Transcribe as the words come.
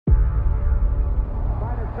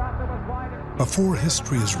Before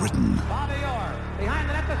history is written,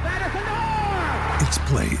 it's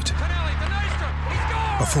played.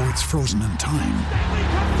 Before it's frozen in time,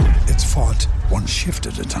 it's fought one shift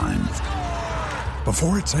at a time.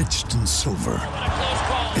 Before it's etched in silver,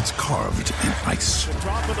 it's carved in ice.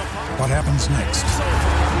 What happens next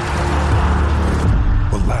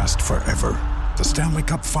will last forever. The Stanley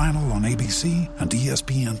Cup Final on ABC and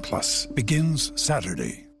ESPN Plus begins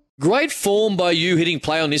Saturday. Great form by you hitting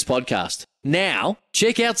play on this podcast. Now,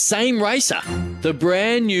 check out Same Racer, the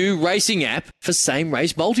brand new racing app for same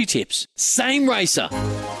race multi-tips. Same Racer.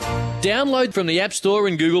 Download from the App Store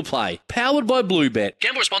and Google Play. Powered by Bluebet.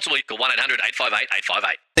 Gamble responsibly. Call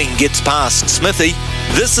 1-800-858-858. Nothing gets past Smithy.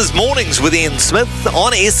 This is Mornings with Ian Smith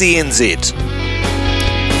on SENZ.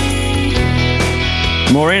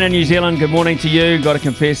 Morena, New Zealand, good morning to you. Got to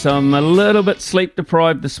confess, I'm a little bit sleep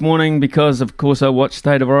deprived this morning because, of course, I watched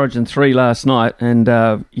State of Origin 3 last night, and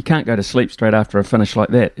you can't go to sleep straight after a finish like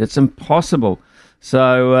that. It's impossible.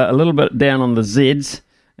 So a little bit down on the Zeds,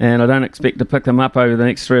 and I don't expect to pick them up over the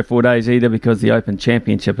next 3 or 4 days either because the Open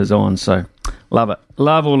Championship is on. So love it.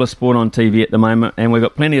 Love all the sport on TV at the moment, and we've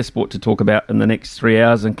got plenty of sport to talk about in the next 3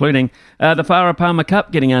 hours, including the Farah Palmer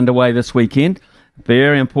Cup getting underway this weekend.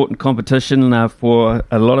 Very important competition for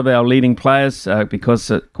a lot of our leading players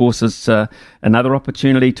because, of course, it's another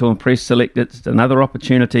opportunity to impress selectors, another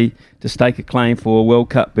opportunity to stake a claim for World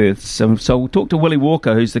Cup berths. So we'll talk to Willie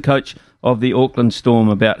Walker, who's the coach of the Auckland Storm,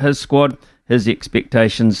 about his squad, his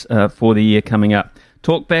expectations for the year coming up.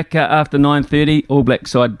 Talk back after 9:30, All Black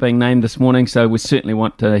side being named this morning, so we certainly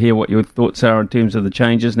want to hear what your thoughts are in terms of the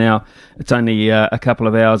changes. Now, it's only a couple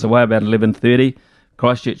of hours away, about 11:30.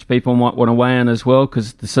 Christchurch people might want to weigh in as well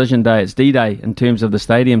because decision day, it's D-Day in terms of the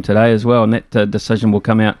stadium today as well, and that decision will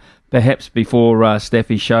come out perhaps before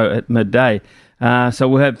Staffy's show at midday. So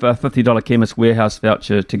we'll have a $50 Chemist Warehouse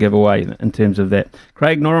voucher to give away in terms of that.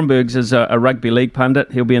 Craig Norrenbergs is a rugby league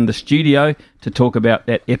pundit. He'll be in the studio to talk about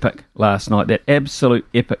that epic last night, that absolute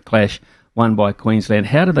epic clash won by Queensland.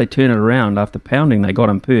 How did they turn it around after pounding they got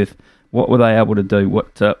in Perth? What were they able to do?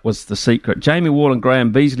 What was the secret? Jamie Wall and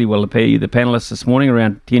Graham Beasley will appear the panellists this morning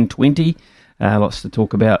around 10:20. Lots to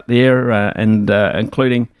talk about there, and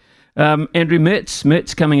including Andrew Mertz.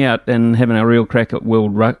 Mertz coming out and having a real crack at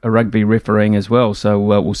World Rugby refereeing as well. So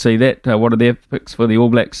we'll see that. What are their picks for the All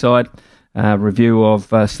Black side? Review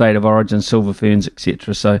of State of Origin, Silver Ferns,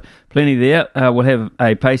 etc. So plenty there. We'll have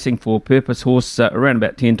a pacing for Purpose Horse around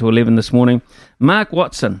about 10 to 11 this morning. Mark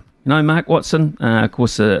Watson. You know Mark Watson, of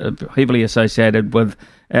course, heavily associated with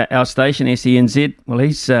our station, SENZ. Well,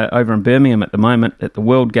 he's over in Birmingham at the moment at the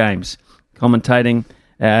World Games, commentating,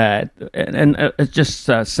 and it just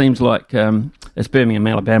seems like it's Birmingham,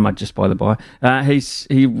 Alabama, just by the by. He's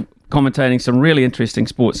commentating some really interesting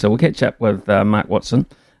sports, so we'll catch up with Mark Watson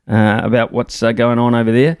about what's going on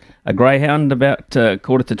over there. A greyhound about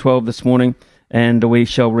 11:45 this morning, and we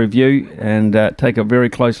shall review and take a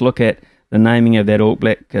very close look at the naming of that All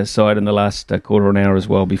Black side in the last quarter of an hour as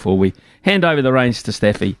well before we hand over the reins to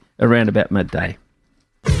Staffy around about midday.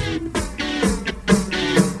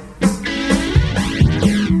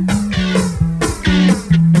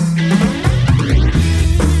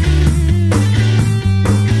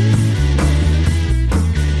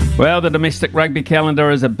 Well, the domestic rugby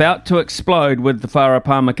calendar is about to explode with the Farah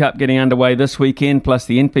Palmer Cup getting underway this weekend, plus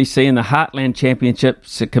the NPC and the Heartland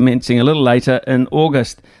Championships commencing a little later in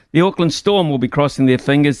August. The Auckland Storm will be crossing their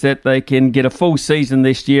fingers that they can get a full season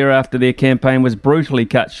this year after their campaign was brutally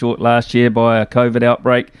cut short last year by a COVID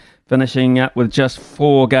outbreak, finishing up with just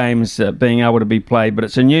 4 games being able to be played. But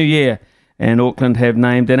it's a new year, and Auckland have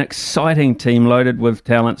named an exciting team loaded with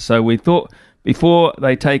talent. So we thought before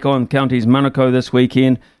they take on Counties Manukau this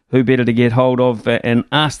weekend, who better to get hold of and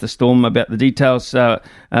ask the Storm about the details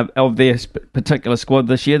of their particular squad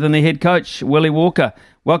this year than their head coach, Willie Walker.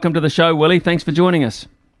 Welcome to the show, Willie. Thanks for joining us.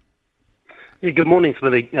 Yeah, good morning,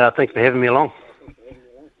 Smithy. Thanks for having me along.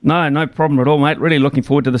 No problem at all, mate. Really looking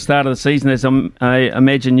forward to the start of the season, as I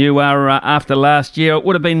imagine you are after last year. It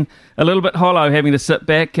would have been a little bit hollow having to sit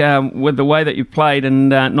back with the way that you played and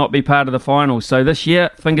not be part of the finals. So this year,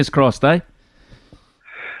 fingers crossed, eh?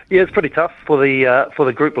 Yeah, it's pretty tough for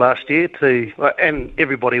the group last year and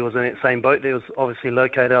everybody was in that same boat. There was obviously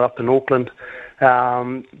located up in Auckland,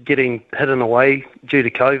 getting hidden away due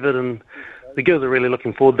to COVID, and the girls are really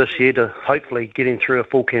looking forward this year to hopefully getting through a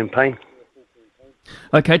full campaign.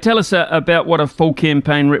 Okay, tell us about what a full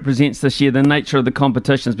campaign represents this year, the nature of the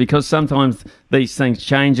competitions, because sometimes these things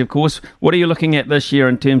change, of course. What are you looking at this year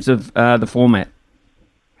in terms of the format?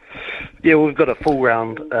 Yeah, we've got a full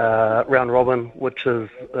round robin, which is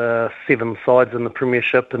 7 sides in the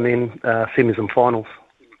premiership, and then semis and finals.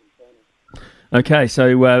 Okay,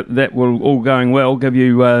 so that will, all going well, give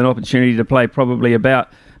you an opportunity to play probably about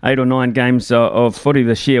 8 or 9 games of footy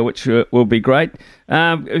this year, which will be great.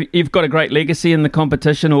 You've got a great legacy in the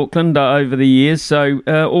competition, Auckland, over the years, so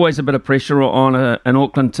always a bit of pressure on an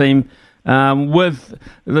Auckland team with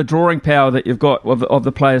the drawing power that you've got of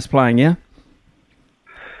the players playing, yeah?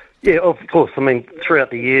 Yeah, of course. I mean,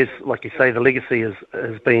 throughout the years, like you say, the legacy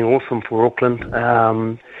has been awesome for Auckland,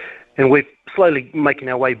 and we're slowly making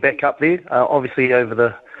our way back up there. Obviously, over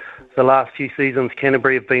the last few seasons,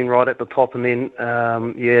 Canterbury have been right at the top, and then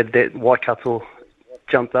that Waikato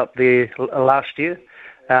jumped up there last year,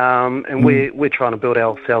 and we're trying to build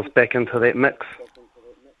ourselves back into that mix.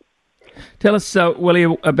 Tell us,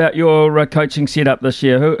 Willie, about your coaching setup this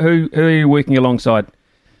year. Who are you working alongside?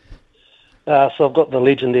 So I've got the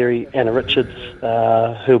legendary Anna Richards,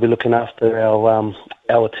 who'll be looking after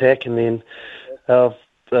our attack, and then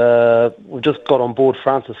we've just got on board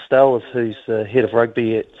Francis Stellers, who's the head of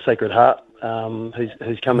rugby at Sacred Heart,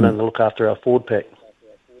 who's coming in to look after our forward pack.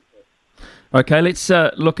 Okay, let's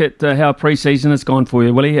look at how pre-season has gone for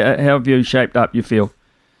you, Willie. How have you shaped up, you feel?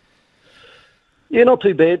 Yeah, not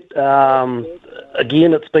too bad.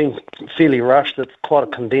 Again, it's been fairly rushed. It's quite a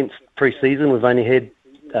condensed pre-season. We've only had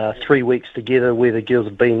 3 weeks together where the girls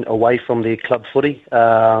have been away from their club footy,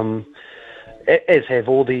 as have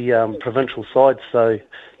all the provincial sides. So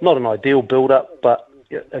not an ideal build-up, but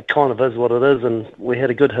it kind of is what it is. And we had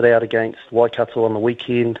a good hit out against Waikato on the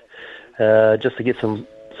weekend just to get some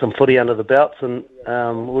footy under the belts. And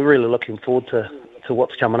we're really looking forward to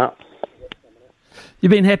what's coming up. You've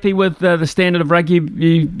been happy with the standard of rugby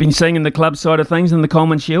you've been seeing in the club side of things in the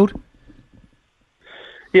Coleman Shield?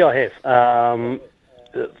 Yeah, I have.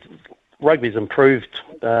 Rugby's improved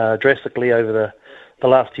drastically over the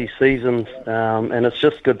last few seasons, and it's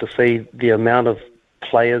just good to see the amount of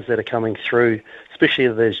players that are coming through, especially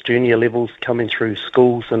at those junior levels, coming through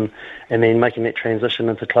schools and then making that transition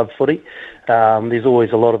into club footy. There's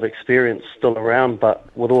always a lot of experience still around, but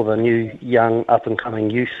with all the new, young, up-and-coming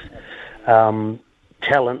youth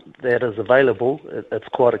talent that is available, it's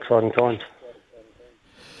quite exciting times.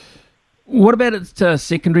 What about at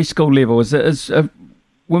secondary school level? Is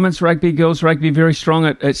women's rugby, girls' rugby very strong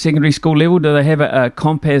at secondary school level? Do they have a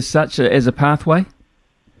comp as such as a pathway?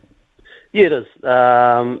 Yeah, it is.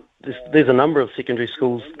 There's a number of secondary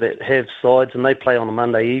schools that have sides, and they play on a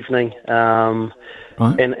Monday evening.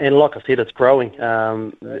 Right. And like I said, it's growing.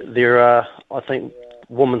 There are, I think,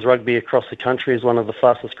 women's rugby across the country is one of the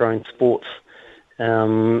fastest growing sports.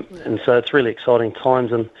 And so it's really exciting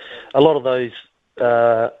times. And a lot of those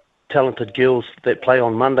talented girls that play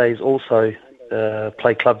on Mondays also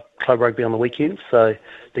play club rugby on the weekends. So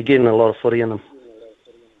they're getting a lot of footy in them.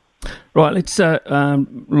 Right, let's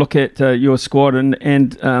look at your squad,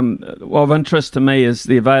 and of interest to me is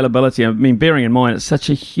the availability. I mean, bearing in mind it's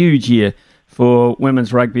such a huge year for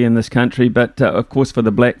women's rugby in this country, but of course for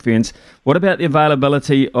the Black Ferns. What about the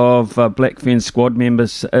availability of Black Ferns squad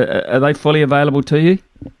members? Are they fully available to you?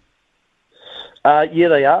 Yeah,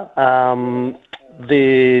 they are.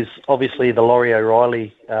 There's obviously the Laurie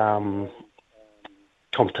O'Reilly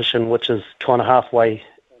competition, which is kind of halfway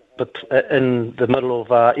in the middle of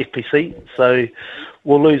FPC, so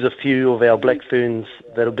we'll lose a few of our Black Ferns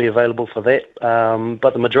that'll be available for that,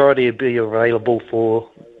 but the majority will be available for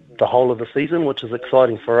the whole of the season, which is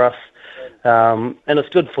exciting for us, and it's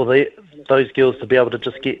good for those girls to be able to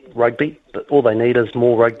just get rugby. But all they need is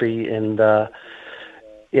more rugby, and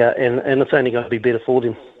it's only going to be better for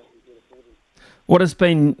them. What has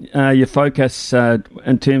been your focus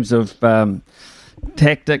in terms of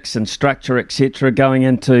tactics and structure, etc., going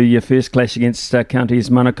into your first clash against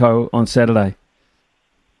Counties Manukau on Saturday?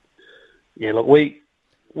 Yeah, look, we've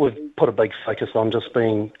put a big focus on just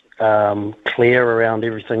being clear around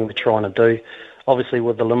everything we're trying to do. Obviously,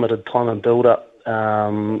 with the limited time and build-up,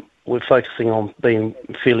 we're focusing on being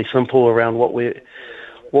fairly simple around what we're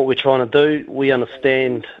trying to do. We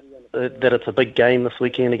understand that it's a big game this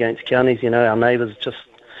weekend against Counties. You know, our neighbours just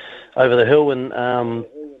over the hill, and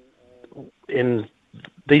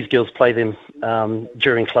these girls play them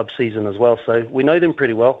during club season as well, so we know them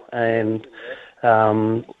pretty well, and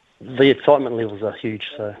the excitement levels are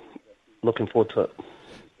huge, so looking forward to it.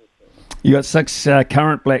 You got 6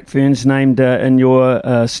 current Black Ferns named in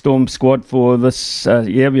your Storm squad for this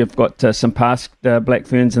year. You've got some past Black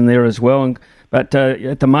Ferns in there as well, but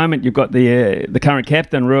at the moment you've got the current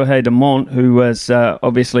captain, Ruahei de Mont, who is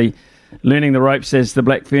obviously learning the ropes as the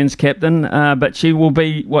Black Ferns captain, but she will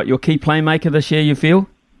be, your key playmaker this year, you feel,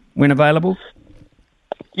 when available?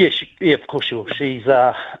 Yeah, of course she will. She's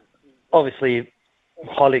obviously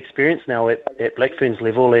highly experienced now at Black Ferns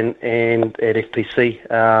level and at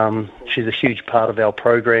FPC. She's a huge part of our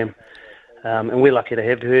program, and we're lucky to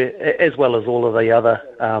have her, as well as all of the other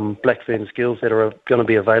Black Ferns girls that are going to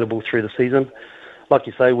be available through the season. Like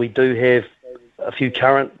you say, we do have a few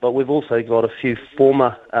current, but we've also got a few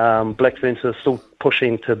former Black Ferns who are still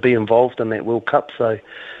pushing to be involved in that World Cup. So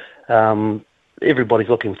everybody's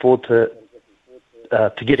looking forward to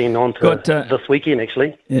getting on to this weekend,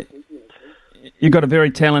 actually. Yeah. You've got a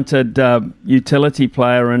very talented utility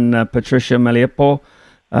player in Patricia Maliapo,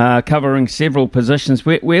 covering several positions.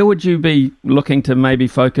 Where would you be looking to maybe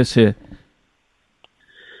focus her?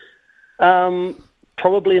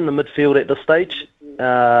 Probably in the midfield at this stage.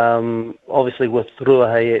 Obviously with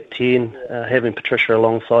Ruahei at 10, having Patricia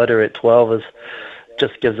alongside her at 12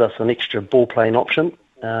 just gives us an extra ball playing option.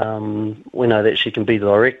 We know that she can be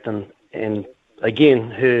direct, and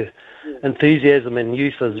again, her enthusiasm and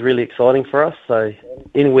youth is really exciting for us. So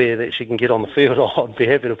anywhere that she can get on the field, I'd be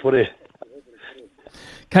happy to put her.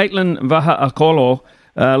 Caitlin Vaha-Akolo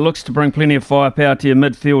looks to bring plenty of firepower to your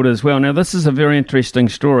midfield as well. Now, this is a very interesting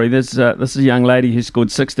story. This is a young lady who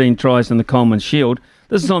scored 16 tries in the Coleman Shield.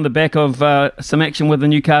 This is on the back of some action with the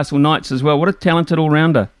Newcastle Knights as well. What a talented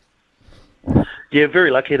all-rounder. Yeah,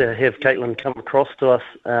 very lucky to have Caitlin come across to us.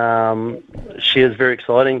 She is very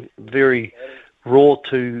exciting, very raw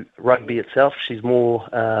to rugby itself. She's more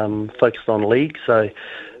focused on league. So,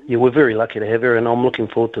 yeah, we're very lucky to have her, and I'm looking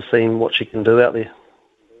forward to seeing what she can do out there.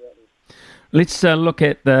 Let's look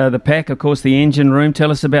at the pack, of course, the engine room.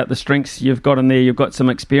 Tell us about the strengths you've got in there. You've got some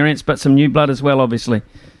experience, but some new blood as well, obviously.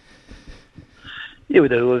 Yeah, we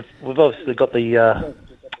do. We've obviously got the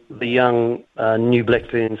young new Black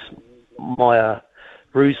Ferns, Maya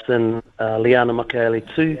Rooston, Liana Makaele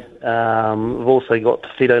too. We've also got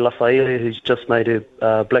Fido Lafaele, who's just made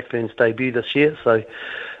her Black Ferns debut this year. So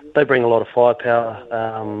they bring a lot of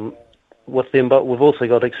firepower with them. But we've also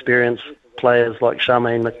got experienced players like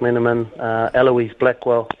Charmaine McMenamin, Eloise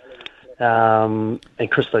Blackwell, and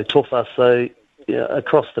Christo Tofa. So yeah,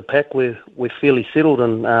 across the pack, we're fairly settled,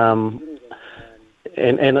 and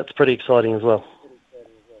it's pretty exciting as well.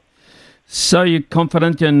 So you're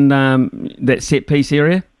confident in that set piece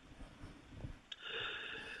area?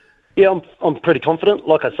 Yeah, I'm pretty confident.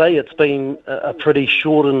 Like I say, it's been a pretty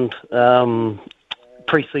shortened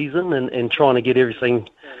pre-season and trying to get everything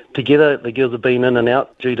together. The girls have been in and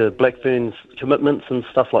out due to Black Ferns commitments and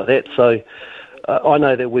stuff like that. So I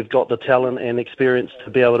know that we've got the talent and experience to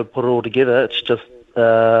be able to put it all together. It's just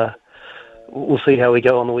we'll see how we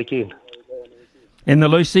go on the weekend. And the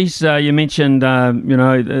Lucies, you mentioned,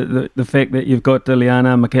 the fact that you've got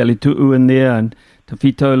Liana Makaele Tu'u in there and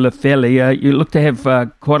Tafito Lefeli. You look to have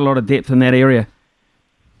quite a lot of depth in that area.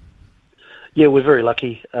 Yeah, we're very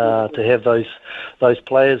lucky to have those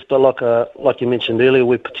players. But like you mentioned earlier,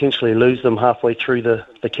 we potentially lose them halfway through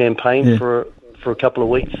the campaign for a couple of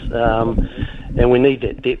weeks. And we need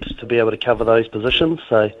that depth to be able to cover those positions.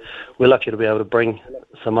 So we're lucky to be able to bring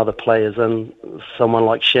some other players in, someone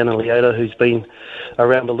like Shannon Leota, who's been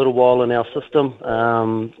around a little while in our system,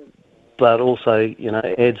 but also,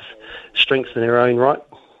 adds strengths in her own right.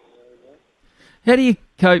 How do you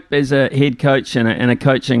cope as a head coach and a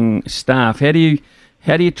coaching staff? How do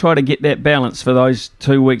you try to get that balance for those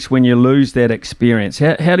 2 weeks when you lose that experience?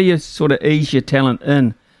 How do you sort of ease your talent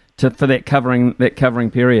in for that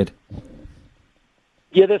covering period?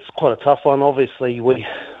 Yeah, that's quite a tough one. Obviously, we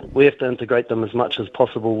have to integrate them as much as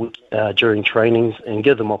possible during trainings and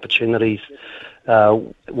give them opportunities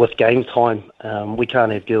with game time. We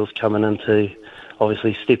can't have girls coming into,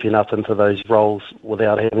 obviously, stepping up into those roles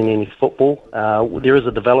without having any football. There is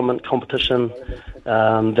a development competition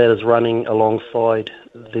that is running alongside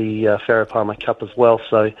the Farah Palmer Cup as well.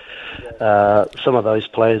 So some of those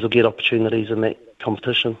players will get opportunities in that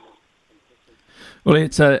competition. Well,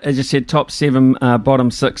 it's as you said, top 7,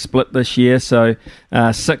 bottom 6 split this year. So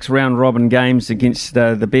 6 round robin games against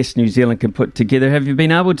the best New Zealand can put together. Have you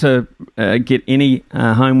been able to get any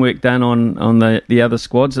homework done on the other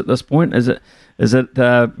squads at this point? Is it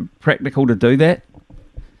practical to do that?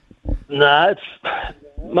 No,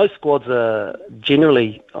 most squads are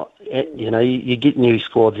generally, you get new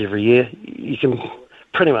squads every year. You can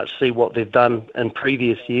pretty much see what they've done in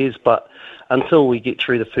previous years, but until we get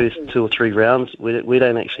through the first 2 or 3 rounds, we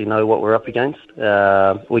don't actually know what we're up against.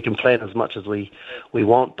 We can plan as much as we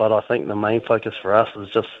want, but I think the main focus for us is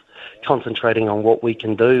just concentrating on what we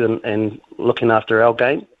can do and looking after our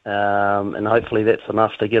game. And hopefully that's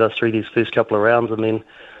enough to get us through these first couple of rounds, and then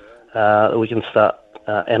we can start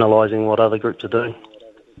analysing what other groups are doing.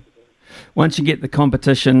 once you get the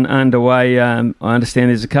competition underway, I understand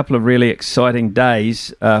there's a couple of really exciting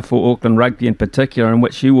days for Auckland Rugby in particular, in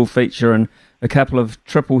which you will feature in a couple of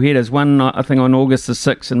triple headers. One, I think, on August the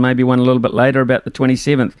 6th, and maybe one a little bit later, about the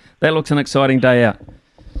 27th. That looks an exciting day out.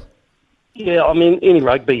 Yeah, I mean, any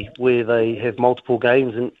rugby where they have multiple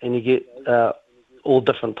games and you get all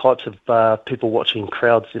different types of people watching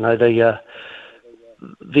crowds, you know, the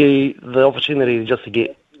opportunity just to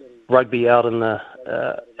get rugby out in the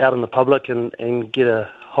public and get a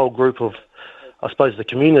whole group of, I suppose, the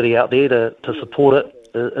community out there to support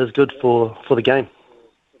it is good for the game.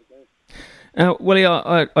 Willie,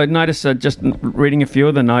 I noticed just reading a few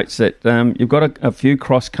of the notes that you've got a few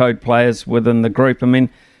cross-code players within the group. I mean,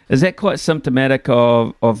 is that quite symptomatic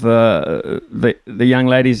of the young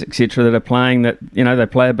ladies, etc., that are playing, that, you know, they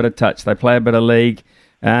play a bit of touch, they play a bit of league,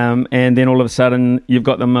 and then all of a sudden you've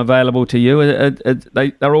got them available to you?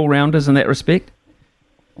 They're all-rounders in that respect?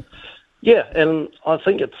 Yeah, and I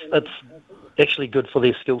think it's actually good for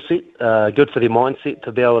their skill set, good for their mindset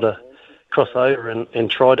to be able to cross over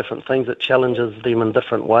and try different things. It challenges them in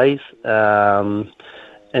different ways.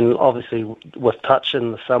 And obviously with touch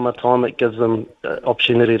in the summertime, it gives them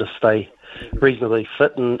opportunity to stay reasonably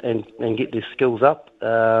fit and get their skills up.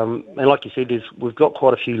 And like you said, we've got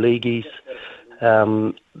quite a few leagueies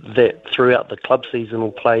that throughout the club season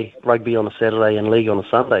will play rugby on a Saturday and league on a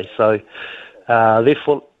Sunday. So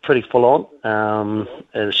they're pretty full on. And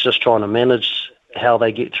it's just trying to manage how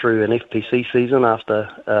they get through an FPC season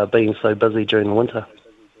after being so busy during the winter.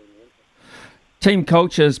 Team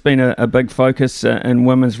culture has been a big focus in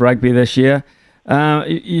women's rugby this year.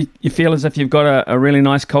 You feel as if you've got a really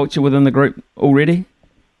nice culture within the group already?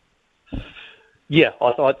 Yeah,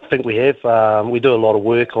 I think we have. We do a lot of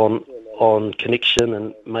work on connection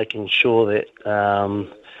and making sure that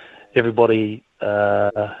everybody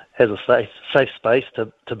has a safe space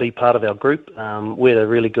to be part of our group. We had a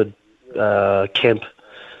really good camp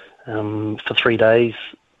for 3 days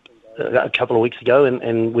a couple of weeks ago,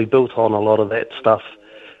 and we built on a lot of that stuff,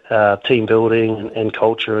 team building and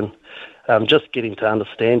culture, and just getting to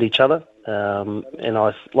understand each other. And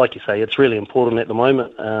like you say, it's really important at the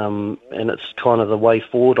moment, and it's kind of the way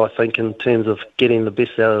forward, I think, in terms of getting the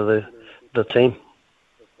best out of the team.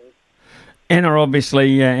 Anna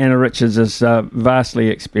Richards is a vastly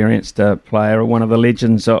experienced player, one of the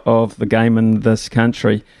legends of the game in this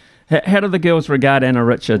country. How do the girls regard Anna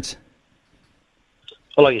Richards?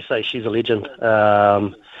 Well, like you say, she's a legend,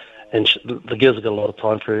 and the girls have got a lot of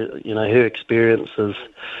time for her. You know, her experience is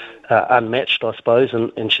unmatched, I suppose,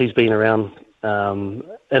 and she's been around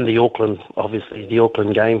in the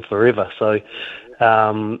Auckland game forever. So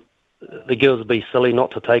the girls would be silly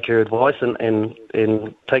not to take her advice and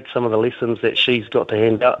take some of the lessons that she's got to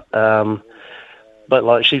hand out. But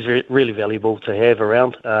like, she's really valuable to have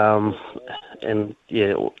around, and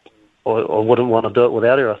yeah, I wouldn't want to do it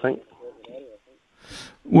without her, I think.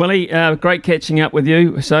 Willie, great catching up with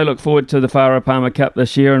you. So look forward to the Whara Palmer Cup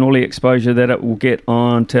this year and all the exposure that it will get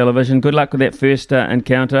on television. Good luck with that first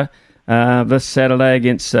encounter this Saturday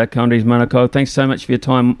against Country's Manukau. Thanks so much for your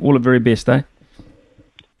time. All the very best, eh?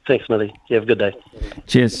 Thanks, Smithy. You have a good day.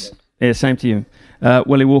 Cheers. Yeah, same to you.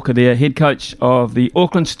 Willie Walker there, head coach of the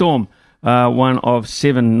Auckland Storm, one of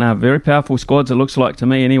 7 very powerful squads, it looks like to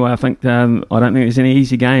me anyway. I don't think there's any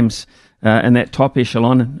easy games in that top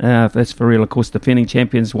echelon. That's for real. Of course, defending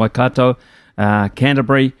champions Waikato,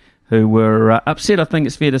 Canterbury, who were upset, I think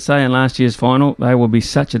it's fair to say, in last year's final. They will be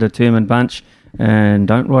such a determined bunch, and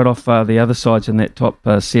don't write off the other sides in that top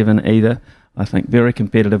 7 either. I think very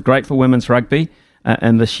competitive. Great for women's rugby,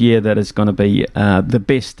 and this year that is going to be the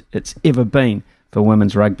best it's ever been for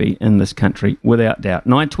women's rugby in this country, without doubt.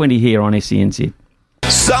 9:20 here on SENZ.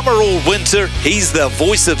 Summer or winter, he's the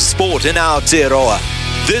voice of sport in Aotearoa.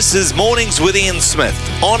 This is Mornings with Ian Smith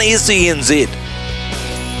on SENZ.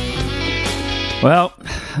 Well,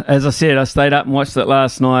 as I said, I stayed up and watched it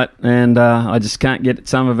last night, and I just can't get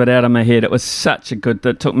some of it out of my head. It was such a good...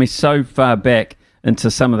 It took me so far back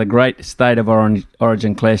into some of the great State of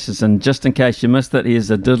Origin clashes, and just in case you missed it,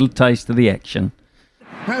 here's a little taste of the action.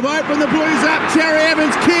 Have opened the Blues up. Terry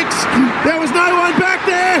Evans kicks. There was no one back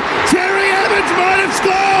there. Terry Evans might have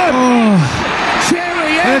scored. Oh.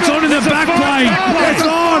 Terry Evans. It's on in the back plane. It's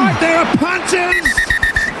on. There are punches.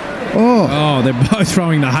 Oh, they're both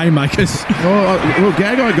throwing the haymakers. Oh, well,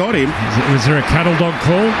 Gagai got him. Was there a cattle dog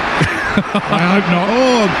call? I hope not.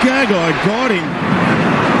 Oh, Gagai got him.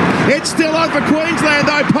 It's still on for Queensland,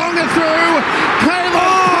 though. Ponga through. Caleb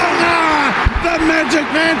Ponga, the magic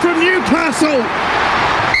man from Newcastle.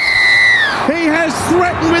 He has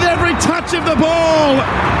threatened with every touch of the ball,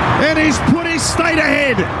 and he's put his He's stayed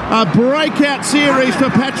ahead. A breakout series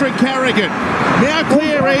for Patrick Carrigan. Now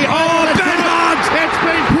Cleary. Ben Hunt! It's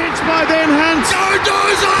been pinched by Ben Hunt. Go,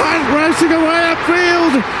 Dozer! Hunt racing away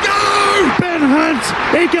upfield. Go! Ben Hunt.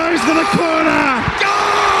 He goes for the corner. Go!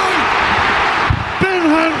 Ben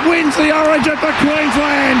Hunt wins the Origin for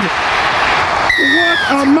Queensland.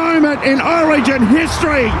 What a moment in Origin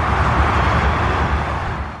history.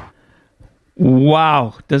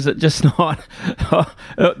 Wow, does it just not?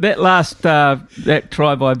 That last that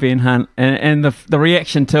try by Ben Hunt and the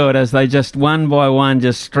reaction to it as they just one by one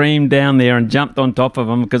just streamed down there and jumped on top of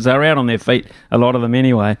him because they were out on their feet, a lot of them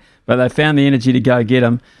anyway, but they found the energy to go get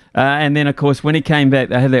him. And then, of course, when he came back,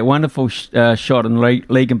 they had that wonderful shot in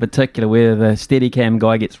league in particular where the Steadicam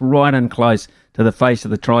guy gets right in close to the face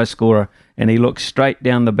of the try scorer and he looks straight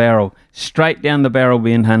down the barrel,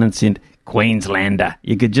 Ben Hunt, and said, Queenslander.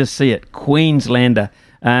 You could just see it, Queenslander.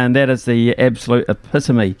 And that is the absolute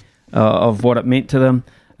epitome of what it meant to them.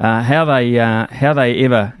 How they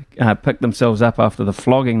ever picked themselves up after the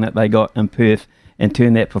flogging that they got in Perth and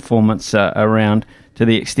turned that performance around to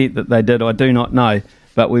the extent that they did, I do not know.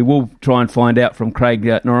 But we will try and find out from Craig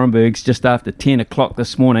Norrenbergs just after 10 o'clock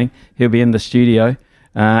this morning. He'll be in the studio.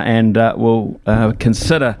 And we'll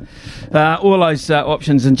consider all those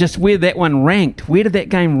options and just where that one ranked. Where did that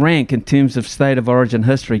game rank in terms of state of origin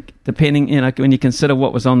history? Depending, when you consider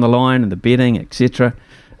what was on the line and the betting, etc.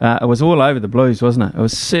 It was all over the Blues, wasn't it? It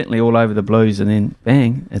was certainly all over the Blues, and then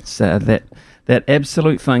bang, it's that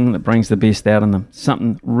absolute thing that brings the best out in them.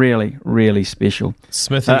 Something really, really special.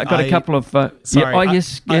 Smithy, got a couple of... I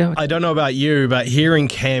don't know about you, but hearing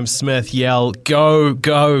Cam Smith yell, go,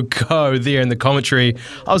 go, go there in the commentary,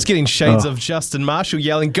 I was getting shades of Justin Marshall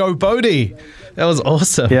yelling, go Bodie. That was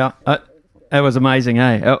awesome. Yeah, that was amazing,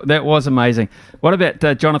 eh? That was amazing. What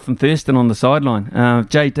about Jonathan Thurston on the sideline?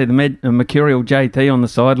 JT, the mercurial JT on the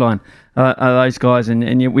sideline. Those guys,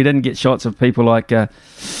 and we didn't get shots of people like...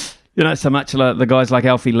 so much like the guys like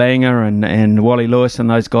Alfie Langer and Wally Lewis and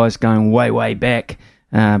those guys going way, way back.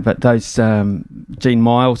 But those Gene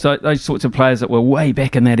Miles, those sorts of players that were way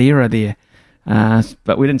back in that era there.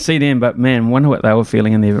 But we didn't see them. But, man, wonder what they were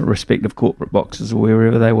feeling in their respective corporate boxes or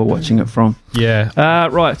wherever they were watching it from. Yeah.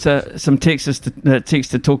 Right, some texts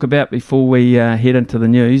to talk about before we head into the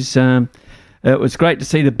news. It was great to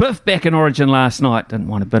see the Biff back in Origin last night. Didn't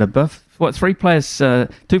want a bit of Biff. What, 2 players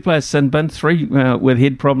sin bin, 3 with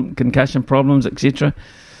head problem, concussion problems, etc.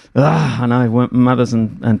 I know, mothers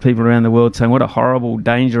and people around the world saying, what a horrible,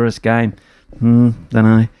 dangerous game. Don't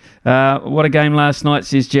know. What a game last night,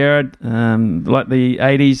 says Jared. Like the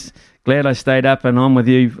 80s, glad I stayed up and on with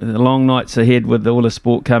you. The long nights ahead with all the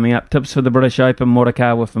sport coming up. Tips for the British Open,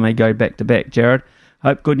 Morikawa for me, go back to back, Jared.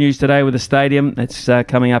 Hope good news today with the stadium. It's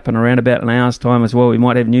coming up in around about an hour's time as well. We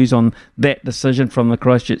might have news on that decision from the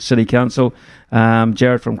Christchurch City Council.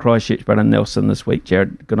 Jared from Christchurch, but in Nelson this week.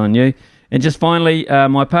 Jared, good on you. And just finally,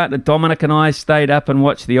 my partner Dominic and I stayed up and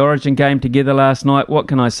watched the Origin game together last night. What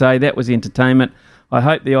can I say? That was entertainment. I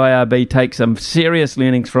hope the IRB takes some serious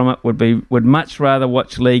learnings from it. Would much rather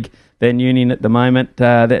watch league than union at the moment.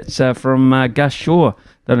 That's from Gus Shaw.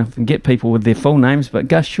 Don't know if we can get people with their full names, but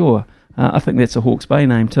Gus Shaw. I think that's a Hawke's Bay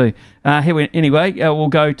name too. Anyway, we'll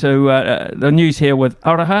go to the news here with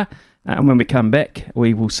Araha. And when we come back,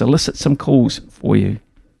 we will solicit some calls for you.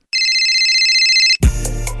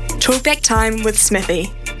 Talkback time with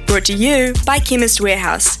Smithy. Brought to you by Chemist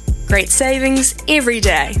Warehouse. Great savings every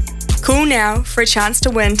day. Call now for a chance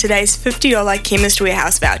to win today's $50 Chemist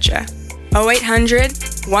Warehouse voucher. 0800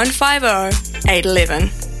 150 811.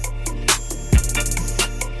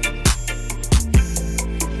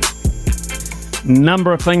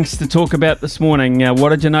 Number of things to talk about this morning. What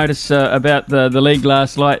did you notice about the league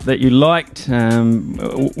last night that you liked?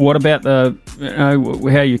 What about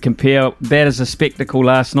how you compare that as a spectacle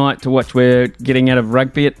last night to what we're getting out of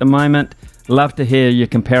rugby at the moment? Love to hear your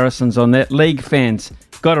comparisons on that. League fans,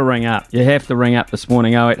 got to ring up. You have to ring up this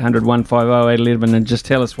morning, 0800 150 811, and just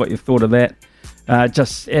tell us what you thought of that.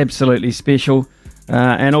 Just absolutely special.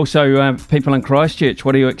 And also, people in Christchurch,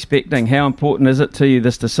 what are you expecting? How important is it to you,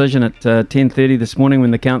 this decision at 10:30 this morning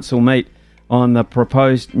when the council meet on the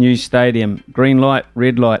proposed new stadium? Green light,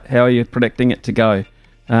 red light, how are you predicting it to go?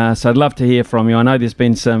 So I'd love to hear from you. I know there's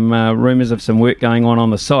been some rumours of some work going on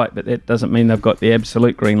the site, but that doesn't mean they've got the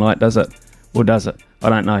absolute green light, does it? Or does it? I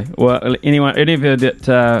don't know. Well, anyway, any of you that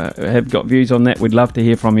have got views on that, we'd love to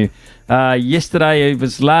hear from you. Yesterday, it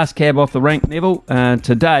was last cab off the rank, Neville.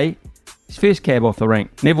 Today, his first cab off the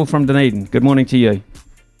rank. Neville from Dunedin, good morning to you.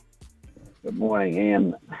 Good morning,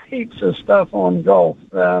 Ian. Heaps of stuff on golf.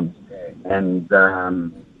 And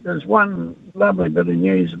there's one lovely bit of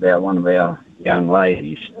news about one of our young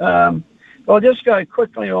ladies. I'll just go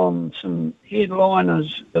quickly on some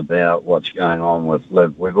headliners about what's going on with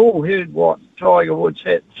Liv. We've all heard what Tiger Woods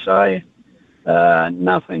had to say.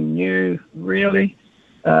 Nothing new, really.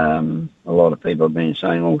 A lot of people have been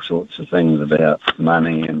saying all sorts of things about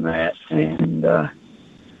money and that, and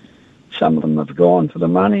some of them have gone for the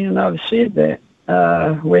money, and I've said that.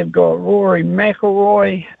 We've got Rory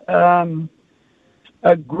McIlroy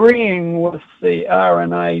agreeing with the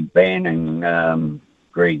RNA banning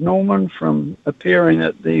Greg Norman from appearing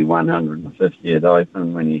at the 150th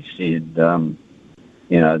Open when he said,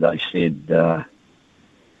 they said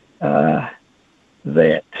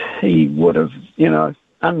that he would have,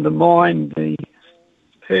 undermined the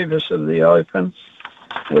purpose of the Open,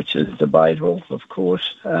 which is debatable, of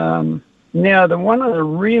course. Now, one of the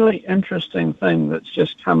really interesting things that's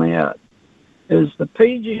just coming out is the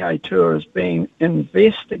PGA Tour is being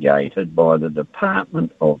investigated by the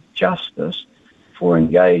Department of Justice for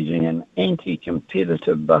engaging in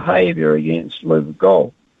anti-competitive behaviour against Liv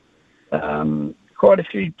Golf. Quite a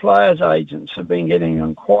few players' agents have been getting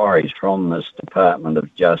inquiries from this Department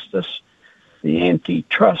of Justice, the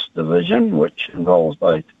Antitrust Division, which involves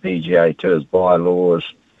both the PGA Tour's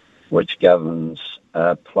bylaws, which governs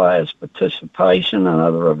players' participation in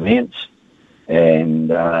other events,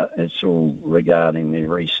 and it's all regarding their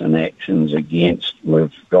recent actions against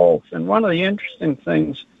Liv Golf. And one of the interesting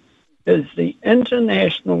things is the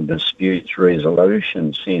International Disputes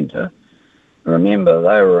Resolution Centre. Remember,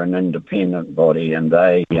 they were an independent body, and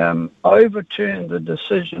they overturned the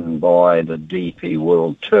decision by the DP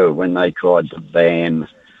World Tour when they tried to ban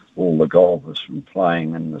all the golfers from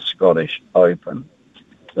playing in the Scottish Open.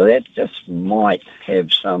 So that just might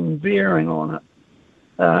have some bearing on it.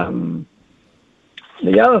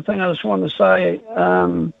 The other thing I just want to say,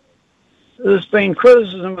 there's been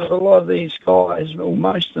criticism of a lot of these guys, or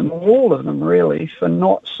most of them, all of them really, for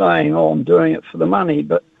not saying, I'm doing it for the money,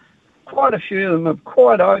 but quite a few of them have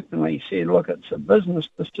quite openly said, look, it's a business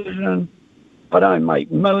decision, I don't make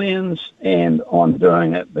millions, and I'm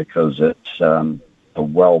doing it because it's a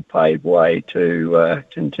well-paid way to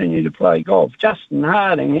continue to play golf. Justin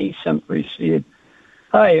Harding, he simply said,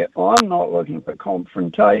 hey, I'm not looking for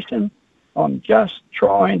confrontation, I'm just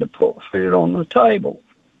trying to put food on the table.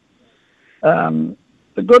 The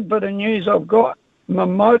good bit of news I've got,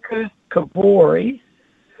 Momoka Kavori,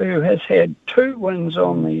 who has had 2 wins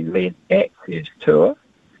on the Let Access Tour,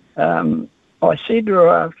 I said to her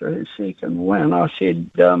after his second win, I said,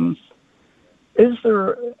 is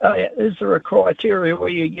there a criteria where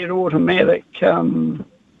you get automatic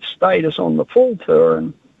status on the full tour?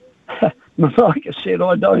 And Momoka said,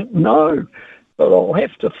 I don't know, but I'll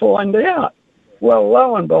have to find out. Well,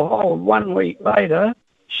 lo and behold, 1 week later,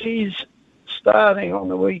 she's starting on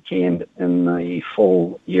the weekend in the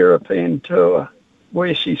full European tour,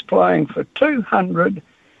 where she's playing for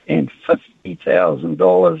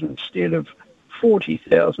 $250,000 instead of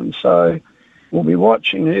 $40,000. So we'll be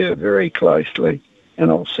watching her very closely,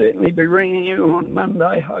 and I'll certainly be ringing you on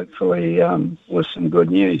Monday, hopefully with some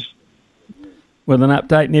good news. With an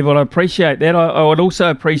update, Neville, I appreciate that. I would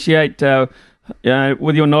also appreciate,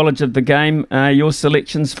 with your knowledge of the game, your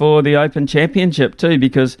selections for the Open Championship too,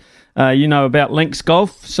 because you know about links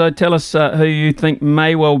golf. So tell us who you think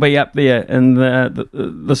may well be up there in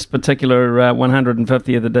this particular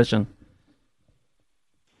 150th edition.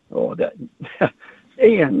 Oh,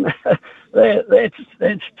 Ian,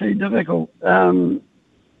 that's too difficult.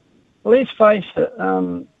 Let's face it,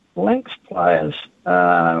 links players,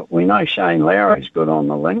 we know Shane Lowry's good on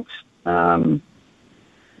the links.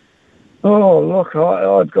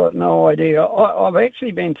 I've got no idea. I've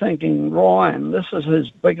actually been thinking Ryan, this is his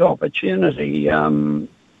big opportunity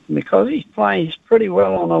because he plays pretty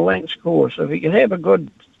well on a links course. If he could have a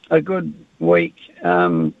good week,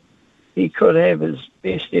 he could have his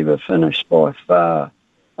best ever finish by far.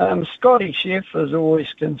 Scotty Scheffler's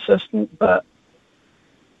always consistent, but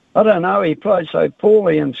I don't know, he plays so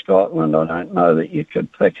poorly in Scotland, I don't know that you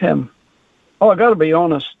could pick him. I've got to be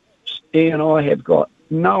honest, Ian, I have got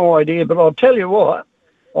no idea, but I'll tell you what,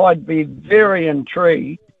 I'd be very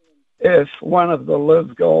intrigued if one of the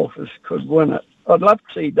Liv golfers could win it. I'd love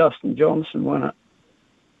to see Dustin Johnson win it.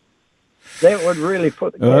 That would really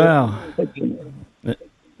put the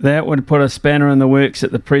that would put a spanner in the works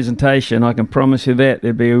at the presentation, I can promise you that.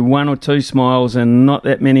 There'd be 1 or 2 smiles and not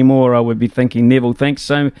that many more, I would be thinking. Neville, thanks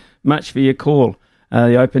so much for your call.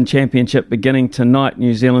 The Open Championship beginning tonight,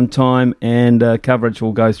 New Zealand time, and coverage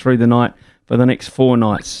will go through the night for the next 4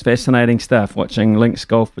 nights. Fascinating stuff, watching links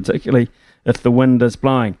golf, particularly if the wind is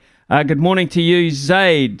blowing. Good morning to you,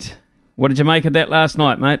 Zaid. What did you make of that last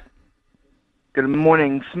night, mate? Good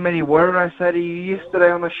morning, Smitty. What did I say to you yesterday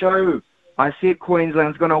on the show? I said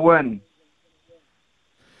Queensland's going to win.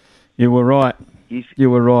 You were right. You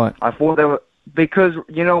were right. I thought they were, because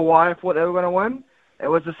you know why I thought they were going to win? It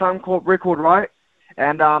was the Suncorp record, right?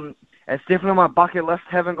 And it's definitely on my bucket list.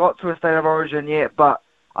 Haven't got to a State of Origin yet, but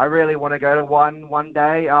I really want to go to one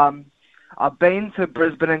day. I've been to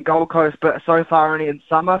Brisbane and Gold Coast, but so far only in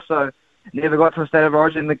summer, so never got to a State of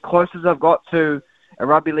Origin. The closest I've got to a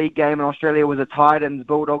rugby league game in Australia was a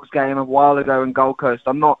Titans-Bulldogs game a while ago in Gold Coast.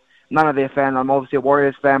 I'm not none of their fan. I'm obviously a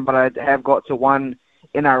Warriors fan, but I have got to one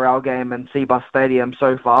NRL game in Seabus Stadium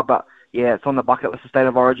so far. But yeah, it's on the bucket list of State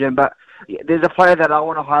of Origin. But there's a player that I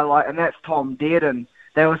want to highlight, and that's Tom Dearden.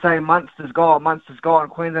 They were saying Munster's gone,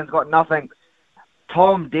 Queensland's got nothing.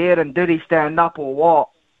 Tom Dearden, did he stand up or what?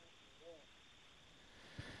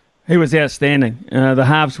 He was outstanding. The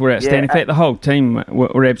halves were outstanding. In fact, the whole team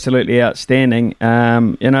were absolutely outstanding.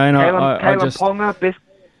 And Caleb Ponga,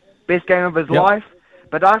 best game of his life.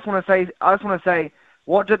 But I just want to say,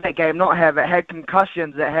 what did that game not have? It had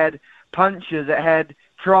concussions, it had punches, it had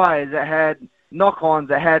tries, it had knock-ons,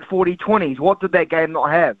 it had 40-20s. What did that game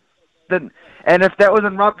not have? Didn't. And if that was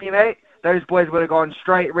in rugby, mate, those boys would have gone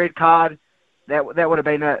straight red card. That would have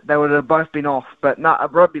been it. They would have both been off. But no,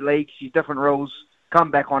 rugby league, different rules. Come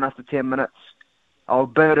back on after 10 minutes.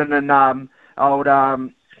 Old Burden and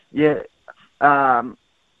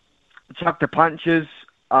chuck the punches.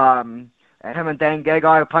 Him and Dan Gagai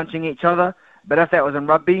are punching each other. But if that was in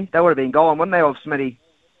rugby, they would have been gone, wouldn't they, old Smitty?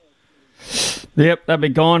 Yep, they'd be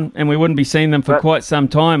gone, and we wouldn't be seeing them for quite some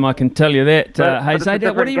time. I can tell you that. Hey, Zayd,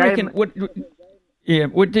 what do you reckon?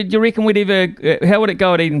 Did you reckon we'd ever? How would it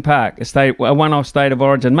go at Eden Park? A one-off State of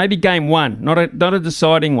Origin, maybe game one, not a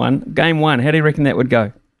deciding one. Game one. How do you reckon that would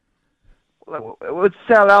go? Well, it would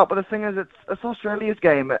sell out, but the thing is, it's Australia's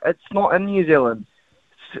game. It's not in New Zealand.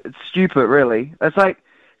 It's stupid, really. It's like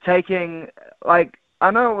taking, I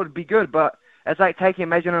know it would be good, but it's like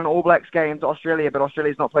imagine an All Blacks game to Australia, but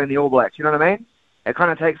Australia's not playing the All Blacks. You know what I mean? It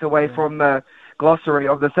kind of takes away from the glossary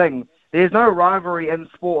of the thing. There's no rivalry in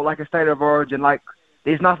sport like a State of Origin.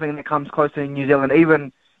 There's nothing that comes close to New Zealand.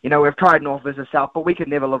 Even, we've tried North versus South, but we could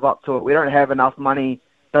never live up to it. We don't have enough money,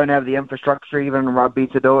 don't have the infrastructure, even in rugby,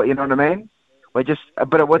 to do it. You know what I mean?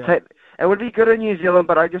 It would be good in New Zealand,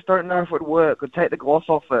 but I just don't know if it would work. It would take the gloss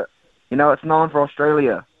off it. It's known for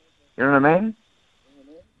Australia. You know what I mean?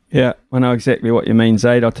 Yeah, I know exactly what you mean,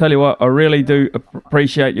 Zayd. I'll tell you what, I really do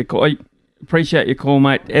appreciate your call. Appreciate your call,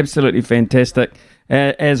 mate. Absolutely fantastic.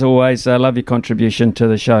 As always, I love your contribution to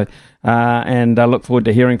the show. And I look forward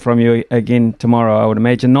to hearing from you again tomorrow, I would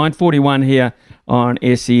imagine. 9:41 here on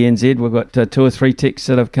SENZ. We've got 2 or 3 texts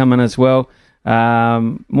that have come in as well.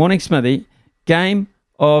 Morning, Smithy. Game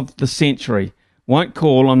of the century. Won't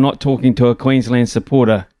call. I'm not talking to a Queensland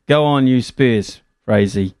supporter. Go on, you Spurs.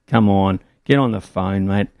 Frazee, come on. Get on the phone,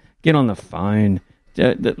 mate. Get on the phone.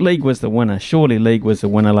 The League was the winner. Surely League was the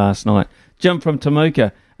winner last night. Jim from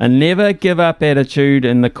Temuka. A never give up attitude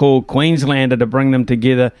in the call Queenslander to bring them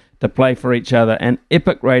together to play for each other. An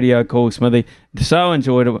epic radio call, Smithy. So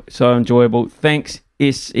enjoyable. Thanks,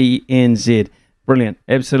 SENZ. Brilliant.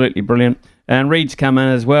 Absolutely brilliant. And Reed's come in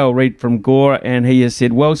as well. Reed from Gore, and he has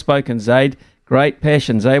said, well spoken, Zayd. Great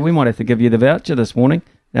passion, Zayd. We might have to give you the voucher this morning.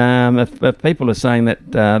 If people are saying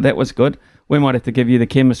that that was good, we might have to give you the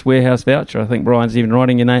Chemist Warehouse voucher. I think Brian's even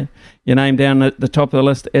writing your name down at the top of the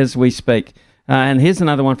list as we speak. And here's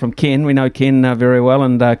another one from Ken. We know Ken very well,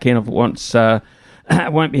 and Ken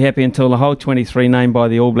won't be happy until the whole 23 named by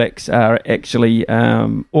the All Blacks are actually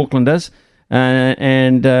Aucklanders.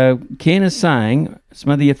 And Ken is saying,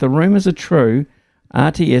 Smithy, if the rumours are true,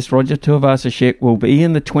 RTS Roger Tuivasa-Sheck will be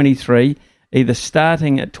in the 23, either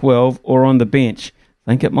starting at 12 or on the bench.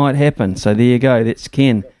 Think it might happen. So there you go. That's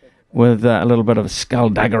Ken with a little bit of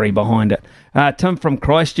skullduggery behind it. Tim from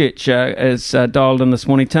Christchurch is dialed in this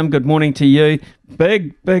morning. Tim, good morning to you.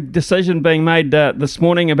 Big decision being made this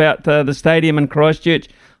morning about the stadium in Christchurch.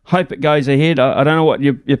 Hope it goes ahead. I don't know what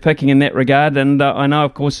you're picking in that regard, and I know,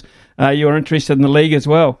 of course, you're interested in the league as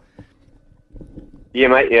well. Yeah,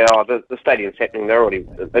 mate. Yeah, the stadium's happening.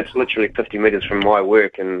 It's literally 50 metres from my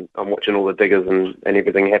work, and I'm watching all the diggers and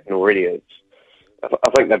everything happen already.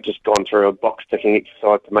 I think they've just gone through a box-ticking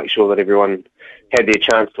exercise to make sure that everyone had their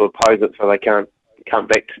chance to oppose it, so they can't come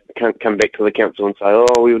back to the council and say,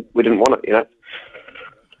 "Oh, we didn't want it."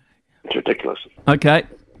 It's ridiculous. Okay.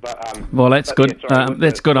 Well, that's good.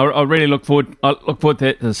 That's good. I really look forward. I look forward to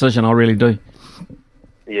that decision. I really do.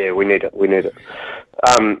 Yeah, we need it.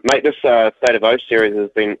 Mate, this State of O series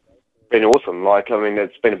has been awesome.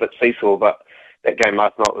 It's been a bit seesaw, but that game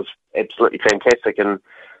last night was absolutely fantastic, and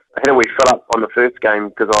I had a wee fill up on the first game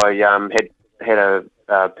because I had a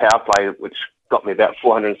power play which got me about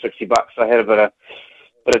 $460. I had a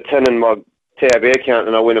bit of tin in my TAB account,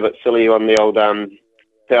 and I went a bit silly on the old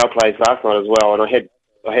power plays last night as well. And I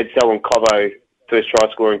had Selwyn Cobbo first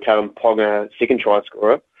try scorer and Callum Ponga second try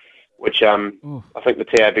scorer, which I think the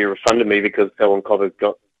TAB refunded me because Selwyn Cobbo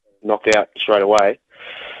got knocked out straight away.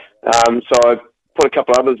 So I put a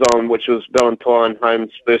couple others on, which was Valentine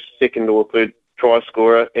Holmes first, second or third try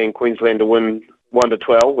scorer, and Queensland to win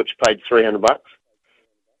 1-12, which paid $300.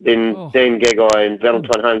 Then Dan Gagai and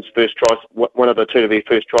Valentine Holmes first try, one of the two to be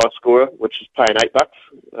first try scorer, which is paying $8,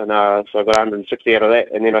 and so I got 160 out of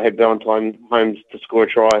that. And then I had Valentine Holmes to score a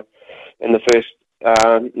try in the first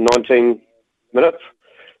 19 minutes,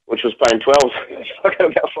 which was paying 12. So I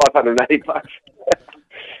got about $580.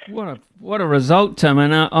 What a result, Tim.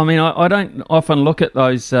 And I don't often look at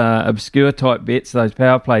those obscure type bets, those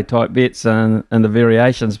power play type bets, and the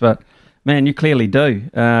variations, but man, you clearly do.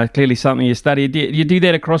 Clearly something you study. Do you do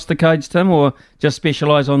that across the codes, Tim, or just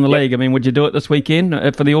specialise on the league? I mean, would you do it this weekend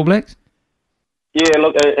for the All Blacks? Yeah,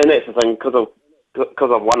 look, and that's the thing, because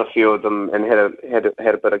I've won a few of them and had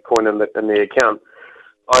a bit of coin in the account.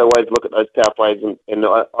 I always look at those power plays, and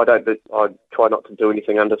I try not to do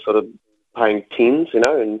anything under sort of paying tens,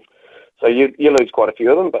 and so you lose quite a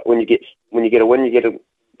few of them. But when you get a win, you get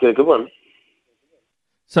a good one.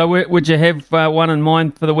 So would you have one in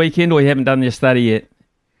mind for the weekend, or you haven't done your study yet?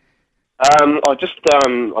 I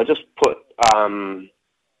just put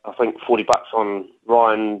I think $40 on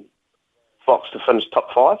Ryan Fox to finish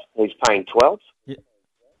top 5. He's paying 12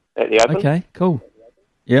 at the Open. Okay, cool.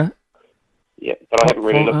 Yeah. Yeah, but I haven't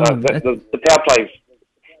really looked at the power plays.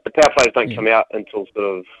 The power plays don't come out until sort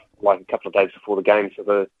of like a couple of days before the game,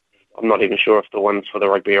 so I'm not even sure if the ones for the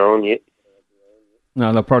rugby are on yet.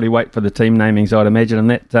 No, they'll probably wait for the team namings, I'd imagine, and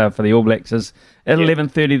that for the All Blacks is at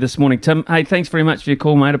 11:30 this morning. Tim, hey, thanks very much for your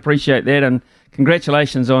call, mate. Appreciate that, and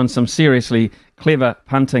congratulations on some seriously clever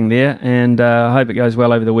punting there, and I hope it goes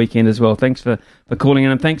well over the weekend as well. Thanks for calling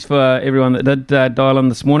in, and thanks for everyone that did dial in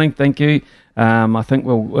this morning. Thank you. I think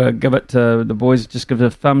we'll give it to the boys, just give it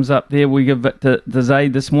a thumbs up there. We give it to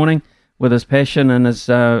Zaid this morning with his passion and his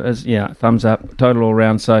thumbs up, total all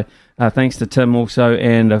round. So thanks to Tim also,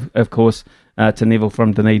 and of course to Neville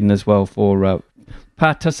from Dunedin as well for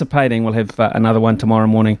participating. We'll have another one tomorrow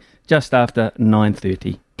morning just after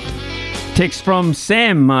 9:30. Text from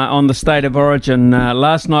Sam on the State of Origin.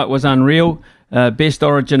 Last night was unreal. Best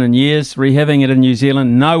Origin in years. Rehaving it in New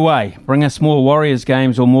Zealand? No way. Bring us more Warriors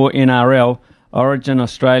games or more NRL. Origin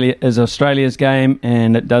Australia is Australia's game,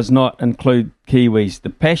 and it does not include Kiwis. The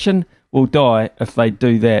passion will die if they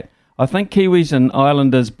do that. I think Kiwis and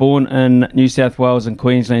Islanders born in New South Wales and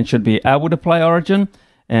Queensland should be able to play Origin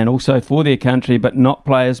and also for their country, but not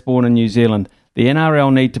players born in New Zealand. The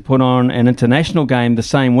NRL need to put on an international game the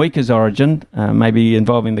same week as Origin, maybe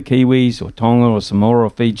involving the Kiwis or Tonga or Samoa or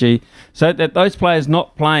Fiji, so that those players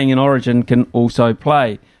not playing in Origin can also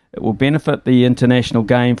play. It will benefit the international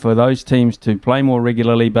game for those teams to play more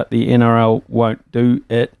regularly, but the NRL won't do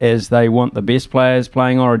it, as they want the best players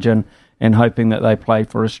playing Origin and hoping that they play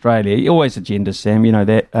for Australia. Always agendas, Sam, you know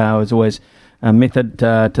that. There's always a method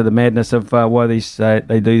to the madness of why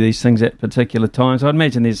they do these things at particular times. I'd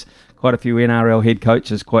imagine there's quite a few NRL head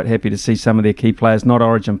coaches quite happy to see some of their key players, not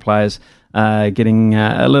Origin players, getting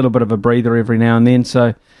a little bit of a breather every now and then,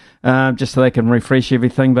 so just so they can refresh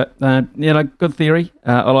everything. But, good theory.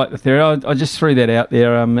 I like the theory. I just threw that out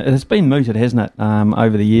there. It has been mooted, hasn't it,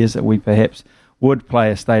 over the years, that we perhaps would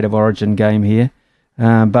play a State of Origin game here.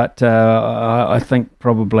 But I think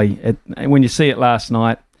probably when you see it last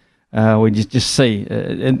night, we just see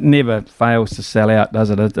it never fails to sell out, does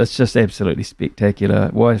it? It's just absolutely spectacular.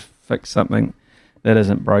 Why fix something that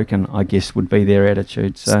isn't broken, I guess, would be their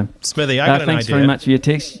attitude. So, Smithy, I got an idea. Thanks very much for your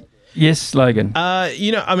text. Yes, Logan.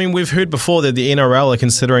 We've heard before that the NRL are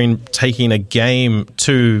considering taking a game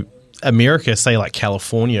to America, say like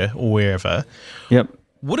California or wherever. Yep.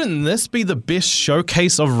 Wouldn't this be the best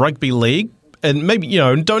showcase of rugby league? And maybe,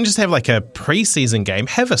 don't just have like a preseason game.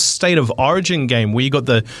 Have a State of Origin game where you got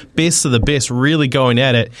the best of the best really going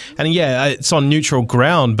at it. And yeah, it's on neutral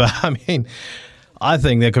ground, but I mean, I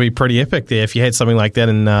think that could be pretty epic there if you had something like that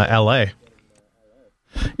in LA.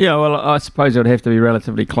 Yeah, well, I suppose it would have to be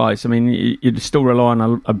relatively close. I mean, you'd still rely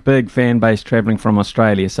on a big fan base travelling from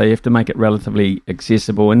Australia, so you have to make it relatively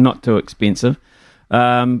accessible and not too expensive.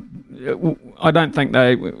 I don't think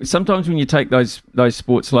sometimes when you take those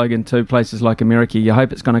sports slogan to places like America, you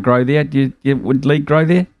hope it's going to grow there. Would league grow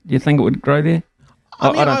there? Do you think it would grow there?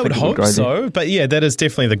 I would hope so, but yeah, that is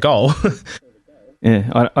definitely the goal.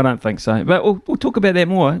 Yeah, I don't think so. But we'll talk about that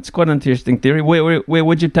more. It's quite an interesting theory. Where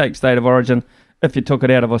would you take State of Origin if you took it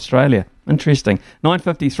out of Australia. Interesting.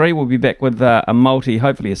 9:53, we'll be back with a multi,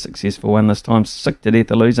 hopefully a successful one this time. Sick to death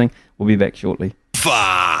of losing. We'll be back shortly.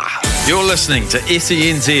 You're listening to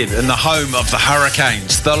SENZ in the home of the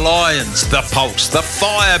Hurricanes, the Lions, the Pulse, the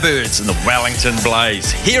Firebirds and the Wellington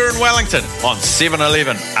Blaze. Here in Wellington on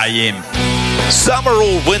 7:11 AM. Summer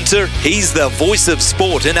or winter, he's the voice of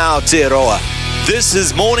sport in Aotearoa. This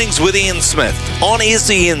is Mornings with Ian Smith on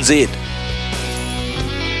SENZ.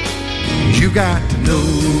 You got to know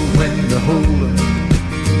when to hold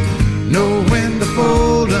 'em, know when to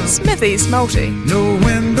fold 'em, Smithy's multi. know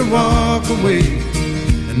when to walk away,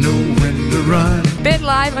 and know when to run. Bet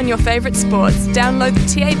live on your favourite sports. Download the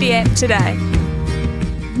TAB app today.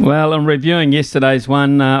 Well, in reviewing yesterday's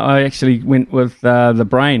one, I actually went with the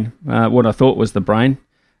brain, what I thought was the brain.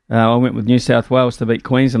 I went with New South Wales to beat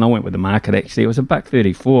Queensland. I went with the market, actually. It was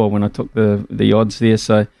 $1.34 when I took the odds there.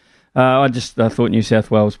 So I thought New South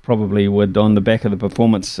Wales probably would, on the back of the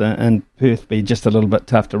performance, and Perth be just a little bit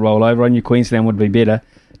tough to roll over. I knew Queensland would be better.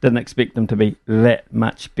 Didn't expect them to be that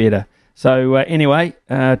much better. So anyway,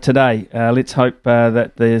 today, let's hope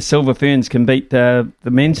that the Silver Ferns can beat the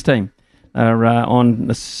men's team on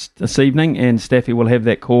this evening, and Staffy will have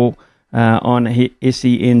that call on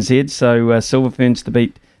SENZ. So Silver Ferns to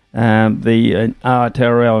beat the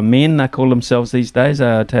Aotearoa men, they call themselves these days,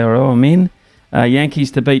 Aotearoa men.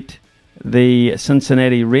 Yankees to beat the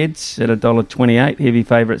Cincinnati Reds at $1.28, heavy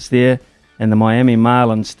favourites there, and the Miami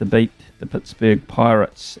Marlins to beat the Pittsburgh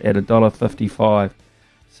Pirates at $1.55.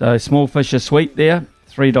 So small fish are sweet there,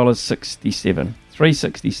 $3.67.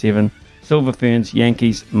 $3.67, Silver Ferns,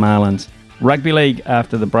 Yankees, Marlins. Rugby League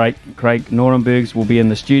after the break. Craig Norenbergs will be in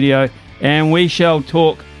the studio, and we shall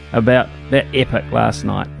talk about that epic last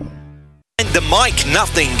night. And the mic,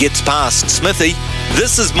 nothing gets past Smithy.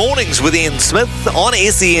 This is Mornings with Ian Smith on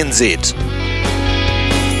SENZ.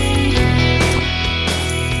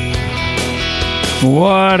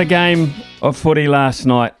 What a game of footy last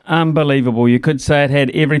night. Unbelievable. You could say it had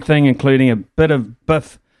everything, including a bit of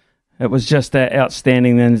biff. It was just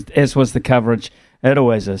outstanding, as was the coverage. It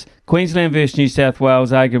always is. Queensland versus New South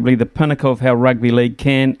Wales, arguably the pinnacle of how rugby league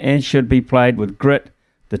can and should be played, with grit,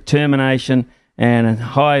 determination, and a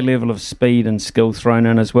high level of speed and skill thrown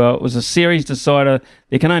in as well. It was a series decider.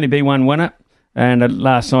 There can only be one winner. And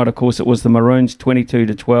last night, of course, it was the Maroons,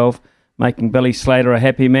 22-12, making Billy Slater a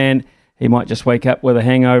happy man. He might just wake up with a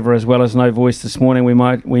hangover as well as no voice this morning. We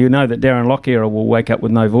know that Darren Lockyer will wake up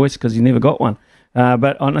with no voice because he never got one.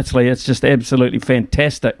 But honestly, it's just absolutely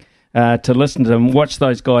fantastic to listen to them, watch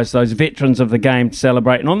those guys, those veterans of the game,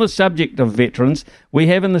 celebrate. And on the subject of veterans, we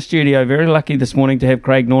have in the studio, very lucky this morning to have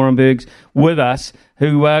Craig Norenbergs with us,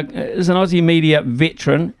 who is an Aussie media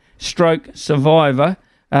veteran, stroke survivor.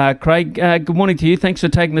 Craig, good morning to you. Thanks for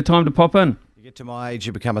taking the time to pop in. You get to my age,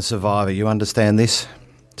 you become a survivor. You understand this?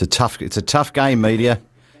 It's a tough game, media.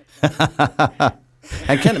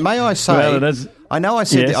 And may I say, well, it is. I know I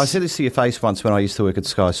said this to your face once when I used to work at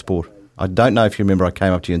Sky Sport. I don't know if you remember, I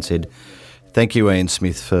came up to you and said, thank you, Ian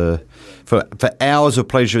Smith, for hours of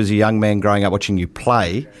pleasure as a young man growing up watching you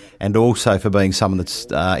play, and also for being someone that's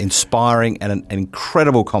inspiring and an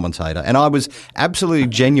incredible commentator. And I was absolutely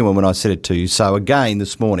genuine when I said it to you. So again,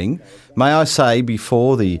 this morning, may I say,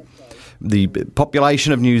 before the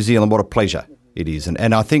population of New Zealand, what a pleasure it is.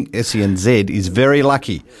 And I think SENZ is very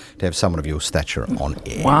lucky to have someone of your stature on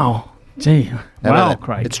air. Wow. Gee. Wow,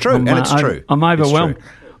 Craig. It's true, it's true. I'm overwhelmed.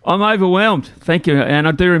 I'm overwhelmed. Thank you. And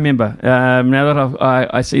I do remember. Now that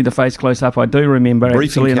I see the face close up, I do remember.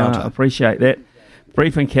 Brief encounter. And I appreciate that.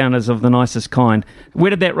 Brief encounters of the nicest kind. Where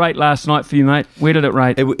did that rate last night for you, mate? Where did it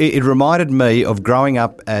rate? It reminded me of growing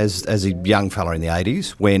up as a young fella in the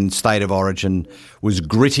 80s when State of Origin was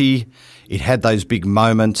gritty. It had those big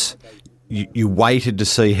moments. You waited to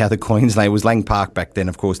see how the Queensland, it was Lang Park back then,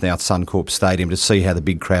 of course, now it's Suncorp Stadium, to see how the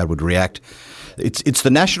big crowd would react. It's the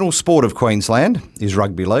national sport of Queensland, is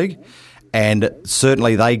rugby league, and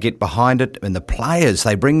certainly they get behind it, and the players,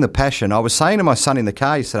 they bring the passion. I was saying to my son in the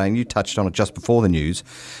car yesterday, and you touched on it just before the news,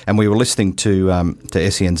 and we were listening to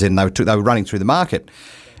SENZ, and they were running through the market,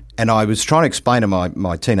 and I was trying to explain to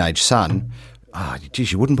my teenage son,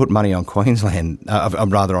 geez, you wouldn't put money on Queensland,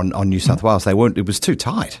 rather on New South Wales. They weren't. It was too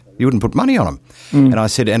tight. You wouldn't put money on them. And I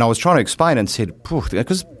said, and I was trying to explain and said,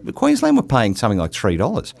 because Queensland were paying something like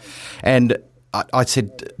 $3, and I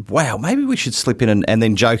said, wow, maybe we should slip in, and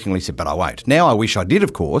then jokingly said, but I won't. Now I wish I did,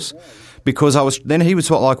 of course, because then he was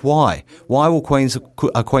sort of like, why? Why will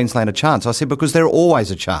Queensland a chance? I said, because they're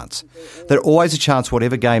always a chance. They're always a chance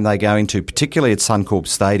whatever game they go into, particularly at Suncorp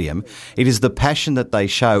Stadium. It is the passion that they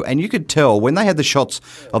show. And you could tell when they had the shots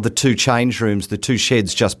of the two change rooms, the two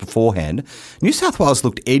sheds just beforehand, New South Wales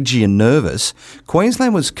looked edgy and nervous.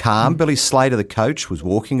 Queensland was calm. Billy Slater, the coach, was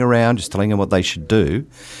walking around just telling them what they should do.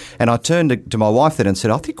 And I turned to my wife then and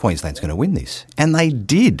said, I think Queensland's going to win this. And they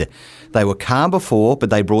did. They were calm before, but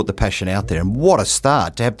they brought the passion out there. And what a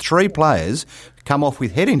start. To have three players come off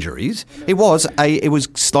with head injuries, it was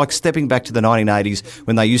like stepping back to the 1980s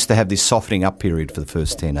when they used to have this softening up period for the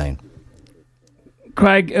first 10.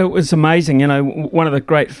 Craig, it was amazing. You know, one of the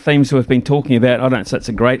great themes we've been talking about, I don't say it's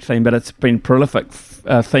a great theme, but it's been prolific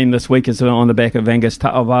theme this week is on the back of Angus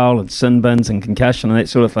Ta'awal and sin bins and concussion and that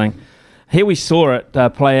sort of thing. Here we saw it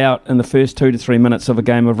play out in the first 2 to 3 minutes of a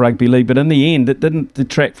game of rugby league, but in the end, it didn't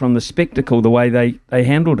detract from the spectacle the way they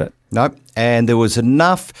handled it. Nope. And there was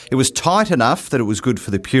enough, it was tight enough that it was good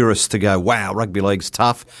for the purists to go, wow, rugby league's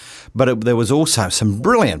tough. But there was also some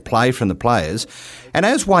brilliant play from the players. And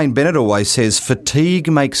as Wayne Bennett always says, fatigue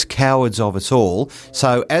makes cowards of us all.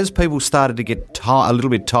 So as people started to get a little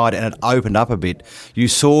bit tired and it opened up a bit, you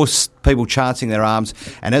saw people chancing their arms.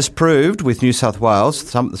 And as proved with New South Wales,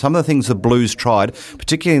 some of the things the Blues tried,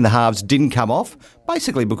 particularly in the halves, didn't come off.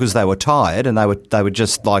 Basically because they were tired and they were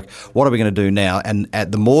just like, what are we going to do now? And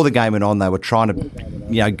the more the game went on, they were trying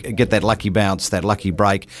to get that lucky bounce, that lucky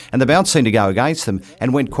break. And the bounce seemed to go against them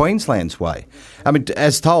and went Queensland's way. I mean,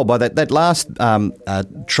 as told by that last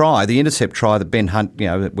try, the intercept try that Ben Hunt,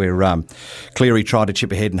 where Cleary tried to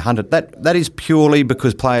chip ahead and hunt it, that is purely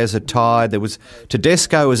because players are tired.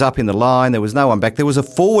 Tedesco was up in the line. There was no one back. There was a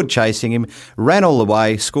forward chasing him, ran all the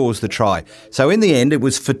way, scores the try. So in the end, it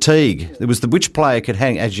was fatigue. It was which player could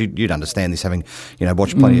hang, as you'd understand this, having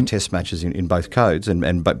watched plenty of test matches in both codes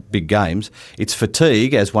and big games. It's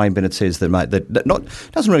fatigue, as Wayne Bennett says,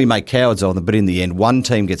 that doesn't really make cowards of them, but in the end, one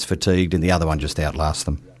team gets fatigued and the other one just outlasts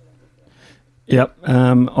them. Yep,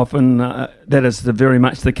 often that is very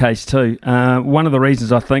much the case too. One of the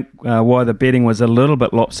reasons I think why the betting was a little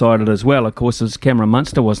bit lopsided as well, of course, is Cameron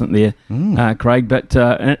Munster wasn't there, Craig, but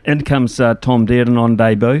in comes Tom Dearden on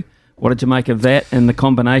debut. What did you make of that and the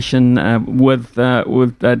combination with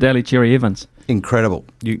Daly Cherry Evans? Incredible.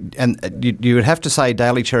 You would have to say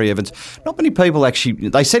Daly Cherry Evans. Not many people actually.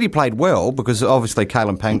 They said he played well because obviously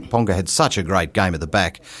Kalen Ponga had such a great game at the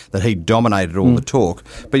back that he dominated all the talk.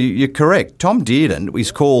 But you're correct. Tom Dearden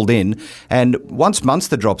is called in, and once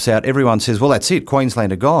Munster drops out, everyone says, "Well, that's it.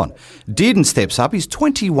 Queensland are gone." Dearden steps up. He's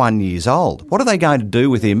 21 years old. What are they going to do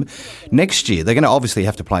with him next year? They're going to obviously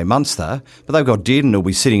have to play Munster, but they've got Dearden who'll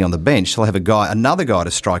be sitting on the bench. They'll have another guy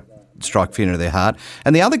to strike fear into their heart.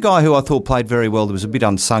 And the other guy who I thought played very well, that was a bit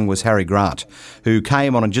unsung, was Harry Grant, who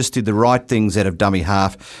came on and just did the right things out of dummy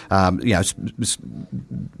half, to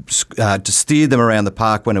steer them around the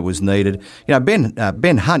park when it was needed.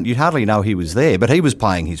 Ben Hunt, you'd hardly know he was there, but he was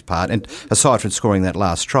playing his part, and aside from scoring that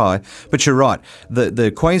last try. But you're right,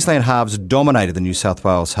 the Queensland halves dominated the New South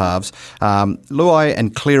Wales halves. Luai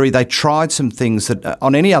and Cleary, they tried some things that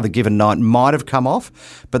on any other given night might have come off,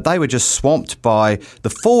 but they were just swamped by the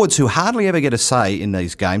forwards who hardly ever get a say in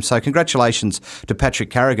these games. So congratulations to Patrick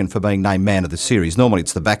Carrigan for being named man of the series. Normally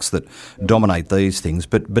it's the backs that dominate these things,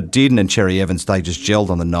 but Dearden and Cherry Evans, they just gelled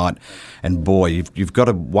on the night. And boy, you've got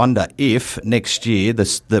to wonder if next year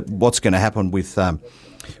what's going to happen with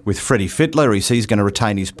Freddie Fittler. Is he's going to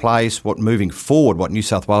retain his place? What moving forward, what New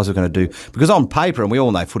South Wales are going to do? Because on paper, and we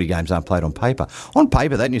all know footy games aren't played on paper, on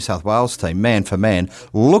paper that New South Wales team, man for man,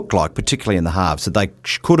 looked like, particularly in the halves, that they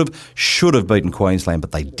should have beaten Queensland,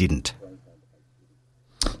 but they didn't.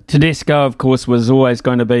 Tedesco, of course, was always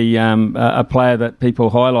going to be a player that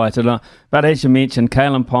people highlighted. But as you mentioned,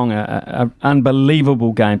 Kalen Ponga, an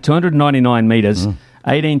unbelievable game. 299 metres,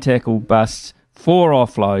 18 tackle busts, 4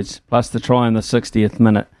 offloads, plus the try in the 60th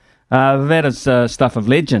minute. That is stuff of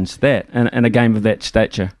legends, that, in a game of that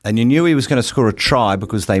stature. And you knew he was going to score a try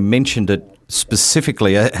because they mentioned it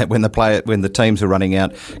specifically when the teams were running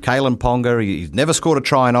out. Kalen Ponga, he's never scored a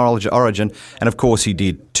try in Origin, and of course he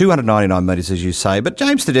did. 299 metres, as you say, but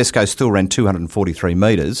James Tedesco still ran 243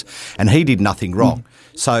 metres, and he did nothing wrong.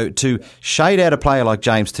 So to shade out a player like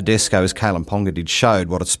James Tedesco, as Kalen Ponga did, showed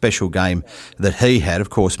what a special game that he had. Of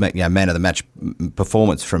course, man of the match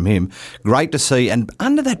performance from him. Great to see, and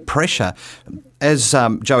under that pressure, as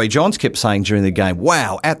Joey Johns kept saying during the game,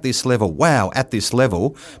 wow, at this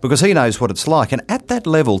level, because he knows what it's like. And at that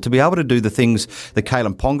level, to be able to do the things that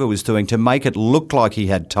Kalen Ponga was doing to make it look like he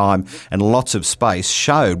had time and lots of space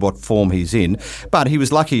showed what form he's in. But he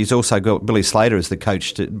was lucky he's also got Billy Slater as the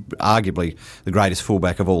coach, to arguably the greatest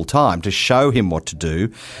fullback of all time, to show him what to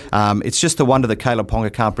do. It's just a wonder that Kalen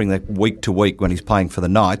Ponga can't bring that week to week when he's playing for the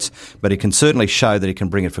Knights, but he can certainly show that he can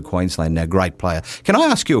bring it for Queensland. Now, great player. Can I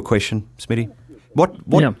ask you a question, Smitty? What?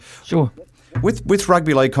 Yeah, sure. With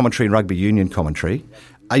rugby league commentary and rugby union commentary,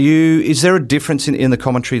 is there a difference in the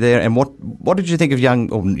commentary there? And what did you think of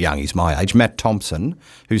young, he's my age, Matt Thompson,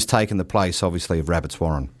 who's taken the place, obviously, of Rabbits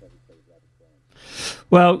Warren?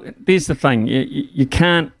 Well, there's the thing. You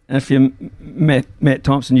can't, if you're Matt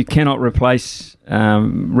Thompson, you cannot replace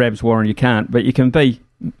Rabs Warren. You can't, but you can be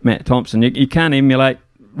Matt Thompson. You can't emulate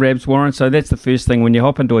Rabs Warren, so that's the first thing when you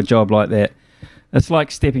hop into a job like that. It's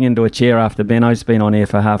like stepping into a chair after Benno's been on air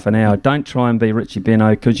for half an hour. Don't try and be Richie Benno,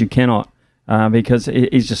 because you cannot, because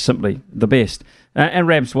he's just simply the best. And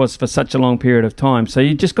Rabs was for such a long period of time. So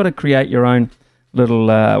you just got to create your own little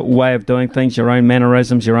way of doing things, your own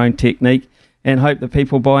mannerisms, your own technique, and hope that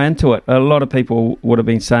people buy into it. A lot of people would have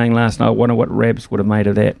been saying last night, I wonder what Rabs would have made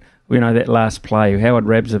of that. That last play. How would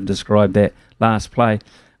Rabs have described that last play?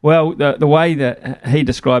 Well, the way that he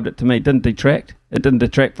described it to me didn't detract. It didn't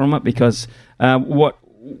detract from it, because what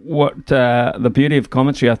the beauty of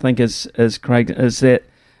commentary, I think, is Craig, is that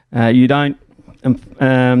you don't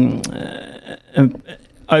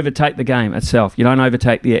overtake the game itself. You don't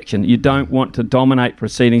overtake the action. You don't want to dominate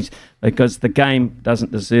proceedings, because the game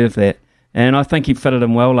doesn't deserve that. And I think he fitted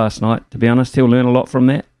him well last night, to be honest. He'll learn a lot from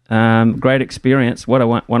that. Great experience. What a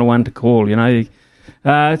one to call,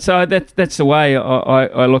 So that's the way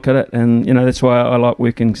I look at it, and that's why I like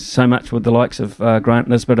working so much with the likes of Grant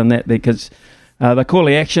Nisbet and that, because they call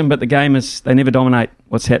the action, but the game they never dominate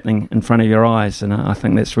what's happening in front of your eyes, and I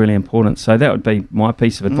think that's really important. So that would be my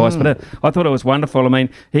piece of advice. But I thought it was wonderful. I mean,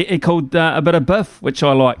 he called a bit of Biff, which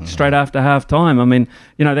I liked, straight after half time. I mean,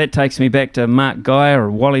 that takes me back to Mark Geyer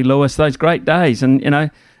or Wally Lewis, those great days,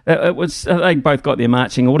 and it was, they both got their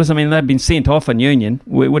marching orders. I mean, they'd been sent off in Union.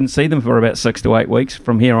 We wouldn't see them for about 6 to 8 weeks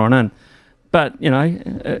from here on in. But,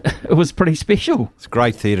 it was pretty special. It's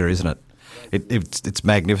great theatre, isn't it? It's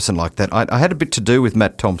magnificent like that. I had a bit to do with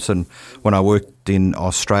Matt Thompson when I worked in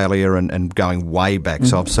Australia and going way back.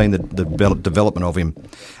 So I've seen the development of him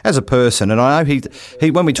as a person. And I know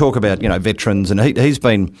he when we talk about, veterans, and he's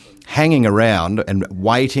been hanging around and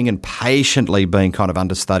waiting and patiently being kind of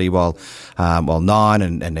understudy while Nine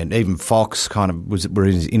and even Fox kind of were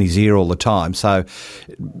in his ear all the time. So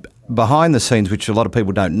behind the scenes, which a lot of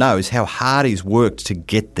people don't know, is how hard he's worked to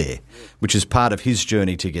get there, which is part of his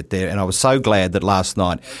journey to get there. And I was so glad that last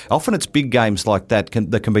night, often it's big games like that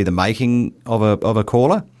that can be the making of a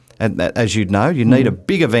caller. And as you know, you need a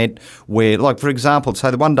big event where, like, for example, say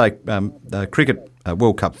the one-day cricket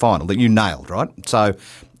World Cup final that you nailed, right? So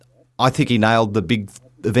I think he nailed the big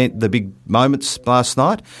event, the big moments last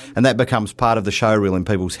night, and that becomes part of the show reel in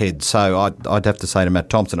people's heads. So I'd have to say to Matt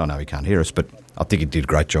Thompson, I know he can't hear us, but I think he did a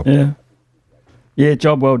great job. Yeah,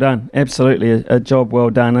 job well done. Absolutely, a job well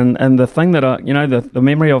done. And the thing that the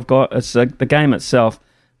memory I've got is the game itself.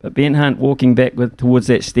 But Ben Hunt walking back towards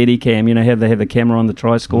that steady cam, how they have the camera on the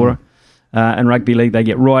try scorer. In rugby league, they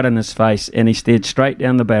get right in his face, and he stared straight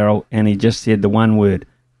down the barrel, and he just said the one word,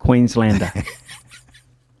 Queenslander.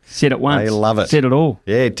 Said it once. They love it. Said it all.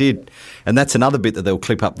 Yeah, it did. And that's another bit that they'll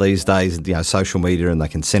clip up these days, social media, and they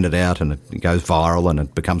can send it out, and it goes viral, and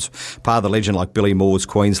it becomes part of the legend, like Billy Moore's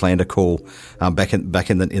Queenslander call back in the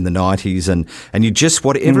 90s, and you just,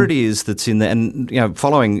 whatever it is that's in there, and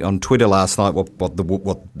following on Twitter last night what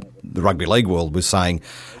the rugby league world was saying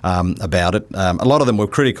about it. A lot of them were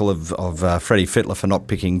critical of Freddie Fittler for not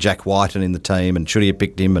picking Jack Whiten in the team, and should he have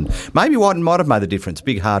picked him? And maybe Whiten might have made the difference.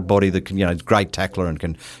 Big hard body that can, great tackler and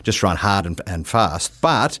can just run hard and fast.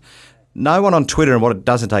 But no one on Twitter, and what it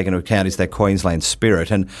doesn't take into account is that Queensland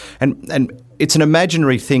spirit, and it's an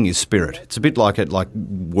imaginary thing, is spirit. It's a bit like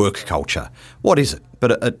work culture. What is it?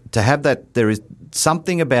 But to have that, there is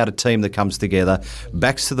something about a team that comes together,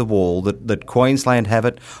 backs to the wall, that Queensland have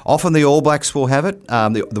it. Often the All Blacks will have it.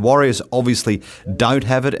 The Warriors obviously don't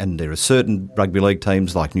have it, and there are certain rugby league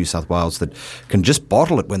teams like New South Wales that can just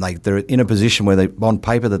bottle it when they're in a position where on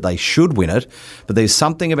paper that they should win it. But there's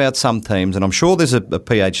something about some teams, and I'm sure there's a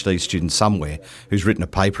PhD student somewhere who's written a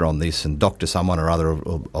paper on this, and Dr. someone or other,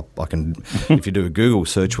 if you do a Google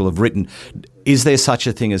search, will have written, is there such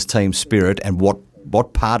a thing as team spirit, and what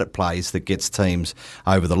what part it plays that gets teams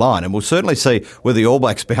over the line. And we'll certainly see whether the All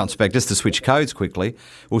Blacks bounce back, just to switch codes quickly.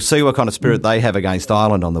 We'll see what kind of spirit they have against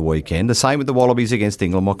Ireland on the weekend. The same with the Wallabies against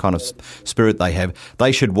England, what kind of spirit they have.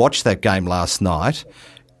 They should watch that game last night,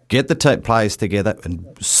 get the players together and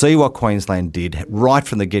see what Queensland did right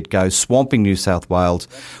from the get-go, swamping New South Wales.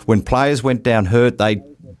 When players went down hurt, they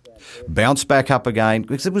bounced back up again,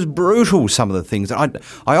 because it was brutal, some of the things. I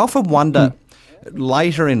often wonder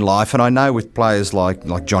later in life, and I know with players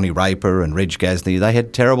like Johnny Raper and Reg Gasnier, they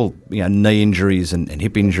had terrible knee injuries and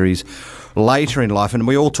hip injuries later in life, and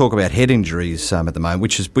we all talk about head injuries at the moment,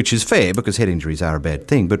 which is fair, because head injuries are a bad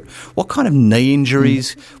thing. But what kind of knee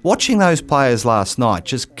injuries? Watching those players last night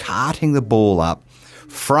just carting the ball up,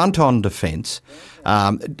 front on defence,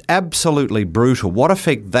 absolutely brutal. What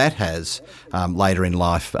effect that has later in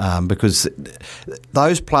life, because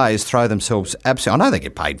those players throw themselves absolutely. I know they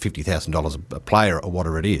get paid $50,000 a player or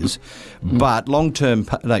whatever it is, but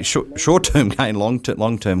short-term gain,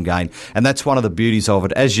 long-term gain, and that's one of the beauties of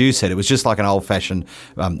it. As you said, it was just like an old-fashioned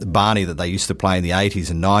Barney that they used to play in the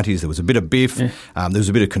 80s and 90s. There was a bit of biff, there was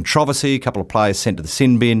a bit of controversy, a couple of players sent to the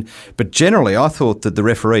sin bin, but generally I thought that the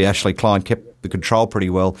referee, Ashley Klein, kept the control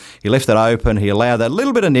pretty well. He left it open. He allowed that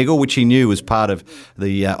little bit of niggle, which he knew was part of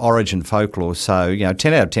the Origin folklore. So,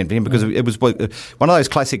 10 out of 10 for him, because it was one of those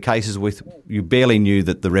classic cases with you barely knew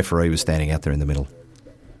that the referee was standing out there in the middle.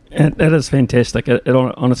 It is fantastic. It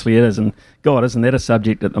honestly is. And God, isn't that a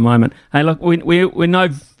subject at the moment? Hey, look, we know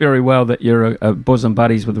very well that you're a bosom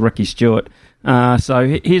buddies with Ricky Stewart.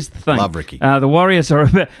 So here's the thing. Love Ricky. The Warriors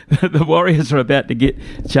are about to get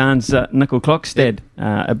Chance Nickel-Klokstad,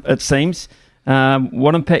 it seems.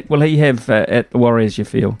 What impact will he have at the Warriors, you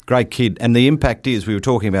feel? Great kid. And the impact is, we were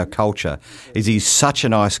talking about culture, is he's such a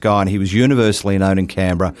nice guy, and he was universally known in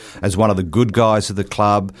Canberra as one of the good guys of the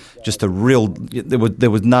club. Just a real,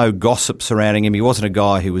 there was no gossip surrounding him. He wasn't a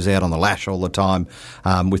guy who was out on the lash all the time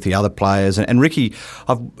with the other players. And Ricky,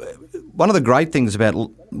 one of the great things about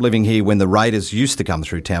living here when the Raiders used to come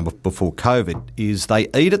through town before COVID is they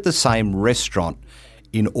eat at the same restaurant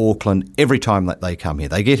in Auckland every time that they come here.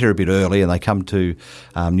 They get here a bit early, and they come to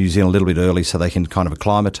New Zealand a little bit early so they can kind of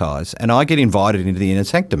acclimatise. And I get invited into the inner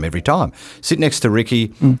sanctum every time. Sit next to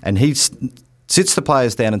Ricky, and he sits the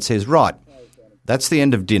players down and says, right, that's the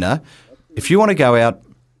end of dinner. If you want to go out,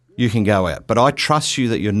 you can go out. But I trust you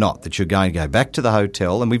that you're not, that you're going to go back to the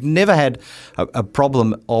hotel. And we've never had a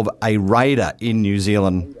problem of a Raider in New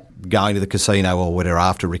Zealand going to the casino or whatever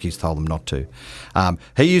after Ricky's told them not to.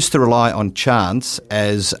 He used to rely on Chance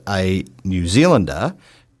as a New Zealander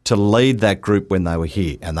to lead that group when they were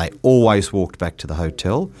here, and they always walked back to the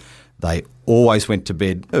hotel. They always went to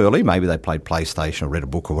bed early. Maybe they played PlayStation or read a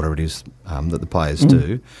book or whatever it is that the players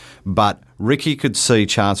do. But Ricky could see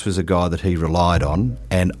Chance was a guy that he relied on,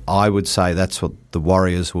 and I would say that's what the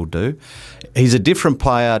Warriors will do. He's a different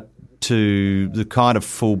player to the kind of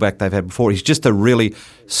fullback they've had before. He's just a really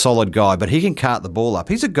solid guy, but he can cart the ball up.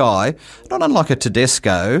 He's a guy, not unlike a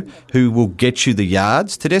Tedesco, who will get you the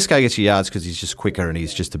yards. Tedesco gets you yards because he's just quicker and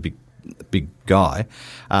he's just a big guy.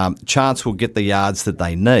 Chance will get the yards that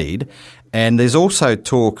they need. And there's also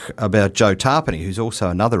talk about Joe Tarpany, who's also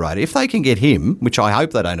another Raider. If they can get him, which I hope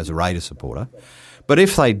they don't as a Raider supporter, but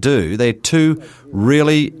if they do, they're two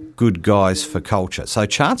really good guys for culture. So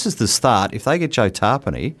chances to start, if they get Joe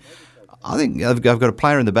Tarpany, I think I've got a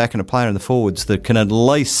player in the back and a player in the forwards that can at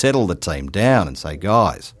least settle the team down and say,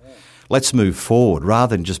 guys, let's move forward,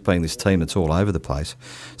 rather than just being this team that's all over the place.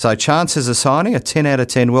 So chances of signing, a 10 out of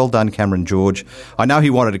 10. Well done, Cameron George. I know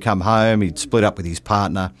he wanted to come home. He'd split up with his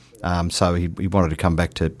partner, so he wanted to come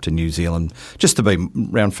back to New Zealand just to be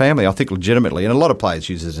around family, I think, legitimately. And a lot of players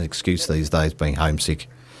use it as an excuse these days, being homesick.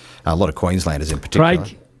 A lot of Queenslanders in particular.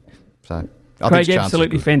 Craig,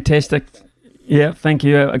 absolutely fantastic. Yeah, thank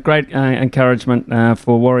you. A great encouragement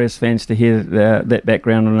for Warriors fans to hear that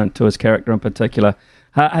background and to his character in particular.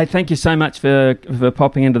 Hey, thank you so much for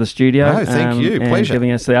popping into the studio. No, thank you. Pleasure.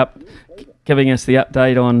 Giving us the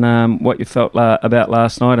update on what you felt about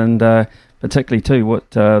last night, and particularly too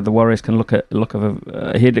what the Warriors can look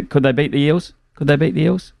ahead. Could they beat the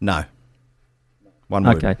Eels? No. One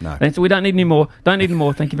word. Okay. No. We don't need any more.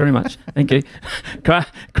 Thank you very much. Thank you.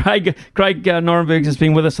 Craig Norenberg has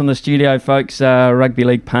been with us on the studio, folks. Rugby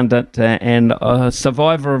league pundit and a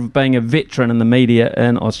survivor of being a veteran in the media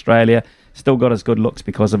in Australia. Still got his good looks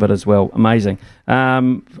because of it as well. Amazing.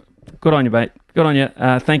 Good on you, mate. Good on you.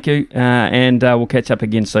 Thank you. And we'll catch up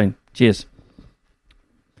again soon. Cheers.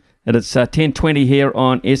 It is 10:20 here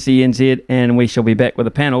on SENZ, and we shall be back with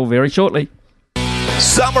a panel very shortly.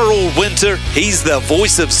 Summer or winter, he's the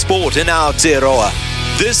voice of sport in Aotearoa.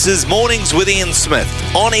 This is Mornings with Ian Smith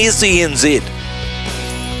on SENZ.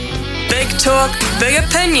 talk, big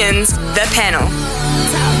opinions, the panel.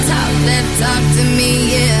 Talk to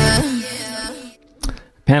me, yeah.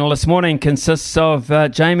 Panel this morning consists of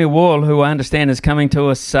Jamie Wall, who I understand is coming to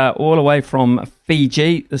us all the way from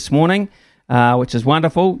Fiji this morning, which is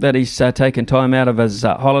wonderful that he's taken time out of his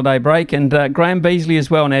holiday break, and Graham Beasley as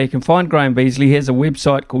well. Now, you can find Graham Beasley. He has a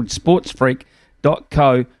website called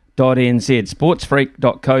sportsfreak.co.nz,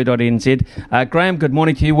 sportsfreak.co.nz. Graham, good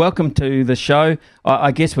morning to you. Welcome to the show.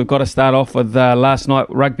 I guess we've got to start off with last night,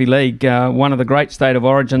 Rugby League, one of the great State of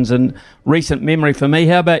Origins in recent memory for me.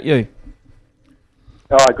 How about you?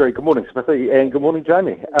 Oh, I agree. Good morning, Smithy, and good morning,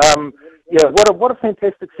 Jamie. What a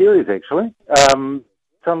fantastic series, actually.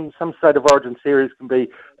 Some State of Origin series can be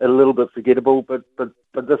a little bit forgettable, but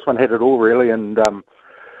this one had it all, really, and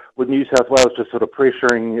with New South Wales just sort of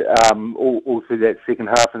pressuring all through that second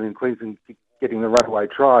half, and then Queensland getting the runaway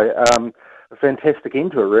try. A fantastic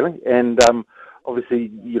end to it, really, and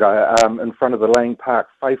obviously, in front of the Lang Park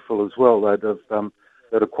faithful as well. They'd have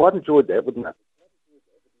quite enjoyed that, wouldn't they?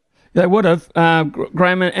 They would have,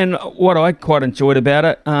 Graham, and what I quite enjoyed about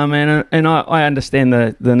it, and I understand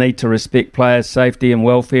the need to respect players' safety and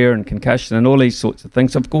welfare and concussion and all these sorts of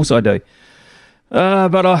things. Of course I do.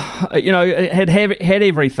 But it had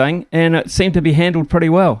everything, and it seemed to be handled pretty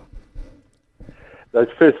well. Those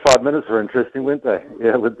first 5 minutes were interesting, weren't they?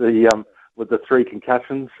 Yeah, with the three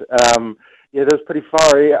concussions. That was pretty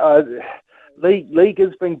fiery. League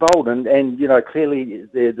is being bold, and clearly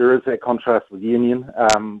there is that contrast with Union,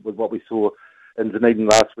 with what we saw in Dunedin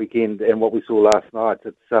last weekend and what we saw last night.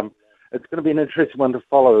 It's going to be an interesting one to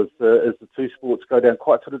follow as the two sports go down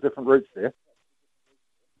quite sort of different routes there.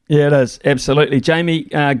 Yeah, it is, absolutely. Jamie,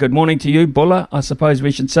 good morning to you. Bulla, I suppose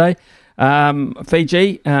we should say.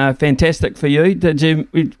 Fiji, fantastic for you.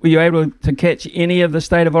 Were you able to catch any of the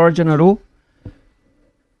State of Origin at all?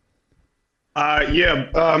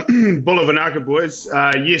 Bulla Vinaka boys.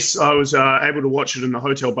 Yes, I was able to watch it in the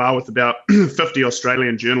hotel bar with about 50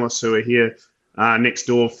 Australian journalists who are here next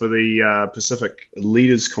door for the Pacific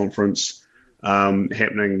Leaders Conference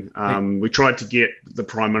happening. We tried to get the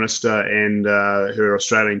Prime Minister and her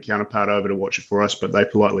Australian counterpart over to watch it for us, but they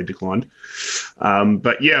politely declined. I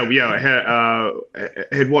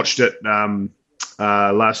had watched it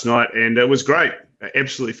last night, and it was great.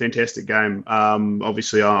 Absolutely fantastic game.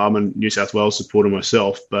 Obviously, I'm a New South Wales supporter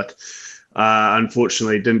myself, but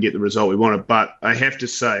unfortunately didn't get the result we wanted. But I have to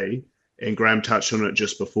say, and Graham touched on it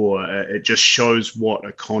just before, it just shows what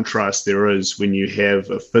a contrast there is when you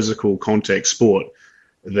have a physical contact sport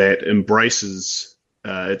that embraces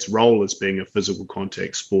its role as being a physical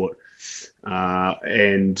contact sport,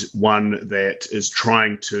 and one that is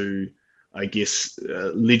trying to, I guess,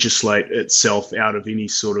 legislate itself out of any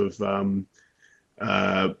sort of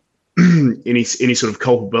any sort of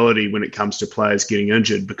culpability when it comes to players getting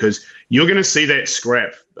injured, because you're going to see that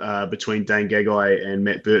scrap between Dane Gagai and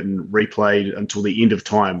Matt Burton replayed until the end of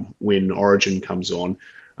time when Origin comes on.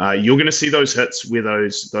 You're going to see those hits where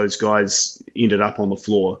those guys ended up on the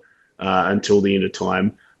floor until the end of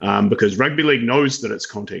time, because rugby league knows that it's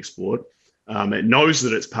contact sport. It knows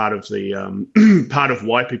that it's part of the part of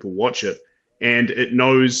why people watch it, and it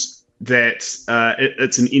knows that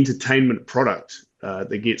it's an entertainment product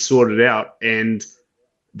that gets sorted out, and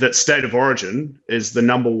that State of Origin is the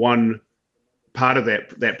number one part of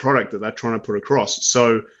that product that they're trying to put across.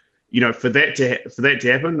 So, for that to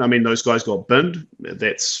happen, I mean, those guys got binned.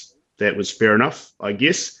 That was fair enough, I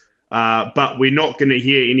guess. But we're not going to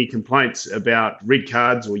hear any complaints about red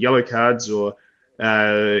cards or yellow cards or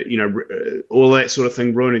all that sort of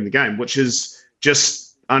thing ruining the game, which is just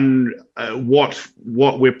what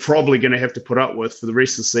we're probably going to have to put up with for the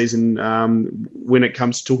rest of the season when it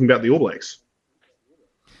comes to talking about the All Blacks.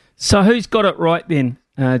 So who's got it right then,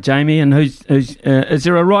 Jamie, and who's is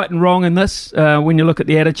there a right and wrong in this when you look at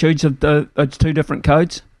the attitudes of those two different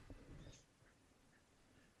codes?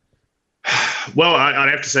 Well,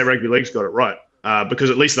 I'd have to say Rugby League's got it right because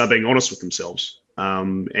at least they're being honest with themselves,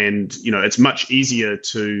 and it's much easier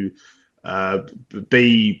to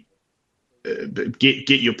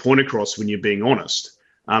get your point across when you're being honest.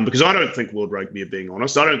 Because I don't think World Rugby are being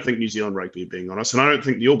honest. I don't think New Zealand Rugby are being honest. And I don't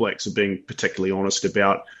think the All Blacks are being particularly honest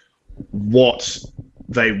about what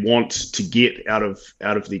they want to get out of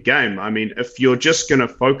the game. I mean, if you're just going to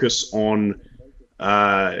focus on,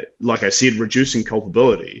 like I said, reducing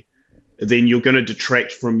culpability, then you're going to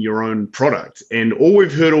detract from your own product. And all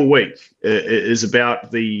we've heard all week is about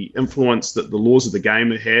the influence that the laws of the game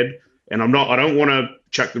have had. And I don't want to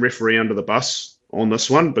chuck the referee under the bus on this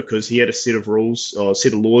one, because he had a set of rules or a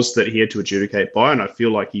set of laws that he had to adjudicate by, and I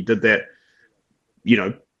feel like he did that,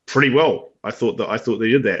 pretty well. I thought they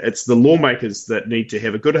did that. It's the lawmakers that need to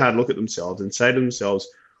have a good hard look at themselves and say to themselves,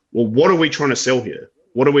 well, what are we trying to sell here?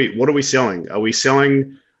 What are we selling? Are we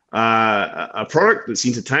selling a product that's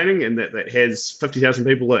entertaining and that has 50,000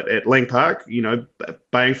 people at Lang Park,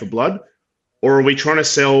 baying for blood? Or are we trying to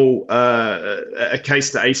sell a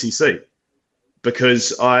case to ACC?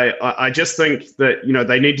 Because I just think that,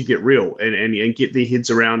 they need to get real and get their heads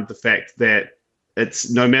around the fact that it's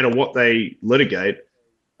no matter what they litigate,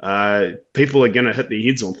 people are going to hit their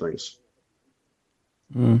heads on things.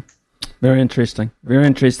 Very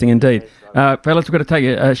interesting indeed. Fellas, we've got to take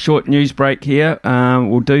a short news break here.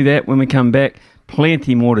 We'll do that when we come back.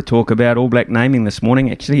 Plenty more to talk about. All Black naming this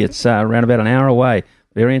morning. Actually, it's around about an hour away.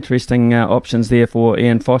 Very interesting options there for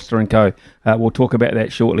Ian Foster and co. We'll talk about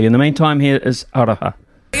that shortly. In the meantime, here is Aroha.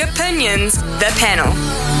 The opinions, the panel.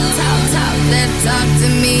 Talk to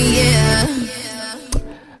me, yeah.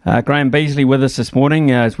 Graham Beasley with us this morning.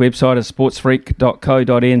 His website is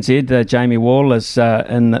sportsfreak.co.nz. Jamie Wall is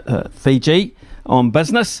in Fiji on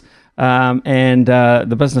business. And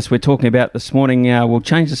the business we're talking about this morning, we'll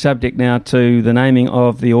change the subject now to the naming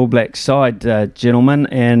of the All Blacks side, gentlemen.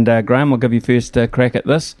 And Graham, I'll give you first crack at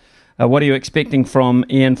this. What are you expecting from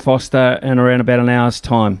Ian Foster in around about an hour's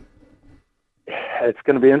time? It's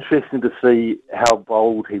going to be interesting to see how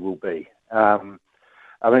bold he will be. I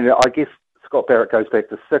guess Scott Barrett goes back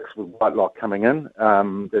to 6 with Whitelock coming in.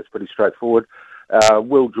 That's pretty straightforward.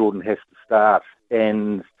 Will Jordan has to start,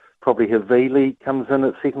 and probably Havili comes in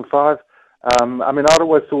at second 5. I'd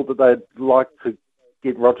always thought that they'd like to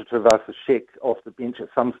get Roger Tuivasa-Sheck off the bench at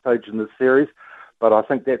some stage in this series, but I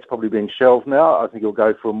think that's probably been shelved now. I think he'll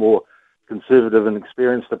go for a more conservative and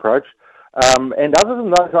experienced approach. And other than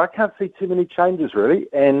those, I can't see too many changes really.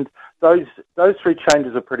 And those 3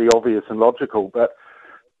 changes are pretty obvious and logical,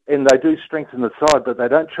 and they do strengthen the side, but they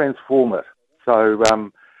don't transform it. So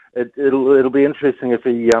it'll be interesting if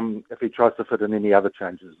he tries to fit in any other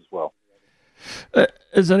changes as well.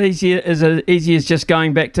 Is it easy as just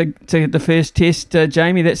going back to the first test,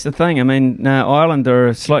 Jamie? That's the thing. Ireland are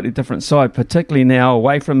a slightly different side, particularly now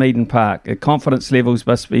away from Eden Park. The confidence levels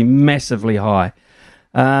must be massively high.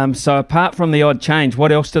 So apart from the odd change,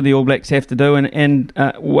 what else do the All Blacks have to do, and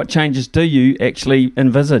what changes do you actually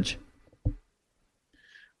envisage?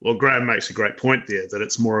 Well, Graham makes a great point there that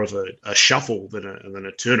it's more of a shuffle than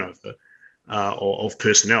a turnover of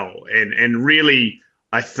personnel. And really,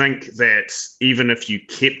 I think that even if you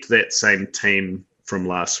kept that same team from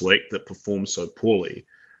last week that performed so poorly,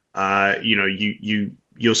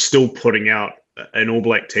 you're still putting out an All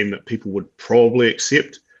Black team that people would probably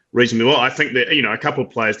accept reasonably well. I think that, a couple of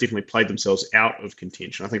players definitely played themselves out of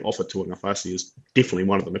contention. I think Ofa Tu'ungafasi is definitely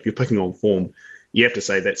one of them. If you're picking on form, you have to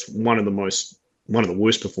say that's one of the worst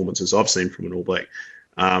performances I've seen from an All Black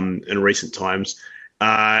in recent times.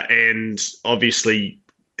 And obviously,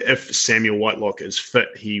 if Samuel Whitelock is fit,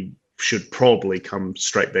 he should probably come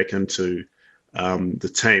straight back into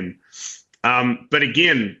the team. But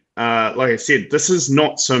again, like I said, this is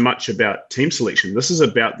not so much about team selection. This is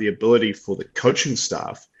about the ability for the coaching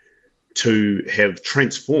staff to have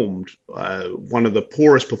transformed one of the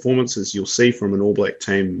poorest performances you'll see from an All Black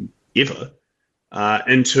team ever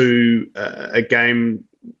into a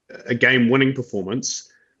game-winning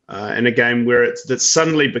performance, in a game where that's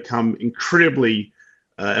suddenly become incredibly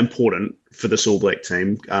important for this All Black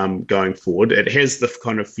team going forward. It has the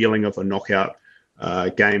kind of feeling of a knockout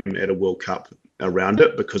game at a World Cup around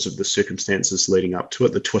it because of the circumstances leading up to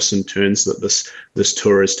it, the twists and turns that this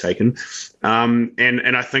tour has taken.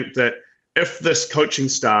 And I think that if this coaching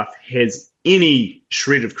staff has any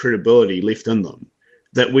shred of credibility left in them,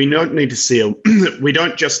 that we don't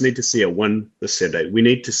just need to see a win this Saturday. We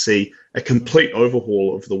need to see a complete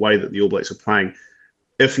overhaul of the way that the All Blacks are playing.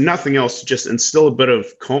 If nothing else, just instill a bit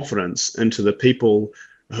of confidence into the people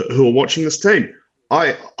who are watching this team.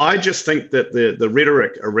 I just think that the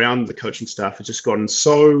rhetoric around the coaching staff has just gotten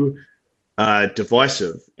so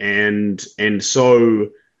divisive and so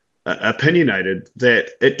opinionated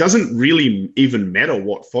that it doesn't really even matter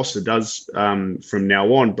what Foster does from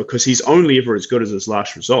now on, because he's only ever as good as his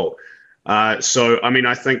last result. So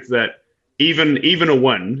I think that even a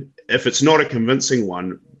win, if it's not a convincing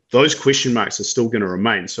one, those question marks are still going to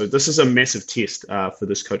remain. So this is a massive test for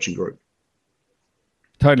this coaching group.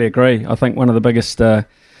 Totally agree. I think one of the biggest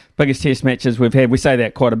test matches we've had, we say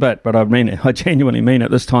that quite a bit, but I mean it. I genuinely mean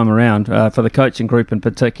it this time around, for the coaching group in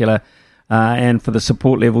particular, and for the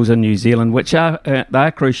support levels in New Zealand, which are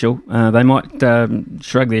crucial. They might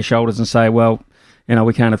shrug their shoulders and say, well,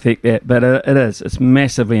 we can't affect that. But it's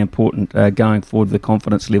massively important going forward, the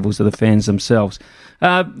confidence levels of the fans themselves.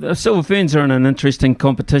 The Silver Ferns are in an interesting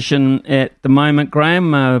competition at the moment,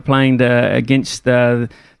 Graham, playing against the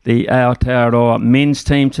Aotearoa men's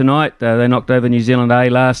team tonight. They knocked over New Zealand A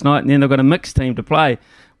last night, and then they've got a mixed team to play.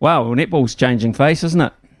 Wow, netball's changing face, isn't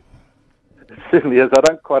it? It certainly is. I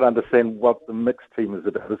don't quite understand what the mixed team is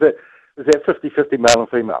about. Is that 50-50 male and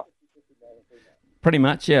female? Pretty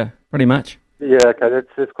much, yeah. Pretty much. Yeah, okay,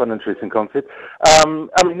 that's quite an interesting concept.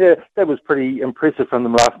 That was pretty impressive from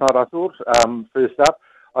them last night, I thought. First up,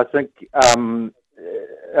 I think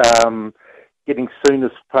getting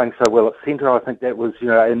Sooners playing so well at centre, I think that was,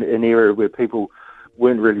 an area where people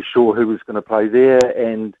weren't really sure who was going to play there,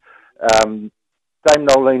 and Dame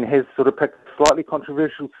Nolene has sort of picked a slightly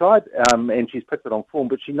controversial side, and she's picked it on form,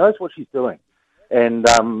 but she knows what she's doing. And,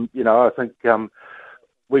 I think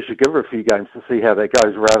we should give her a few games to see how that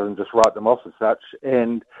goes rather than just write them off as such.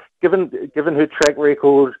 And given her track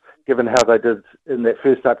record, given how they did in that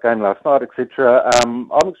first up game last night, etc., I'm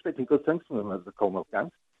expecting good things from them as the Commonwealth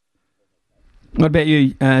Games. What about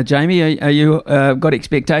you, Jamie? Are you got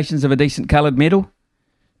expectations of a decent coloured medal?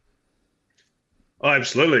 Oh,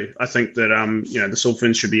 absolutely. I think that the Silver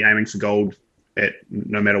Ferns should be aiming for gold at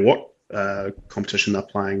no matter what competition they're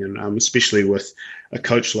playing, and especially with a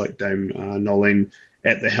coach like Dame Nolene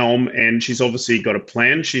at the helm, and she's obviously got a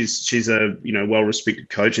plan. She's a well-respected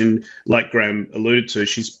coach, and like Graham alluded to,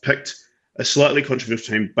 she's picked a slightly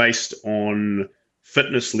controversial team based on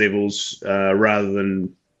fitness levels rather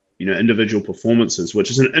than individual performances, which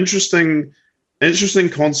is an interesting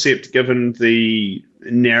concept given the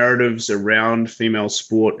narratives around female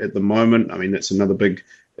sport at the moment. I mean, that's another big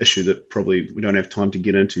issue that probably we don't have time to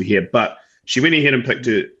get into here. But she went ahead and picked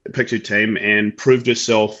her team and proved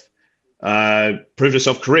herself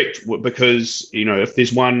correct, because if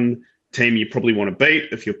there's one team you probably want to beat,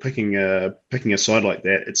 if you're picking a side like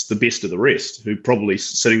that, it's the best of the rest who probably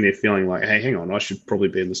sitting there feeling like, hey, hang on, I should probably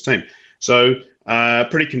be in this team. So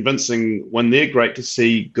pretty convincing win there. Great to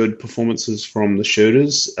see good performances from the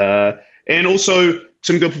shooters, and also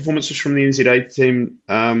some good performances from the NZA team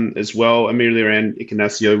as well. Amelia and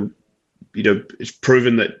Ekanasio, it's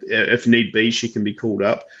proven that if need be, she can be called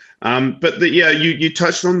up. You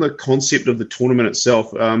touched on the concept of the tournament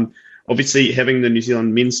itself. Obviously, having the New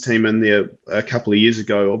Zealand men's team in there a couple of years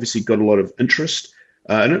ago obviously got a lot of interest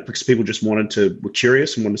in it, because people just were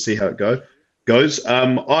curious and wanted to see how it goes.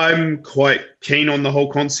 I'm quite keen on the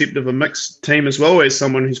whole concept of a mixed team as well, as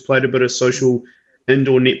someone who's played a bit of social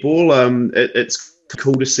indoor netball. It's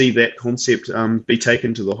cool to see that concept be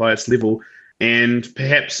taken to the highest level. And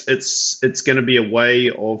perhaps it's going to be a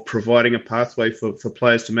way of providing a pathway for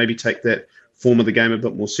players to maybe take that form of the game a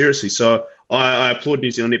bit more seriously. So I applaud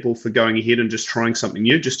New Zealand Netball for going ahead and just trying something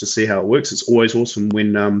new just to see how it works. It's always awesome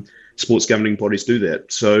when sports governing bodies do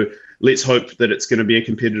that. So let's hope that it's going to be a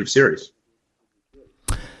competitive series.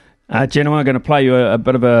 Gentlemen, I'm going to play you a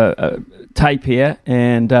bit of a tape here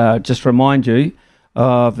and just remind you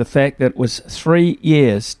of the fact that it was 3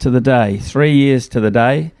 years to the day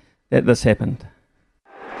that this happened.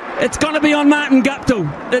 It's going to be on Martin Guptill.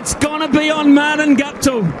 It's going to be on Martin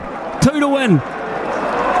Guptill. 2 to win.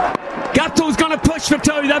 Guptill's going to push for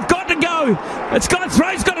 2. They've got to go.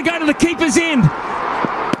 Throw's got to go to the keeper's end.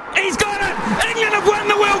 He's got it. England have won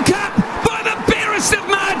the World Cup by the barest of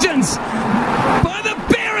margins. By the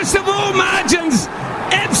barest of all margins.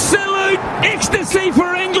 Absolute ecstasy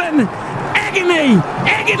for England.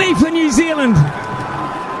 Agony for New Zealand.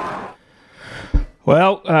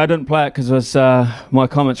 Well, I didn't play it because it was my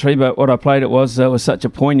commentary, but what I played it was such a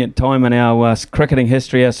poignant time in our cricketing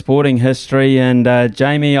history, our sporting history. And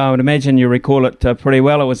Jamie, I would imagine you recall it pretty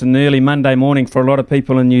well. It was an early Monday morning for a lot of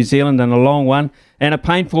people in New Zealand, and a long one and a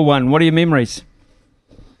painful one. What are your memories?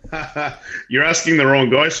 You're asking the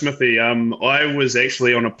wrong guy, Smithy. I was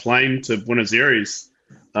actually on a plane to Buenos Aires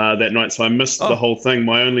that night, so I missed the whole thing.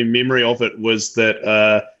 My only memory of it was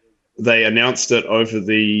that they announced it over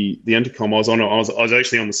the intercom. I was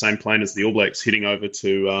actually on the same plane as the All Blacks, heading over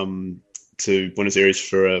to Buenos Aires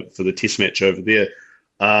for the Test match over there.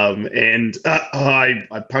 I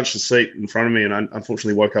punched the seat in front of me, and I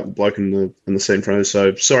unfortunately woke up the bloke in the seat in front of me.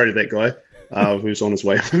 So sorry to that guy who's on his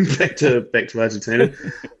way back to Argentina.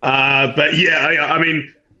 But yeah, I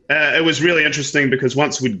mean, it was really interesting because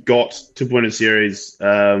once we'd got to Buenos Aires,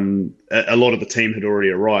 a lot of the team had already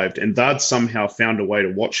arrived, and they'd somehow found a way to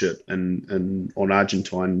watch it on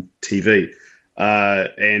Argentine TV.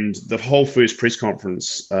 And the whole first press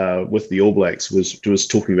conference with the All Blacks was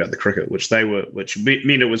talking about the cricket, which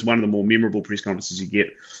meant it was one of the more memorable press conferences you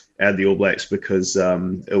get out of the All Blacks, because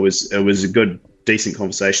it was a good decent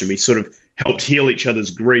conversation. We sort of helped heal each other's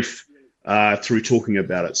grief through talking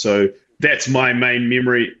about it. So that's my main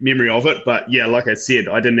memory of it. But yeah, like I said,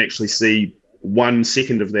 I didn't actually see 1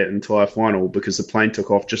 second of that entire final because the plane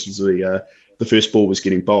took off just as the first ball was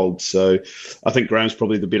getting bowled. So I think Graham's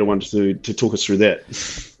probably the better one to talk us through that.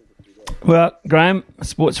 Well, Graham,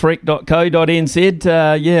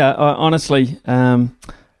 sportsfreak.co.nz. Honestly,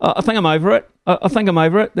 I think I'm over it. I think I'm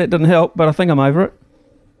over it. That didn't help, but I think I'm over it.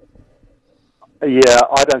 Yeah,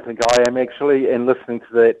 I don't think I am actually. And listening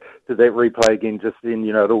to that replay again just then,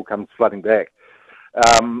 it all comes flooding back.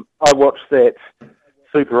 I watched that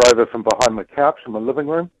super over from behind my couch in my living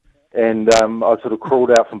room, and I sort of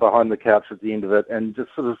crawled out from behind the couch at the end of it, and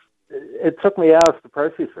just sort of, it took me hours to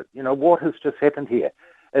process it. What has just happened here?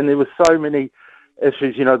 And there were so many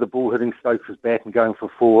issues, the ball hitting Stokes' bat and going for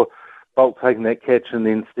 4, Bolt taking that catch and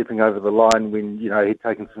then stepping over the line when, he'd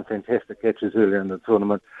taken some fantastic catches earlier in the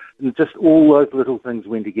tournament. And just all those little things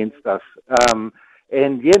went against us. I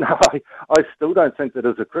still don't think that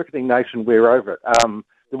as a cricketing nation we're over it.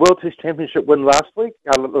 The World Test Championship win last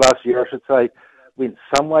year, I should say, went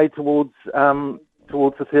some way towards the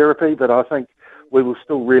therapy, but I think we will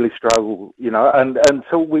still really struggle, and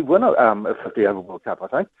until we win a 50-over World Cup, I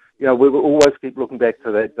think. We will always keep looking back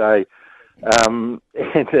to that day.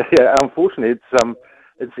 Unfortunately,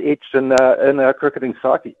 it's etched in our cricketing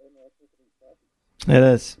psyche. It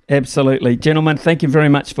is, absolutely. Gentlemen, thank you very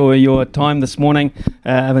much for your time this morning.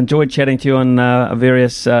 I've enjoyed chatting to you on a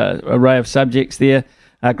various array of subjects there.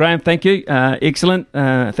 Graham, thank you. Excellent.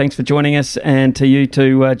 Thanks for joining us. And to you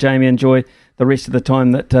too, Jamie, enjoy the rest of the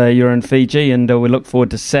time that you're in Fiji. And we look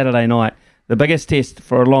forward to Saturday night, the biggest test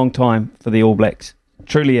for a long time for the All Blacks.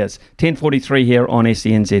 Truly is. 10:43 here on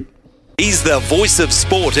SENZ. He's the voice of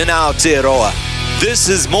sport in Aotearoa. This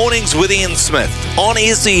is Mornings with Ian Smith on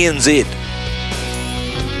SENZ.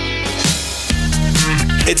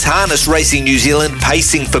 It's Harness Racing New Zealand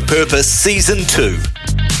Pacing for Purpose Season 2.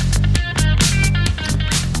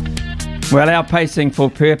 Well, our Pacing for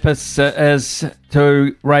Purpose is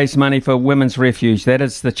to raise money for Women's Refuge. That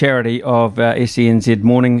is the charity of SENZ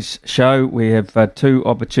Mornings Show. We have 2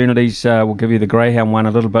 opportunities. We'll give you the Greyhound one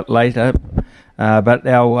a little bit later. But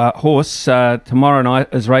our horse tomorrow night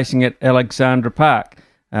is racing at Alexandra Park.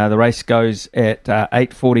 The race goes at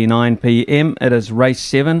 8:49 p.m. It is race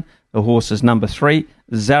 7. The horse is number 3,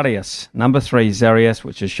 Zarius. Number 3, Zarius,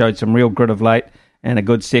 which has showed some real grit of late and a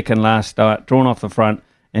good second last start, drawn off the front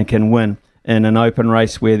and can win in an open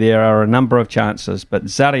race where there are a number of chances. But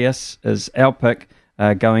Zarius is our pick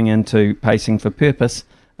going into Pacing for Purpose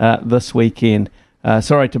this weekend.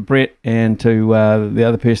 Sorry to Brett and to the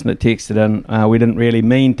other person that texted in. We didn't really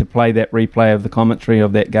mean to play that replay of the commentary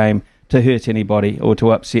of that game to hurt anybody or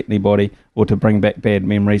to upset anybody or to bring back bad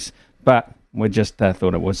memories. But we just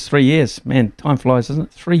thought it was 3 years. Man, time flies, isn't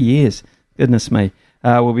it? 3 years. Goodness me.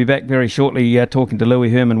 We'll be back very shortly talking to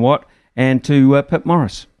Louis Herman-Watt and to Pip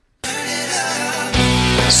Morris.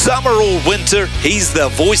 Summer or winter, he's the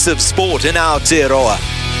voice of sport in Aotearoa.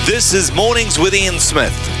 This is Mornings with Ian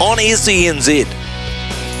Smith on SENZ.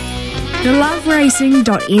 The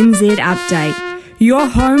loveracing.nz update. Your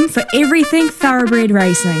home for everything thoroughbred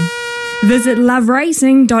racing. Visit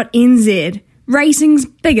loveracing.nz. Racing's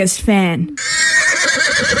biggest fan.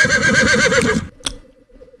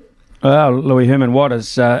 Well, Louis Herman-Watt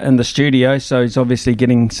is in the studio, so he's obviously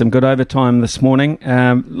getting some good overtime this morning.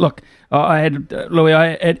 Look, I had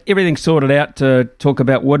everything sorted out to talk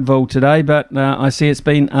about Woodville today, but I see it's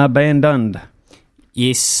been abandoned.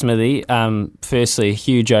 Yes, Smithy. Firstly, a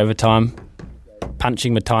huge overtime.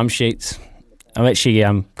 Punching my timesheets. I've actually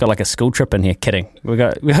got like a school trip in here. Kidding. We've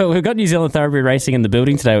got New Zealand Thoroughbred Racing in the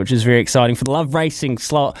building today, which is very exciting for the Love Racing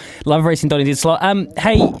slot, loveracing.nz slot.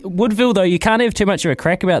 Hey, Woodville, though, you can't have too much of a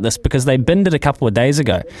crack about this because they binned it a couple of days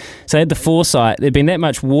ago. So they had the foresight. There'd been that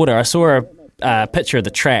much water. I saw a picture of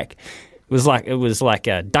the track. It was like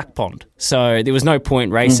a duck pond, so there was no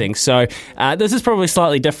point racing. So this is probably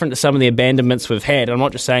slightly different to some of the abandonments we've had. I'm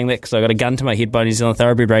not just saying that because I got a gun to my head by New Zealand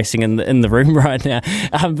Thoroughbred Racing in the room right now,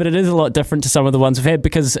 but it is a lot different to some of the ones we've had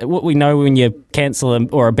because what we know when you cancel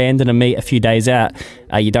or abandon a meet a few days out,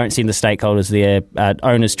 you don't send the stakeholders there,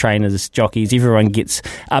 owners, trainers, jockeys, everyone gets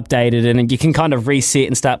updated and you can kind of reset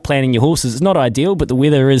and start planning your horses. It's not ideal, but the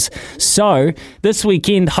weather is so. This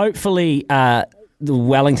weekend, hopefully, the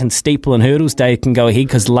Wellington Steeple and Hurdles Day can go ahead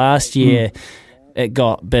because last year it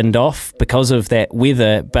got binned off because of that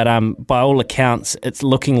weather, but by all accounts it's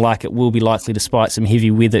looking like it will be likely despite some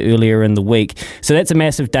heavy weather earlier in the week. So that's a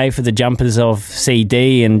massive day for the jumpers of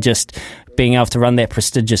CD and just being able to run that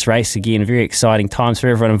prestigious race again. Very exciting times for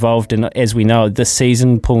everyone involved. And as we know, this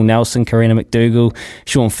season, Paul Nelson, Karina McDougall,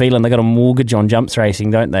 Sean Phelan, they got a mortgage on Jumps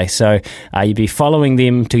Racing, don't they? So you'd be following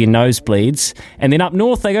them to your nosebleeds. And then up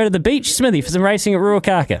north, they go to the beach, Smithy, for some racing at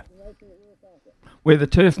Ruakaka. Where the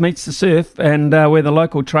turf meets the surf and where the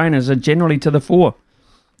local trainers are generally to the fore.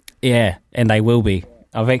 Yeah, and they will be.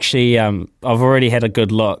 I've already had a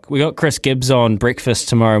good look. We got Chris Gibbs on breakfast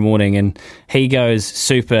tomorrow morning, and he goes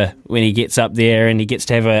super when he gets up there and he gets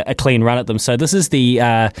to have a clean run at them. So this is the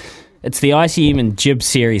it's the ICM and Jib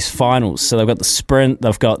Series finals. So they've got the sprint,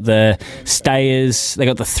 they've got the stayers, they've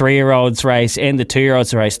got the 3-year-olds race and the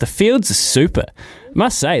 2-year-olds race. The fields are super. I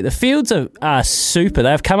must say, the fields are super.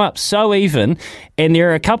 They've come up so even, and there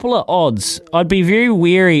are a couple of odds. I'd be very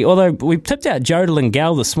wary, although we tipped out Jodel and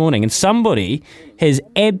Gal this morning, and somebody has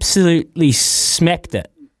absolutely smacked it.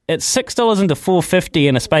 It's $6 into $4.50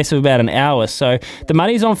 in a space of about an hour, so the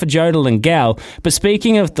money's on for Jodel and Gal. But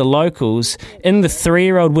speaking of the locals, in the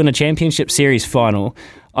 3-year-old Winter Championship Series final,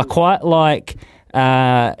 I quite like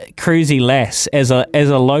Cruzy Lass as a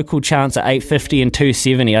local chance at $8.50 and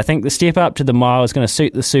 $2.70. I think the step up to the mile is going to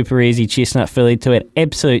suit the super easy chestnut filly to an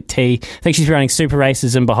absolute tee. I think she's running super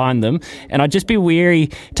races in behind them, and I'd just be wary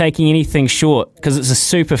taking anything short because it's a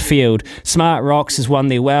super field. Smart Rocks has won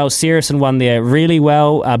there well. Saracen won there really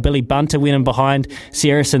well. Billy Bunter went in behind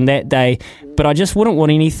Saracen that day. But I just wouldn't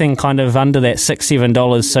want anything kind of under that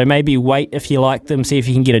 $6-7. So maybe wait if you like them, see if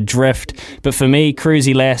you can get a drift. But for me,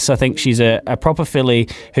 Cruzy Lass, I think she's a proper filly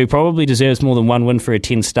who probably deserves more than one win for her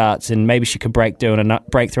 10 starts, and maybe she could break through in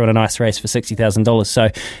a nice race for $60,000. So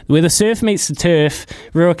where the surf meets the turf,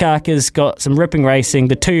 Ruakaka's got some ripping racing.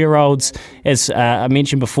 The 2-year-olds, as I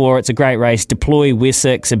mentioned before, it's a great race. Deploy,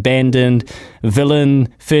 Wessex, Abandoned,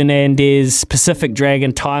 Villain, Fernandez, Pacific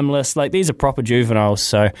Dragon, Timeless. Like, these are proper juveniles.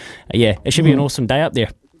 So yeah, it should be an awesome day up there.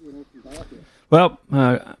 Well,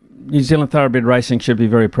 New Zealand Thoroughbred Racing should be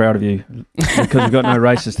very proud of you because we've got no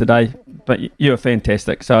races today. But you're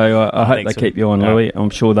fantastic, so I hope they keep you on, Louis.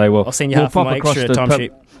 I'm sure they will. I'll send you half my extra time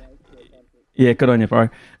sheet. Yeah, good on you, bro.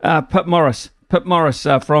 Pip Morris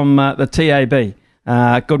from the TAB.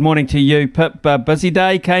 Good morning to you, Pip. Busy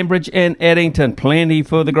day, Cambridge and Addington. Plenty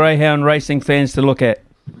for the Greyhound racing fans to look at.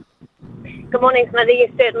 Good morning, Smithy.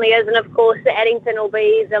 It certainly is. And, of course, Addington will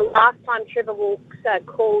be the last time Trevor Walks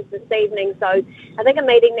calls this evening. So I think a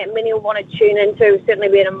meeting that many will want to tune into will certainly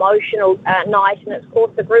be an emotional night. And it's, of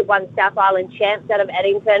course, the Group 1 South Island Champs out of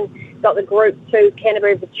Addington. Got the Group 2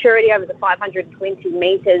 Canterbury Futurity over the 520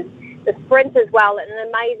 metres. The sprint as well, and an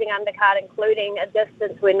amazing undercard, including a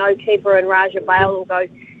distance where No Keeper and Raja Bale will go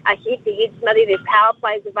head-to-head, Smithy. There's power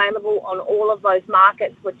plays available on all of those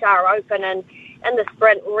markets, which are open, and in the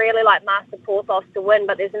sprint, really like Master Porthos to win,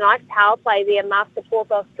 but there's a nice power play there, Master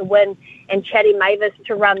Porthos to win and Chatty Mavis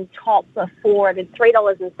to run top before at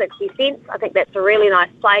 $3.60. I think that's a really nice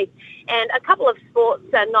play. And a couple of sports,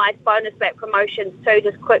 nice bonus back promotions too,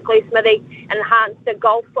 just quickly, Smithy. Enhanced the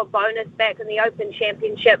golf for bonus back in the Open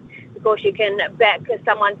Championship. Of course, you can back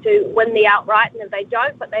someone to win the outright, and if they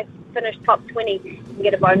don't, but they finish top 20, you can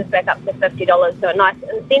get a bonus back up to $50. So a nice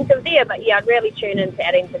incentive there. But yeah, I'd really tune into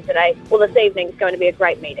Addington today. Well, this evening's going to be a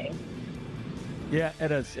great meeting. Yeah,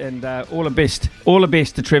 it is. And all the best. All the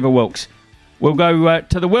best to Trevor Wilkes. We'll go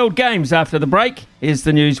to the World Games after the break. Here's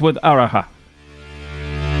the news with Araha.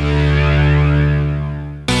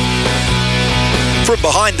 From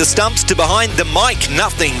behind the stumps to behind the mic,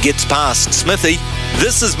 nothing gets past Smithy.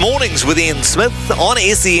 This is Mornings with Ian Smith on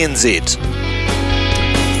SENZ.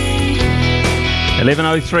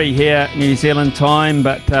 11:03 here, New Zealand time,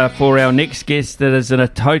 but for our next guest, that is in a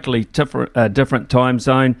totally different time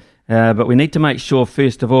zone. But we need to make sure,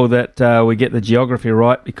 first of all, that we get the geography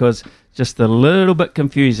right, because just a little bit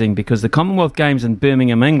confusing, because the Commonwealth Games in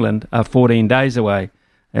Birmingham, England are 14 days away.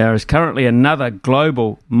 There is currently another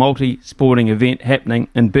global multi-sporting event happening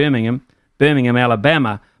in Birmingham,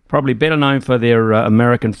 Alabama, probably better known for their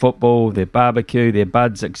American football, their barbecue, their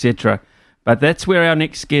buds, etc. But that's where our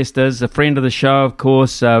next guest is, a friend of the show, of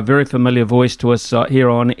course, a very familiar voice to us here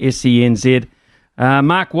on SENZ.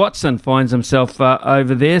 Mark Watson finds himself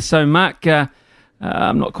over there. So, Mark,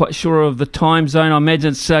 I'm not quite sure of the time zone. I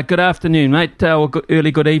imagine it's good afternoon, mate, or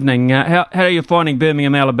good evening. How are you finding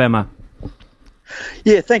Birmingham, Alabama?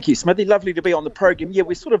 Yeah, thank you, Smithy. Lovely to be on the program. Yeah,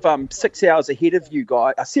 we're sort of 6 hours ahead of you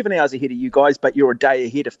guys, 7 hours ahead of you guys, but you're a day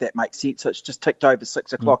ahead, if that makes sense. So it's just ticked over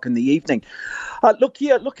 6 o'clock in the evening.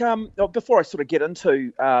 Before I sort of get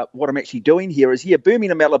into what I'm actually doing here is,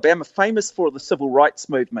 Birmingham, Alabama, famous for the civil rights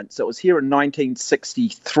movement. So it was here in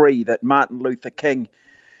 1963 that Martin Luther King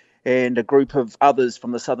and a group of others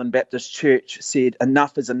from the Southern Baptist Church said,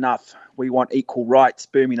 enough is enough. We want equal rights.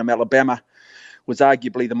 Birmingham, Alabama was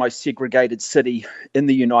arguably the most segregated city in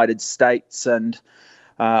the United States, and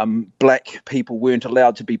black people weren't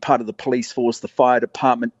allowed to be part of the police force, the fire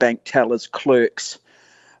department, bank tellers, clerks,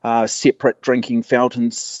 separate drinking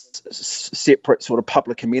fountains, separate sort of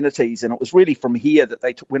public amenities. And it was really from here that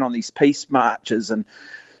they went on these peace marches and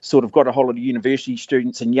sort of got a whole lot of university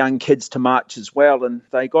students and young kids to march as well. And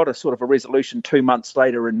they got a sort of a resolution 2 months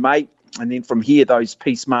later in May. And then from here, those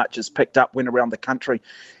peace marches picked up, went around the country,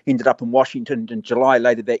 ended up in Washington in July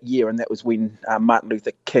later that year. And that was when Martin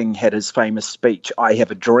Luther King had his famous speech, I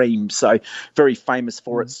Have a Dream. So very famous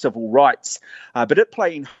for its civil rights. But it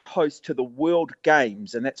playing host to the World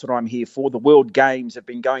Games, and that's what I'm here for. The World Games have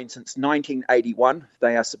been going since 1981.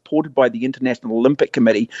 They are supported by the International Olympic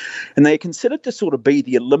Committee, and they are considered to sort of be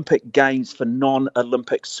the Olympic Games for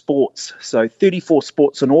non-Olympic sports. So 34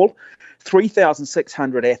 sports in all.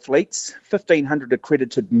 3,600 athletes, 1,500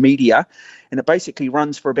 accredited media, and it basically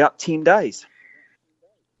runs for about 10 days.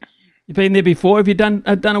 You've been there before? Have you done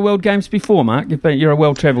a World Games before, Mark? You're a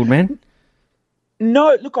well-travelled man.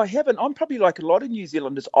 No, look, I haven't. I'm probably like a lot of New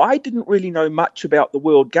Zealanders. I didn't really know much about the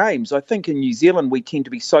World Games. I think in New Zealand we tend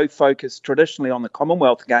to be so focused traditionally on the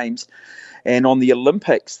Commonwealth Games and on the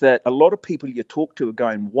Olympics that a lot of people you talk to are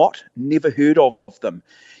going, what? Never heard of them.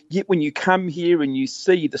 Yet when you come here and you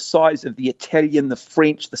see the size of the Italian, the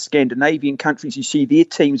French, the Scandinavian countries, you see their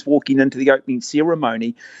teams walking into the opening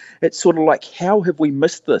ceremony, it's sort of like, how have we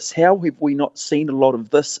missed this? How have we not seen a lot of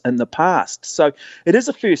this in the past? So it is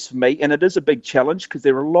a first for me, and it is a big challenge because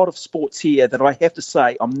there are a lot of sports here that I have to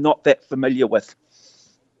say I'm not that familiar with.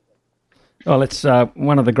 Well, it's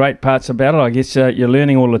one of the great parts about it. I guess you're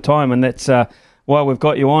learning all the time, and that's why we've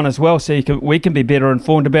got you on as well, so we can be better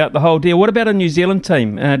informed about the whole deal. What about a New Zealand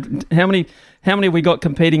team? How many we got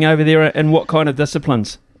competing over there, and what kind of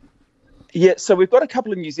disciplines? Yeah, so we've got a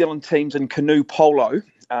couple of New Zealand teams in canoe polo,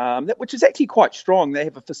 which is actually quite strong. They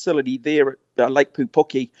have a facility there at Lake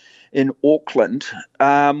Pupuki in Auckland.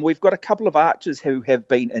 We've got a couple of archers who have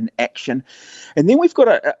been in action. And then we've got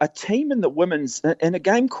a team in the women's in a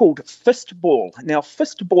game called Fistball. Now,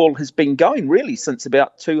 Fistball has been going really since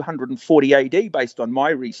about 240 AD based on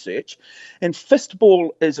my research. And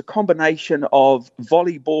Fistball is a combination of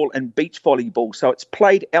volleyball and beach volleyball. So it's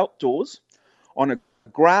played outdoors on a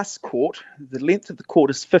grass court. The length of the court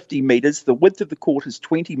is 50 metres. The width of the court is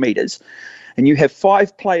 20 metres. And you have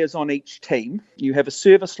 5 players on each team. You have a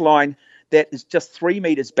service line that is just 3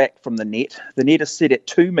 metres back from the net. The net is set at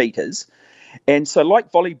 2 metres. And so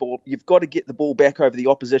like volleyball, you've got to get the ball back over the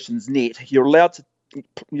opposition's net. You're allowed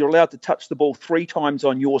to touch the ball 3 times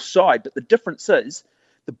on your side. But the difference is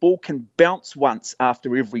the ball can bounce once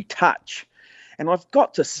after every touch. And I've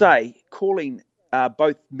got to say, calling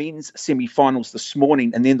both men's semi-finals this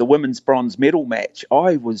morning and then the women's bronze medal match,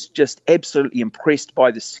 I was just absolutely impressed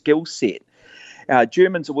by the skill set.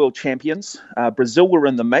 Germans are world champions. Brazil were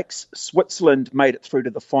in the mix. Switzerland made it through to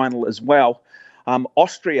the final as well.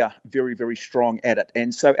 Austria, very, very strong at it.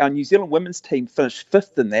 And so our New Zealand women's team finished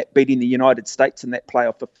 5th in that, beating the United States in that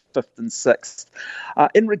playoff for 5th and 6th.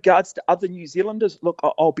 In regards to other New Zealanders, look,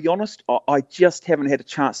 I'll be honest, I just haven't had a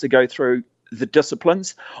chance to go through the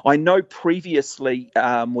disciplines. I know previously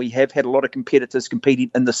we have had a lot of competitors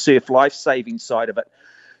competing in the surf life-saving side of it.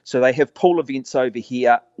 So they have pool events over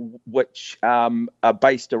here which are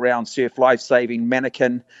based around surf life-saving,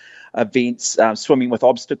 mannequin events, swimming with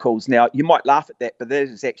obstacles. Now, you might laugh at that, but that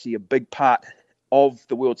is actually a big part of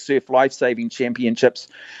the World Surf Life-Saving Championships.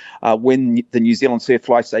 When the New Zealand Surf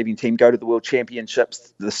Life-Saving team go to the World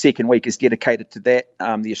Championships, the second week is dedicated to that.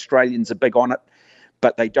 The Australians are big on it,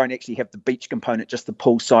 but they don't actually have the beach component, just the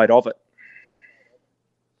pool side of it.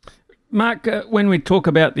 Mark, when we talk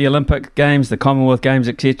about the Olympic Games, the Commonwealth Games,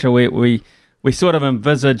 etc., we sort of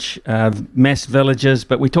envisage mass villages,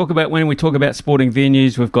 but when we talk about sporting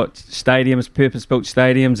venues, we've got stadiums, purpose-built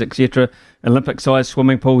stadiums, etc., Olympic-sized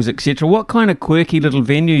swimming pools, etc. What kind of quirky little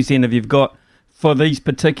venues then have you got for these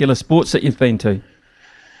particular sports that you've been to?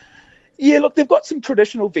 Yeah, look, they've got some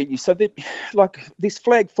traditional venues. So there's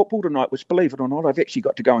flag football tonight, which, believe it or not, I've actually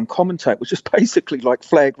got to go and commentate, which is basically like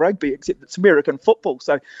flag rugby, except it's American football.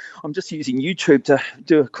 So I'm just using YouTube to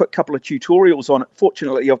do a quick couple of tutorials on it.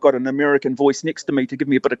 Fortunately, I've got an American voice next to me to give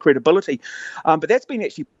me a bit of credibility. But that's been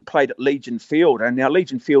actually played at Legion Field. And now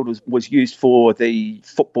Legion Field was used for the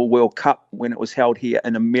Football World Cup when it was held here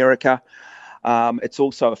in America. It's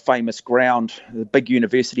also a famous ground. The big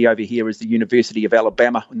university over here is the University of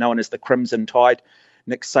Alabama, known as the Crimson Tide.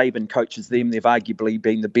 Nick Saban coaches them. They've arguably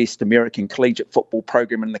been the best American collegiate football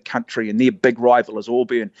program in the country, and their big rival is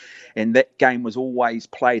Auburn. And that game was always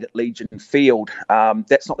played at Legion Field.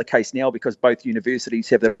 That's not the case now because both universities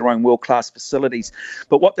have their own world-class facilities.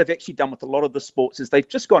 But what they've actually done with a lot of the sports is they've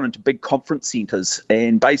just gone into big conference centres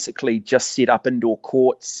and basically just set up indoor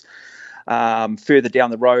courts. Further down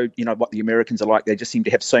the road, you know what the Americans are like. They just seem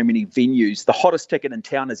to have so many venues. The hottest ticket in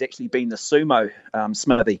town has actually been the sumo,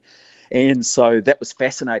 Smithy. And so that was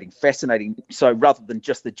fascinating. So rather than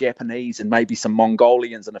just the Japanese and maybe some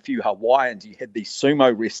Mongolians and a few Hawaiians, you had these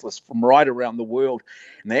sumo wrestlers from right around the world.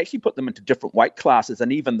 And they actually put them into different weight classes,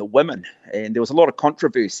 and even the women. And there was a lot of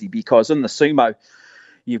controversy because in the sumo,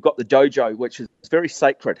 you've got the dojo, which is very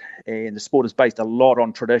sacred, and the sport is based a lot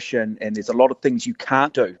on tradition, and there's a lot of things you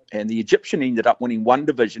can't do. And the Egyptian ended up winning one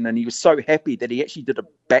division, and he was so happy that he actually did a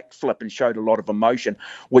backflip and showed a lot of emotion,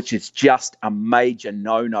 which is just a major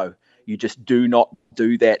no-no. You just do not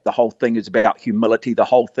do that. The whole thing is about humility. The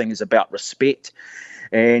whole thing is about respect.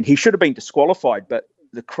 And he should have been disqualified, but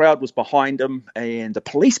the crowd was behind him, and the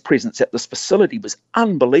police presence at this facility was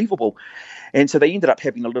unbelievable. And so they ended up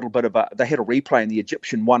having a little bit of they had a replay, and the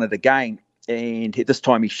Egyptian won it again. And this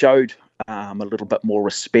time he showed a little bit more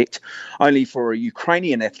respect, only for a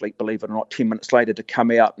Ukrainian athlete, believe it or not, 10 minutes later to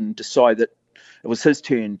come out and decide that it was his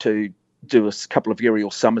turn to do a couple of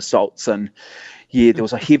aerial somersaults. And yeah, there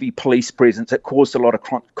was a heavy police presence. It caused a lot of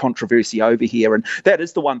controversy over here. And that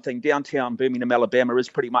is the one thing. Downtown Birmingham, Alabama is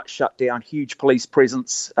pretty much shut down. Huge police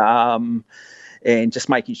presence. And just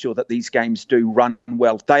making sure that these games do run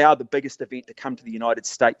well. They are the biggest event to come to the United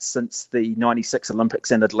States since the 96 Olympics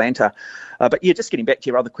in Atlanta. But yeah, just getting back to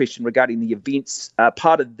your other question regarding the events,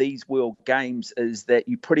 part of these World Games is that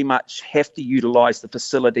you pretty much have to utilise the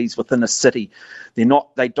facilities within a city. They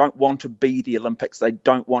don't want to be the Olympics. They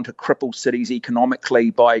don't want to cripple cities economically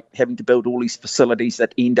by having to build all these facilities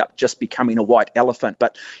that end up just becoming a white elephant.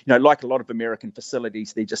 But, you know, like a lot of American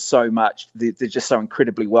facilities, they're just so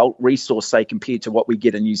incredibly well resourced, say, compared to what we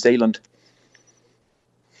get in New Zealand.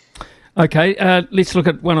 Okay, let's look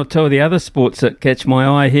at one or two of the other sports that catch my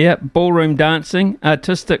eye here. Ballroom dancing,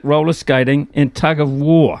 artistic roller skating, and tug of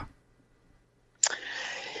war.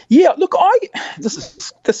 Yeah, look, I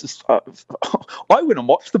went and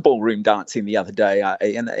watched the ballroom dancing the other day,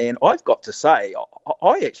 and I've got to say,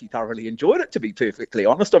 I actually thoroughly enjoyed it, to be perfectly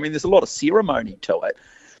honest. I mean, there's a lot of ceremony to it,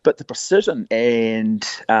 but the precision and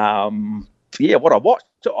what I watched,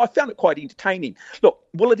 so I found it quite entertaining. Look,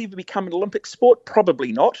 will it ever become an Olympic sport?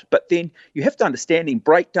 Probably not. But then you have to understand,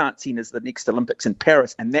 breakdancing is the next Olympics in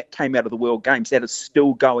Paris, and that came out of the World Games. That is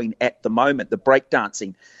still going at the moment. The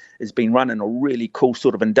breakdancing has been run in a really cool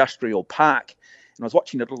sort of industrial park. And I was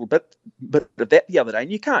watching a little bit of that the other day,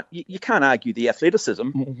 and you can't argue the athleticism,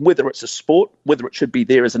 whether it's a sport, whether it should be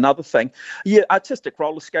there is another thing. Yeah, artistic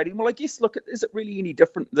roller skating. Well, I guess, look, is it really any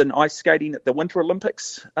different than ice skating at the Winter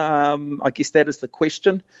Olympics? I guess that is the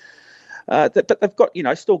question. But they've got,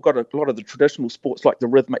 still got a lot of the traditional sports like the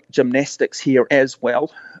rhythmic gymnastics here as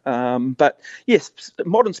well. But yes,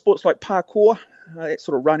 modern sports like parkour, that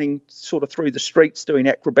sort of running sort of through the streets, doing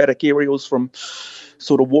acrobatic aerials from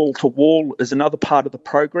sort of wall to wall is another part of the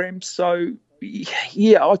program. So,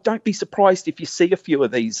 yeah, I don't be surprised if you see a few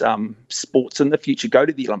of these sports in the future go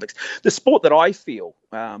to the Olympics. The sport that I feel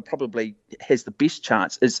probably has the best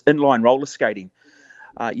chance is inline roller skating.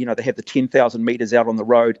 They have the 10,000 metres out on the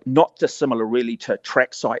road, not dissimilar really to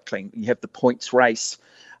track cycling. You have the points race.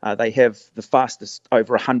 They have the fastest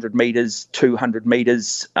over 100 metres, 200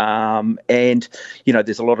 metres, and,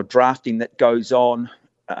 there's a lot of drafting that goes on.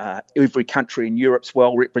 Every country in Europe's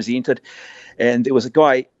well represented. And there was a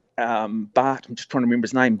guy, Bart, I'm just trying to remember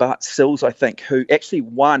his name, Bart Sills, I think, who actually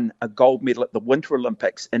won a gold medal at the Winter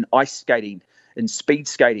Olympics in ice skating, in speed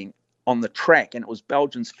skating on the track. And it was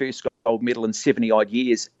Belgium's first gold medal in 70-odd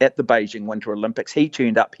years at the Beijing Winter Olympics. He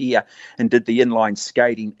turned up here and did the inline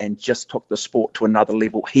skating and just took the sport to another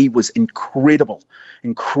level. He was incredible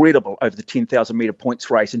over the 10,000-metre points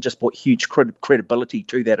race and just brought huge credibility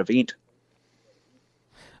to that event.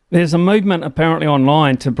 There's a movement apparently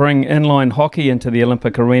online to bring inline hockey into the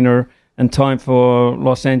Olympic arena in time for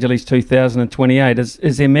Los Angeles 2028.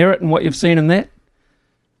 Is there merit in what you've seen in that?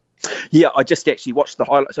 Yeah, I just actually watched the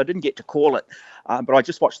highlights. I didn't get to call it, but I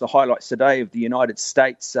just watched the highlights today of the United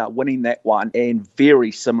States winning that one, and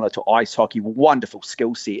very similar to ice hockey. Wonderful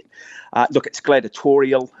skill set. Look, it's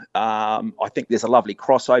gladiatorial. I think there's a lovely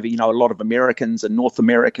crossover. A lot of Americans and North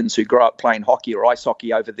Americans who grow up playing hockey or ice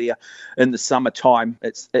hockey over there in the summertime.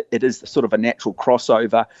 It is sort of a natural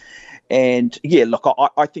crossover. And yeah, look,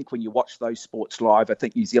 I think when you watch those sports live, I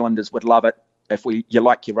think New Zealanders would love it. you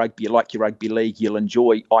like your rugby, you like your rugby league, you'll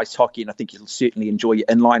enjoy ice hockey, and I think you'll certainly enjoy your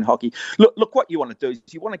inline hockey. Look, what you want to do is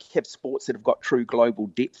you want to have sports that have got true global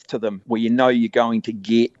depth to them, where you know you're going to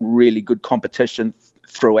get really good competition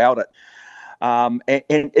throughout it. And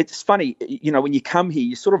it's funny, when you come here,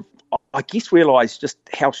 you sort of, I guess, realise just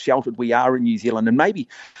how sheltered we are in New Zealand, and maybe,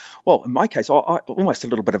 well, in my case, I almost a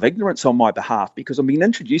little bit of ignorance on my behalf, because I'm being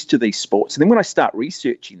introduced to these sports, and then when I start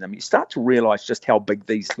researching them, you start to realise just how big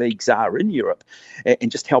these leagues are in Europe, and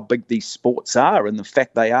just how big these sports are, and the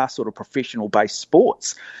fact they are sort of professional-based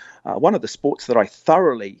sports. One of the sports that I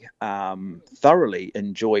thoroughly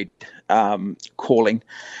enjoyed calling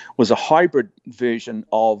was a hybrid version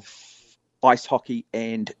of ice hockey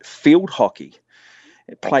and field hockey.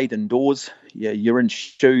 It played indoors. Yeah, you're in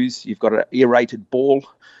shoes. You've got an aerated ball.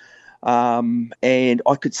 And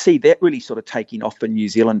I could see that really sort of taking off in New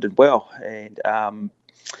Zealand as well. And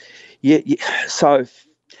it's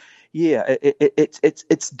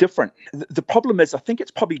different. The problem is, I think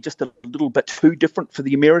it's probably just a little bit too different for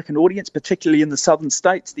the American audience, particularly in the southern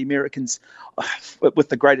states. The Americans, with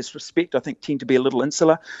the greatest respect, I think tend to be a little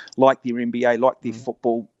insular, like their NBA, like their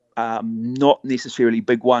football. Not necessarily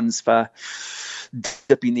big ones for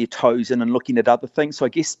dipping their toes in and looking at other things. So I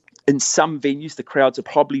guess in some venues the crowds have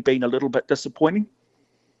probably been a little bit disappointing.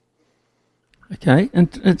 Okay,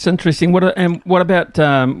 and it's interesting. What about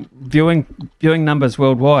viewing numbers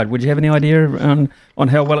worldwide? Would you have any idea on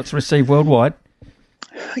how well it's received worldwide?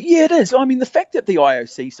 Yeah, it is. I mean, the fact that the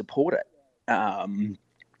IOC support it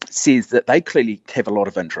says that they clearly have a lot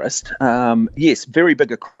of interest. Yes, very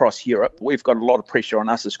big across Europe. We've got a lot of pressure on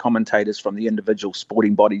us as commentators from the individual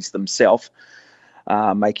sporting bodies themselves,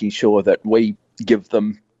 making sure that we give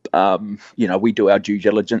them, we do our due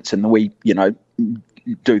diligence, and we,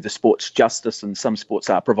 do the sports justice, and some sports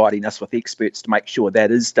are providing us with experts to make sure that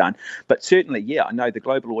is done. But certainly, yeah, I know the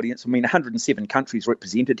global audience. I mean, 107 countries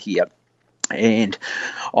represented here, and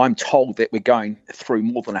I'm told that we're going through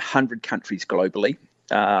more than 100 countries globally.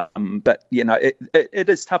 But, it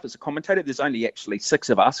is tough as a commentator. There's only actually 6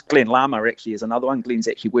 of us. Glenn Lama actually is another one. Glenn's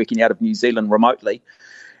actually working out of New Zealand remotely.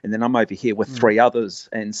 And then I'm over here with 3 others.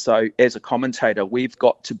 And so as a commentator, we've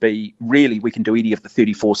got to be really, we can do any of the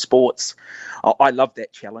 34 sports. I love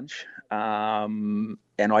that challenge. And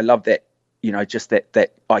I love that, just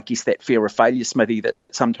that I guess that fear of failure, Smithy, that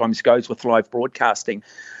sometimes goes with live broadcasting.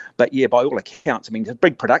 But yeah, by all accounts, I mean, there's a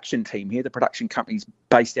big production team here. The production company's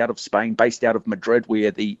based out of Spain, based out of Madrid,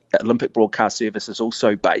 where the Olympic Broadcast Service is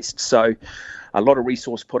also based. So a lot of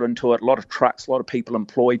resource put into it, a lot of trucks, a lot of people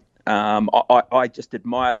employed. I just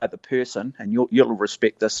admire the person, and you'll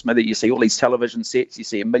respect this, Smithy. You see all these television sets, you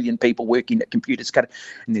see 1 million people working at computers, and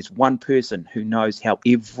there's one person who knows how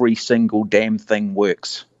every single damn thing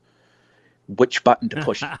works. Which button to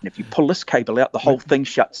push. And if you pull this cable out, the whole thing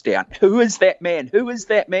shuts down. Who is that man? Who is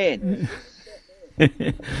that man?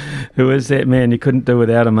 Who is that man? You couldn't do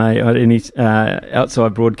without him, any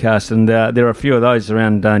outside broadcast. And there are a few of those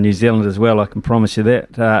around New Zealand as well, I can promise you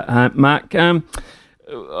that. Mark,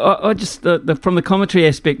 I just from the commentary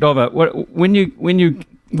aspect of it, when you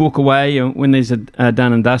walk away, when these are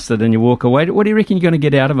done and dusted and you walk away, what do you reckon you're going to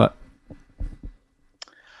get out of it?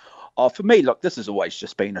 Oh, for me, look, this has always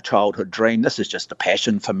just been a childhood dream. This is just a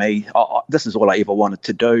passion for me. This is all I ever wanted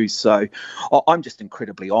to do. So I'm just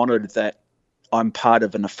incredibly honoured that I'm part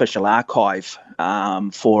of an official archive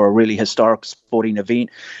for a really historic sporting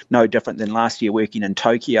event. No different than last year working in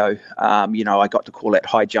Tokyo. I got to call that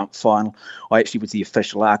high jump final. I actually was the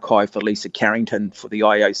official archive for Lisa Carrington for the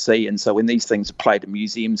IOC. And so when these things are played in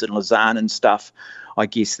museums in Lausanne and stuff, I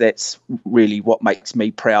guess that's really what makes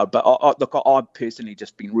me proud. But I've personally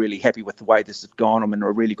just been really happy with the way this has gone. I'm in a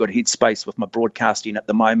really good headspace with my broadcasting at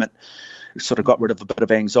the moment. Sort of got rid of a bit of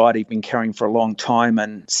anxiety I've been carrying for a long time.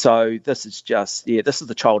 And so this is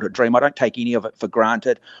the childhood dream. I don't take any of it for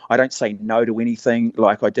granted. I don't say no to anything.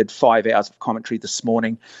 Like I did 5 hours of commentary this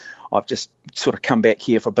morning. I've just sort of come back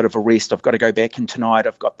here for a bit of a rest. I've got to go back in tonight.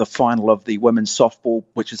 I've got the final of the women's softball,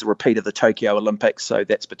 which is a repeat of the Tokyo Olympics. So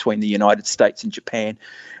that's between the United States and Japan.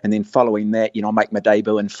 And then following that, I make my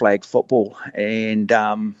debut in flag football. And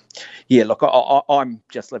I'm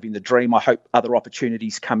just living the dream. I hope other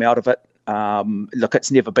opportunities come out of it.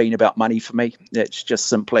 It's never been about money for me. It's just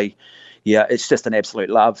simply, it's just an absolute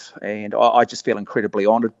love. And I just feel incredibly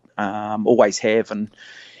honoured, always have. And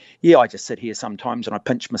I just sit here sometimes and I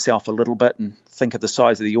pinch myself a little bit and think of the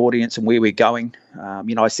size of the audience and where we're going.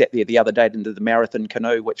 I sat there the other day into the marathon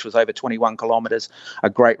canoe, which was over 21 kilometres, a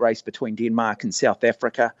great race between Denmark and South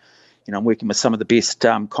Africa. I'm working with some of the best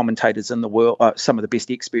commentators in the world, some of the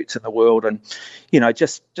best experts in the world, and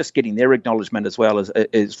just getting their acknowledgement as well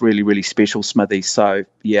is really, really special, Smithy. So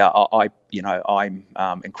I I'm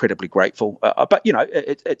incredibly grateful. But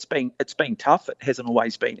it's been tough. It hasn't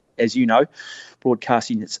always been, as you know,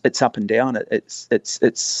 broadcasting. It's up and down.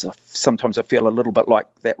 It's sometimes I feel a little bit like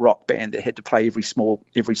that rock band that had to play every small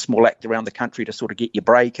act around the country to sort of get your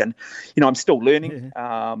break. And I'm still learning.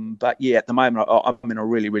 But at the moment I'm in a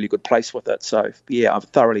really, really good place with it. So I'm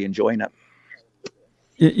thoroughly enjoying it.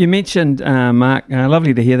 You mentioned, Mark,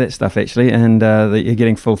 lovely to hear that stuff actually, and that you're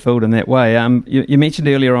getting fulfilled in that way. You mentioned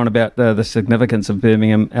earlier on about the significance of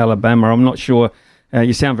Birmingham, Alabama. I'm not sure,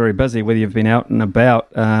 you sound very busy, whether you've been out and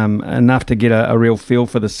about enough to get a real feel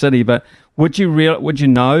for the city, but would you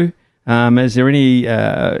know, is there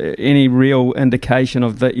any real indication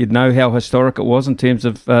of that you'd know how historic it was in terms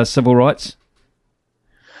of civil rights?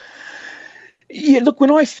 Yeah, look,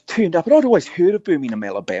 when I turned up, I'd always heard of Birmingham,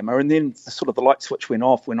 Alabama, and then the light switch went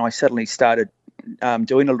off when I suddenly started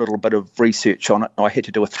doing a little bit of research on it. I had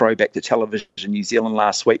to do a throwback to Television New Zealand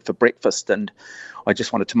last week for breakfast, and I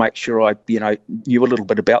just wanted to make sure I, knew a little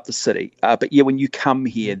bit about the city. But when you come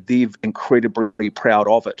here, they're incredibly proud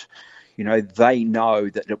of it. They know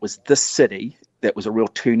that it was this city that was a real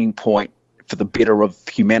turning point for the better of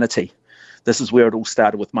humanity. This is where it all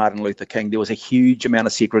started with Martin Luther King. There was a huge amount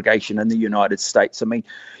of segregation in the United States. I mean,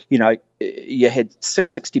 you had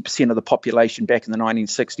 60% of the population back in the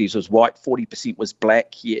 1960s was white, 40% was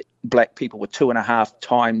black, yet black people were 2.5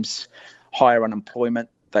 times higher unemployment.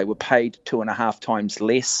 They were paid 2.5 times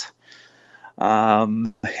less. I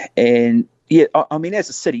mean, as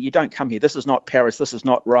a city, you don't come here. This is not Paris. This is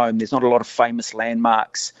not Rome. There's not a lot of famous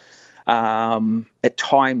landmarks. At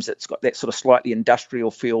times, it's got that sort of slightly industrial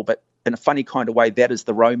feel, but in a funny kind of way, that is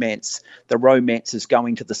the romance. The romance is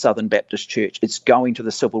going to the Southern Baptist Church. It's going to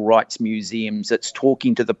the civil rights museums. It's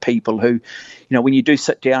talking to the people who, when you do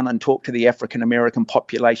sit down and talk to the African American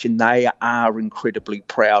population, they are incredibly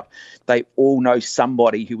proud. They all know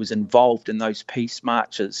somebody who was involved in those peace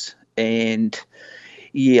marches. And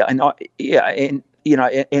and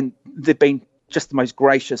they've been just the most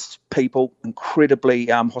gracious people, incredibly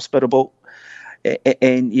hospitable.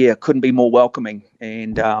 And couldn't be more welcoming.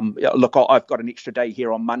 And look, I've got an extra day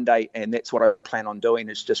here on Monday, and that's what I plan on doing,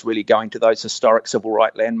 is just really going to those historic civil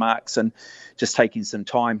right landmarks and just taking some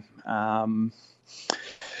time.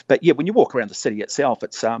 But when you walk around the city itself,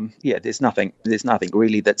 it's there's nothing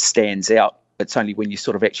really that stands out. It's only when you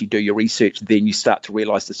sort of actually do your research, then you start to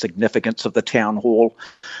realise the significance of the town hall,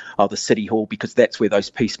 of the city hall, because that's where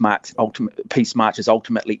those peace marches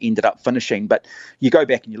ultimately ended up finishing. But you go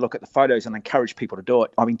back and you look at the photos, and encourage people to do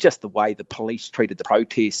it. I mean, just the way the police treated the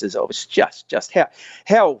protesters, it was just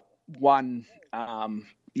how one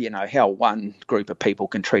how one group of people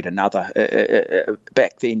can treat another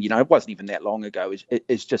back then. It wasn't even that long ago.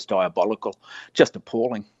 It's just diabolical, just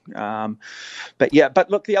appalling. But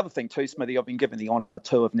look, the other thing too, Smithy, I've been given the honour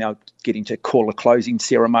too of now getting to call a closing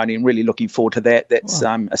ceremony, and really looking forward to that. That's a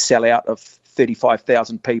sellout of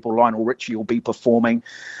 35,000 people. Lionel Richie will be performing.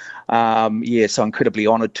 So incredibly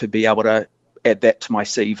honoured to be able to add that to my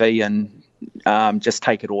CV and just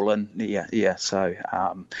take it all in. So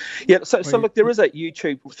look, there is a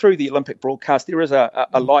YouTube through the Olympic broadcast. There is a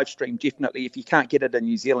live stream, definitely. If you can't get it in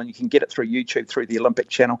New Zealand, you can get it through YouTube, through the Olympic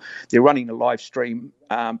channel. They're running a live stream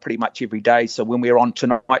pretty much every day. So when we're on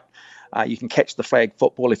tonight, you can catch the flag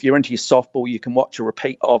football. If you're into your softball, you can watch a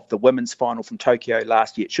repeat of the women's final from Tokyo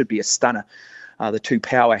last year. It should be a stunner. The two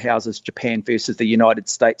powerhouses, Japan versus the United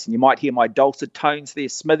States. And you might hear my dulcet tones there,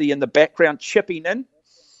 Smithy, in the background chipping in.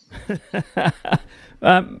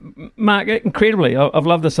 Mark, incredibly, I've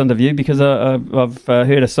loved this interview because I've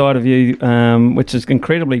heard a side of you which is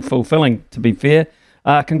incredibly fulfilling, to be fair.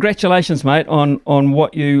 Congratulations, mate, on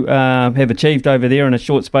what you have achieved over there in a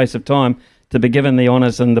short space of time. To be given the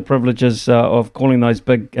honours and the privileges of calling those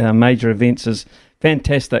big major events is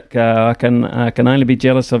fantastic. I can only be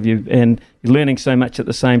jealous of you, and you're learning so much at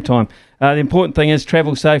the same time. The important thing is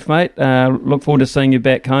travel safe, mate. Look forward to seeing you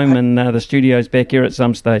back home and the studio's back here at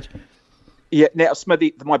some stage. Yeah, now,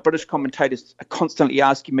 Smithy, my British commentators are constantly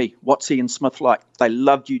asking me, what's Ian Smith like? They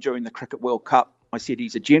loved you during the Cricket World Cup. I said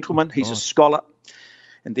he's a gentleman, he's a scholar,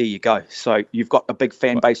 and there you go. So you've got a big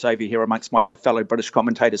fan base over here amongst my fellow British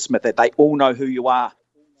commentators, Smith, that they all know who you are.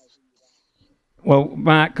 Well,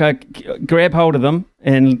 Mark, grab hold of them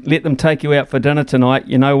and let them take you out for dinner tonight.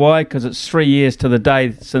 You know why? Because it's 3 years to the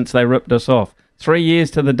day since they ripped us off. 3 years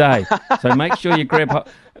to the day. So make sure you grab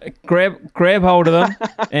hold of them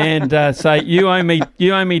and say, you owe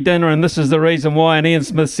me dinner, and this is the reason why. And Ian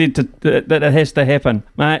Smith said that it has to happen.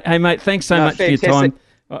 Hey, mate, thanks so much fantastic. For your time.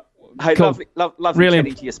 Hey, cool. lovely really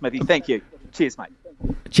chatting to you, Smithy. Thank you. Cheers, mate.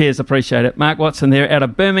 Cheers, appreciate it. Mark Watson there out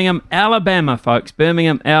of Birmingham, Alabama, folks.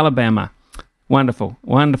 Birmingham, Alabama. wonderful,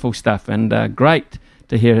 wonderful stuff, and great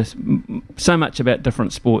to hear so much about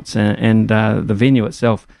different sports, and the venue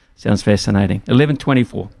itself sounds fascinating.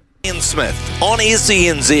 11:24. Ian Smith on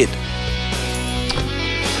SENZ.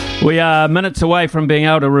 We are minutes away from being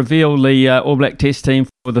able to reveal the All Black Test team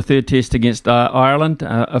for the third test against Ireland.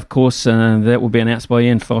 Of course, that will be announced by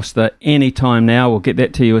Ian Foster any time now. We'll get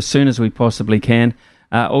that to you as soon as we possibly can.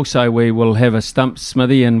 Also, we will have a stump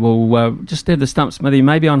smithy, and we'll just have the stump smithy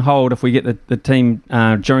maybe on hold if we get the team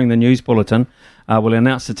during the news bulletin. We'll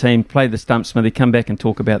announce the team, play the stump smithy, come back and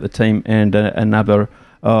talk about the team and a number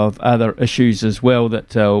of other issues as well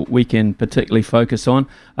that we can particularly focus on.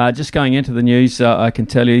 Just going into the news, I can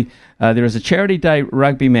tell you there is a Charity Day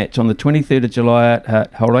rugby match on the 23rd of July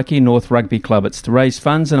at Hauraki North Rugby Club. It's to raise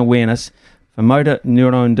funds and awareness for motor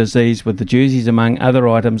neurone disease, with the jerseys, among other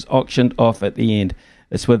items, auctioned off at the end.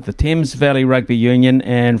 It's with the Thames Valley Rugby Union,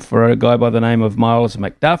 and for a guy by the name of Miles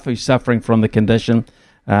McDuff, who's suffering from the condition.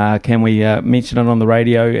 Can we mention it on the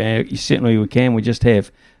radio? Certainly we can. We just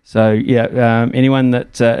have. So, anyone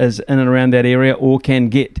that is in and around that area or can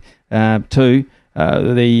get to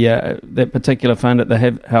that particular fund at the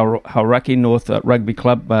Hauraki North Rugby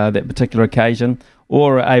Club, that particular occasion,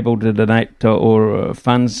 or are able to donate or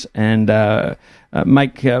funds and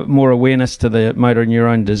make more awareness to the motor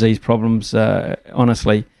neurone disease problems.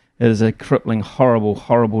 Honestly, it is a crippling, horrible,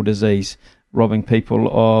 horrible disease, robbing people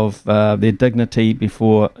of their dignity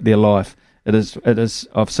before their life. It is.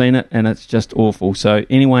 I've seen it, and it's just awful. So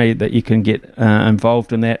any way that you can get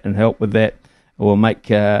involved in that and help with that, or make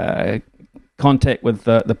contact with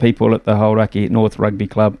the people at the Hauraki North Rugby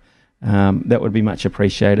Club, that would be much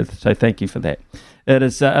appreciated. So thank you for that. It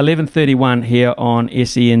is 11:31 here on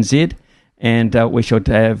SENZ, and we should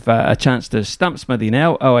have a chance to stump Smithy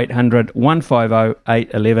now. 0800 150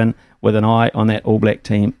 811 with an eye on that All Black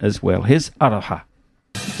team as well. Here's Aroha.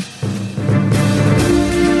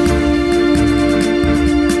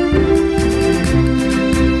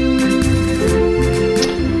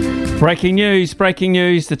 Breaking news.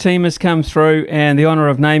 The team has come through, and the honour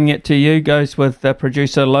of naming it to you goes with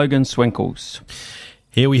producer Logan Swinkles.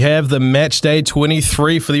 Here we have the match day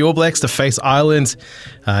 23 for the All Blacks to face Ireland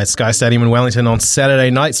at Sky Stadium in Wellington on Saturday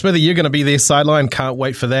night. Smithy, you're going to be there sideline. Can't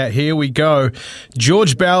wait for that. Here we go.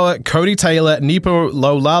 George Bower, Cody Taylor, Nipo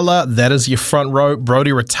Laulala. That is your front row.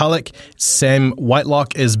 Brodie Retallick. Sam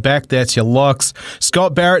Whitelock is back. That's your locks.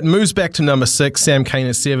 Scott Barrett moves back to number 6. Sam Cane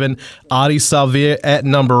at 7. Artie Salvier at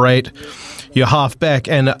number 8. Your half-back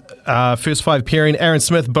and first five pairing, Aaron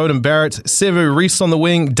Smith, Bowden Barrett, Sevu Reece on the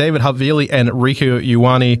wing, David Havili and Rieko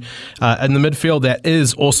Ioane in the midfield. That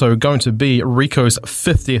is also going to be Rico's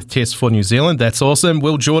 50th test for New Zealand. That's awesome.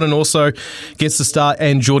 Will Jordan also gets the start,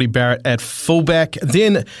 and Geordie Barrett at fullback.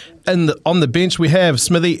 Then on the bench, we have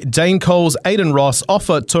Smithy, Dane Coles, Aidan Ross,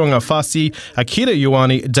 Ofa Tuangafasi, Akira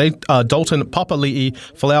Ioane, Dalton Papali'i,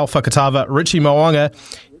 Folau Fakatava, Richie Mo'unga,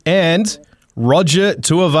 and Roger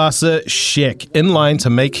Tuivasa-Sheck in line to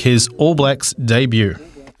make his All Blacks debut.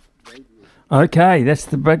 Okay, that's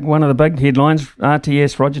one of the big headlines.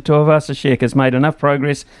 RTS Roger Tuivasa-Sheck has made enough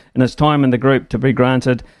progress in his time in the group to be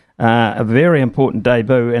granted a very important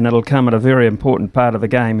debut, and it'll come at a very important part of the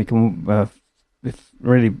game. You can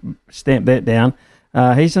really stamp that down.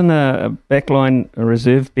 He's in the backline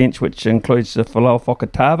reserve bench, which includes Folau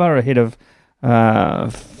Fakatava ahead of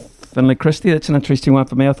Finlay Christie. That's an interesting one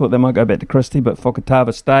for me. I thought they might go back to Christie, but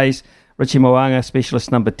Fakatava stays. Richie Mo'unga,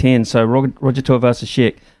 specialist number 10. So Roger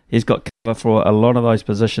Tuivasa-Sheck, he's got cover for a lot of those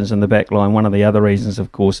positions in the back line. One of the other reasons,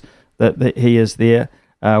 of course, that he is there.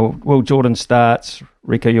 Will Jordan starts.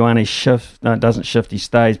 Rieko Ioane doesn't shift, he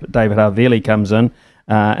stays, but David Havili comes in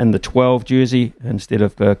the 12 jersey instead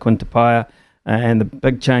of Quintapaya. And the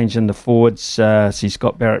big change in the forwards sees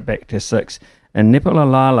Scott Barrett back to 6. And Nipo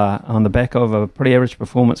Laulala, on the back of a pretty average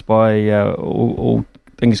performance by all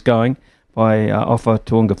things going, by Ofa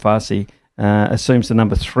Tuangafasi, assumes the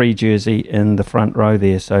number 3 jersey in the front row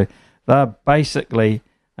there. So they're basically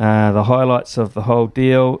the highlights of the whole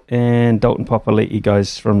deal. And Dalton Papali'i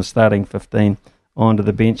goes from the starting 15 onto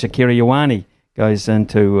the bench. Akira Ioane goes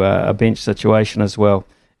into a bench situation as well.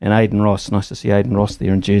 And Aidan Ross, nice to see Aidan Ross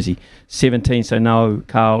there in jersey 17. So no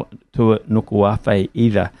Carl Tuanukuafe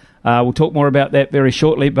either. We'll talk more about that very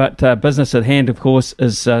shortly, but business at hand, of course,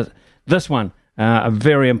 is this one, a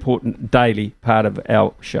very important daily part of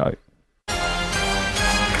our show.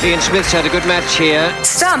 Ian Smith's had a good match here.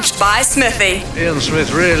 Stumped by Smithy. Ian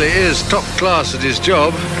Smith really is top class at his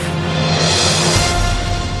job.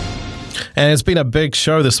 And it's been a big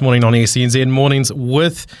show this morning on SENZ Mornings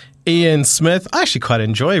with Ian Smith. I actually quite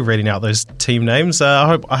enjoy reading out those team names. I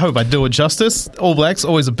hope I do it justice. All Blacks,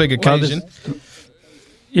 always a big occasion.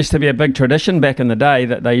 used to be a big tradition back in the day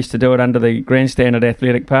that they used to do it under the grandstand at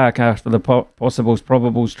Athletic Park after the Possibles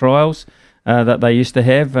Probables trials that they used to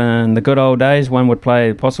have. In the good old days, one would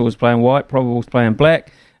play, Possibles playing white, Probables playing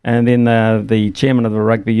black, and then the chairman of the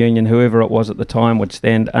rugby union, whoever it was at the time, would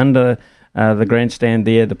stand under the grandstand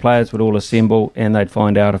there. The players would all assemble and they'd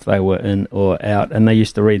find out if they were in or out, and they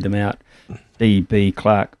used to read them out. D.B.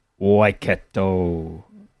 Clark, Waikato.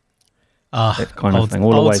 That kind of thing,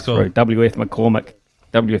 all the way through. W.F. McCormick,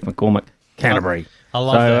 Canterbury. I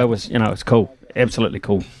love that. So it was, it's cool. Absolutely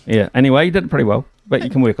cool. Yeah. Anyway, you did it pretty well, but you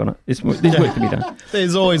can work on it. There's work to be done.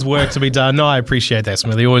 There's always work to be done. No, I appreciate that,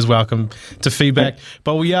 Smithy. Always welcome to feedback.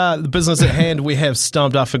 But the business at hand we have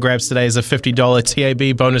stumped up for grabs today is a $50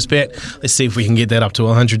 TAB bonus bet. Let's see if we can get that up to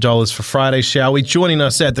 $100 for Friday, shall we? Joining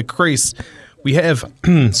us at the crease, we have,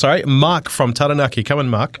 Mark from Taranaki. Come in,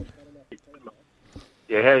 Mark.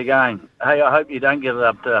 Yeah, how you going? Hey, I hope you don't get it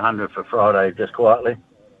up to 100 for Friday, just quietly.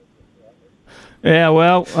 Yeah,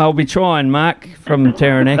 well, I'll be trying, Mark, from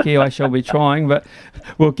Taranaki. I shall be trying, but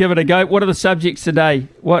we'll give it a go. What are the subjects today?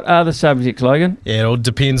 What are the subjects, Logan? Yeah, it all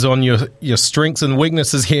depends on your strengths and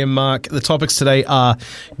weaknesses here, Mark. The topics today are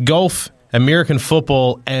golf, American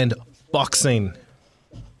football, and boxing.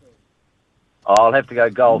 I'll have to go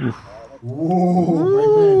golf.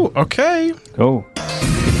 Ooh, okay. Cool.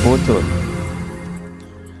 Look forward to it.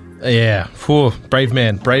 Yeah, brave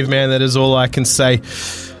man, that is all I can say.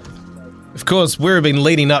 Of course, we've been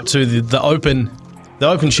leading up to the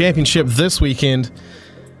Open Championship this weekend.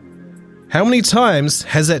 How many times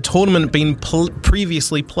has that tournament been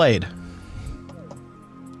previously played?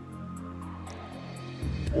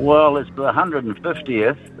 Well, it's the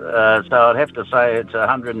 150th, so I'd have to say it's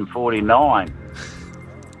 149.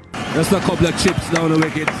 Just a couple of chips down the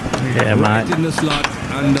wicket. Yeah, right mate. in the slot,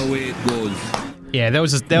 and away it goes. Yeah, that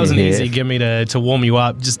was an easy give me to warm you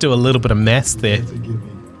up. Just do a little bit of maths there.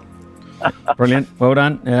 Brilliant. Well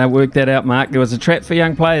done. Worked that out, Mark. There was a trap for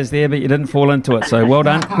young players there, but you didn't fall into it. So well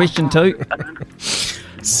done. Question 2.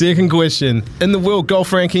 Second question. In the world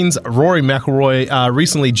golf rankings, Rory McIlroy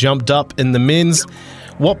recently jumped up in the men's.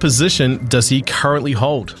 What position does he currently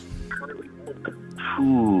hold?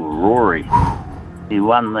 Ooh, Rory. He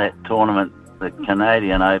won that tournament, the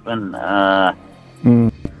Canadian Open.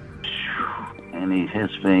 And he has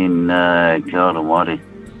been, God almighty,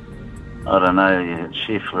 I don't know,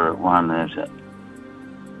 Scheffler at one.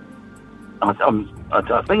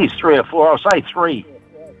 I think he's 3 or 4. I'll say 3.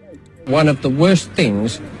 One of the worst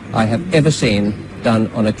things I have ever seen done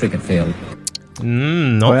on a cricket field.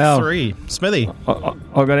 Not 3. Smithy?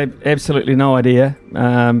 I've got absolutely no idea.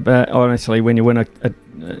 But honestly, when you win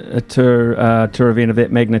a tour event of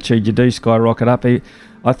that magnitude, you do skyrocket up.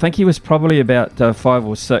 I think he was probably about 5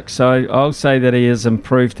 or 6, so I'll say that he has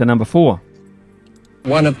improved to number 4.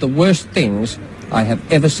 One of the worst things I have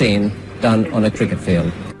ever seen done on a cricket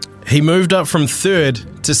field. He moved up from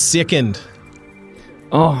 3rd to 2nd.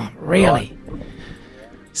 Oh, really?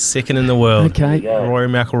 2nd in the world. Okay. Rory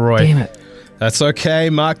McIlroy. Damn it. That's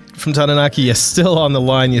okay, Mark from Taranaki. You're still on the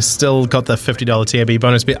line. You still got the $50 TAB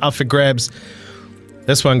bonus bet up for grabs.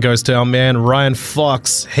 This one goes to our man Ryan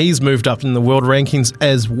Fox. He's moved up in the world rankings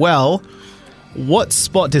as well. What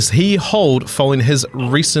spot does he hold following his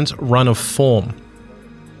recent run of form?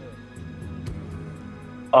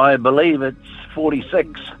 I believe it's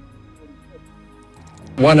 46.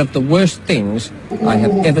 One of the worst things I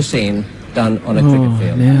have ever seen done on a cricket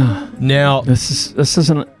field. Now this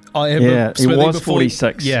isn't. He was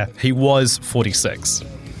 46. Yeah, he was 46.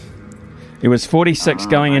 He was 46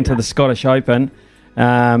 going into the Scottish Open.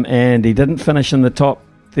 And he didn't finish in the top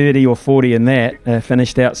 30 or 40 in that,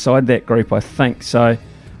 finished outside that group, I think. So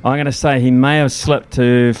I'm going to say he may have slipped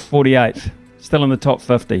to 48, still in the top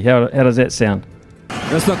 50. How does that sound?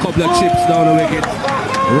 Just a couple of chips down the wicket,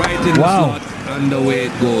 right in the slot, and away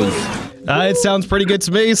it goes. It sounds pretty good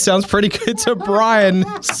to me. Sounds pretty good to Brian.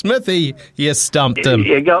 Smithy, you stumped him.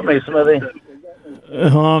 You got me, Smithy.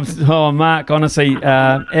 Oh, Mark, honestly,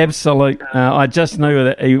 absolute. I just knew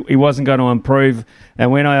that he wasn't going to improve.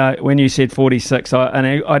 And when you said 46,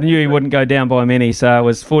 I knew he wouldn't go down by many. So it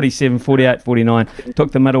was 47, 48, 49.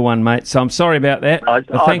 Took the middle one, mate. So I'm sorry about that.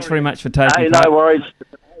 Thanks very much for taking part. No worries.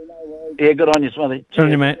 Yeah, good on you, Smithy. Good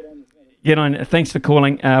on you, mate. Get on. Thanks for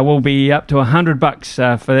calling. We'll be up to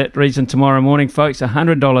 $100 for that reason tomorrow morning, folks.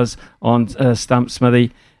 $100 on Stump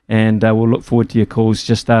Smithy. And we'll look forward to your calls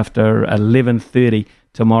just after 11:30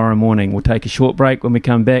 tomorrow morning. We'll take a short break. When we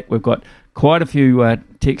come back, we've got quite a few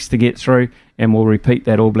texts to get through, and we'll repeat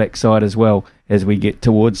that All Black side as well as we get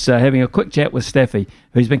towards having a quick chat with Staffy,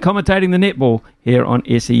 who's been commentating the netball here on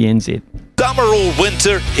SENZ. Summer or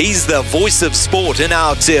winter, he's the voice of sport in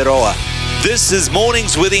Aotearoa. This is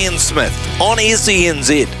Mornings with Ian Smith on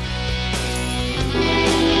SENZ.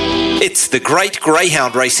 It's the Great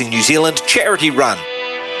Greyhound Racing New Zealand charity run.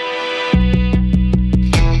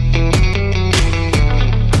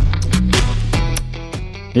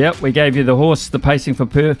 Yep, we gave you the horse, the Pacing for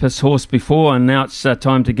Purpose horse before, and now it's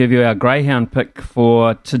time to give you our greyhound pick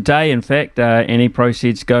for today. In fact, any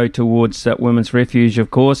proceeds go towards Women's Refuge, of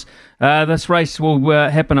course. This race will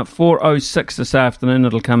happen at 4:06 this afternoon.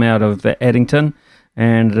 It'll come out of Addington,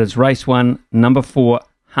 and it is race 1, number 4,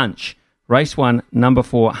 Hunch. Race 1, number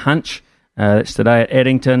 4, Hunch. That's today at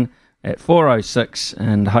Addington at 4:06,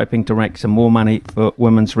 and hoping to rack some more money for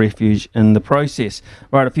Women's Refuge in the process.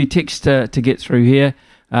 Right, a few texts to get through here.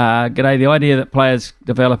 G'day, the idea that players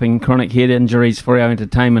developing chronic head injuries for our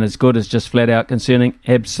entertainment is good is just flat out concerning.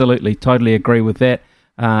 Absolutely, totally agree with that.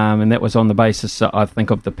 And that was on the basis, I think,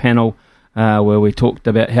 of the panel where we talked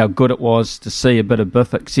about how good it was to see a bit of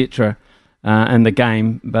biff, etc. In the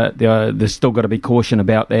game, but there's still got to be caution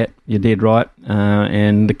about that. You're dead right.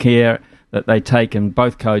 And the care that they take in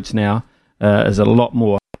both codes now is a lot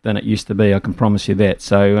more than it used to be, I can promise you that.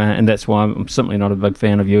 So, and that's why I'm simply not a big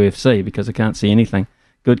fan of UFC, because I can't see anything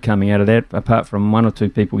good coming out of that, apart from one or two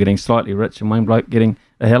people getting slightly rich and one bloke getting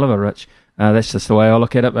a hell of a rich. That's just the way I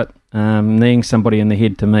look at it, but kneeing somebody in the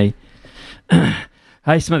head to me.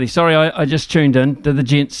 Hey, Smithy, sorry, I just tuned in. Did the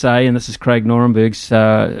gent say, and this is Craig Norenberg's,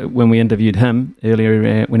 when we interviewed him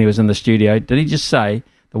earlier when he was in the studio, did he just say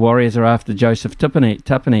the Warriors are after Joseph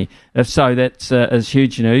Tapine? If so, that is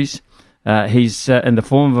huge news. He's in the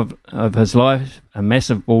form of his life, a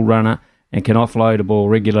massive ball runner, and can offload a ball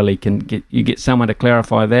regularly. You get someone to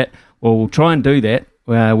clarify that? Well, we'll try and do that.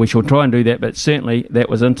 We shall try and do that, but certainly that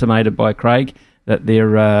was intimated by Craig, that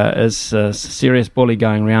there is a serious bully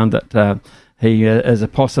going around, that he is a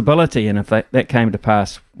possibility, and if that came to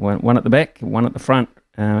pass, one at the back, one at the front,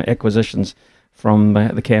 acquisitions from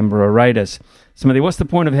the Canberra Raiders. Smithy, what's the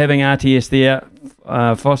point of having RTS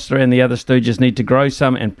there? Foster and the other stooges need to grow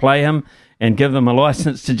some and play him and give them a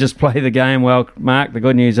licence to just play the game. Well, Mark, the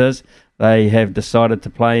good news is they have decided to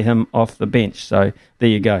play him off the bench. So there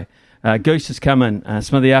you go. Goose has come in.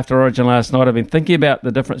 Smithy, after Origin last night, I've been thinking about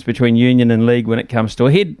the difference between Union and League when it comes to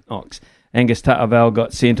a head knocks. Angus Ta'avale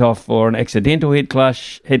got sent off for an accidental head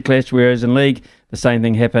clash, whereas in League, the same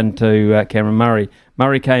thing happened to Cameron Murray.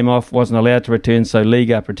 Murray came off, wasn't allowed to return, so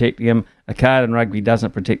League are protecting him. A card in rugby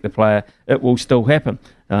doesn't protect the player. It will still happen.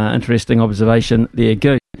 Interesting observation there,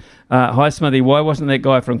 Goose. Hi, Smithy. Why wasn't that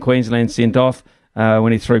guy from Queensland sent off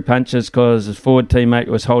when he threw punches? Because his forward teammate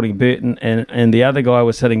was holding Burton, and the other guy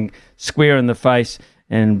was hitting square in the face,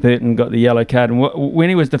 and Burton got the yellow card. And when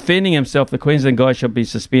he was defending himself, the Queensland guy should be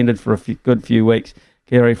suspended for a good few weeks.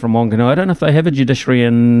 Gary from Whanganui. I don't know if they have a judiciary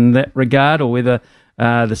in that regard, or whether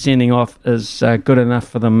the sending off is good enough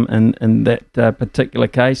for them in that particular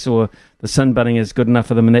case, or the sin binning is good enough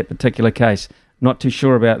for them in that particular case. Not too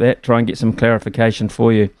sure about that. Try and get some clarification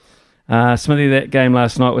for you. Smithy, that game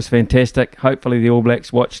last night was fantastic. Hopefully the All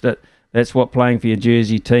Blacks watched it. That's what playing for your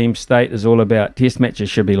Jersey team state is all about. Test matches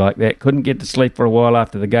should be like that. Couldn't get to sleep for a while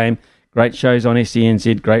after the game. Great shows on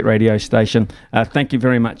SENZ, great radio station. Thank you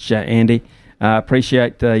very much, Andy.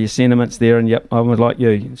 Appreciate your sentiments there, and yep, I would like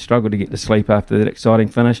you. Struggled to get to sleep after that exciting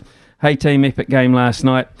finish. Hey team, epic game last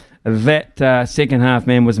night. That second half,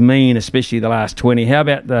 man, was mean, especially the last 20. How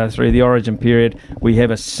about through the Origin period, we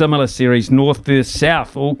have a similar series, North versus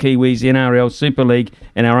South, all Kiwis, NRL, Super League,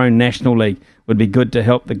 and our own National League. Would be good to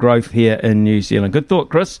help the growth here in New Zealand. Good thought,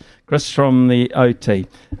 Chris. Chris from the OT.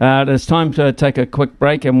 It's time to take a quick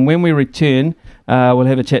break, and when we return, we'll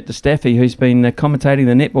have a chat to Staffy, who's been commentating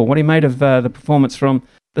the netball. What he made of the performance from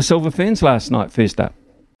the Silver Ferns last night, first up.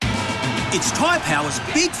 It's Tyre Power's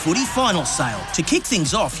Big Footy Final Sale. To kick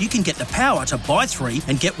things off, you can get the power to buy 3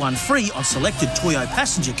 and get 1 free on selected Toyo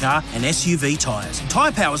passenger car and SUV tyres.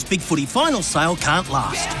 Tyre Power's Big Footy Final Sale can't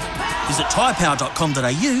last. Visit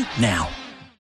tyrepower.com.au now.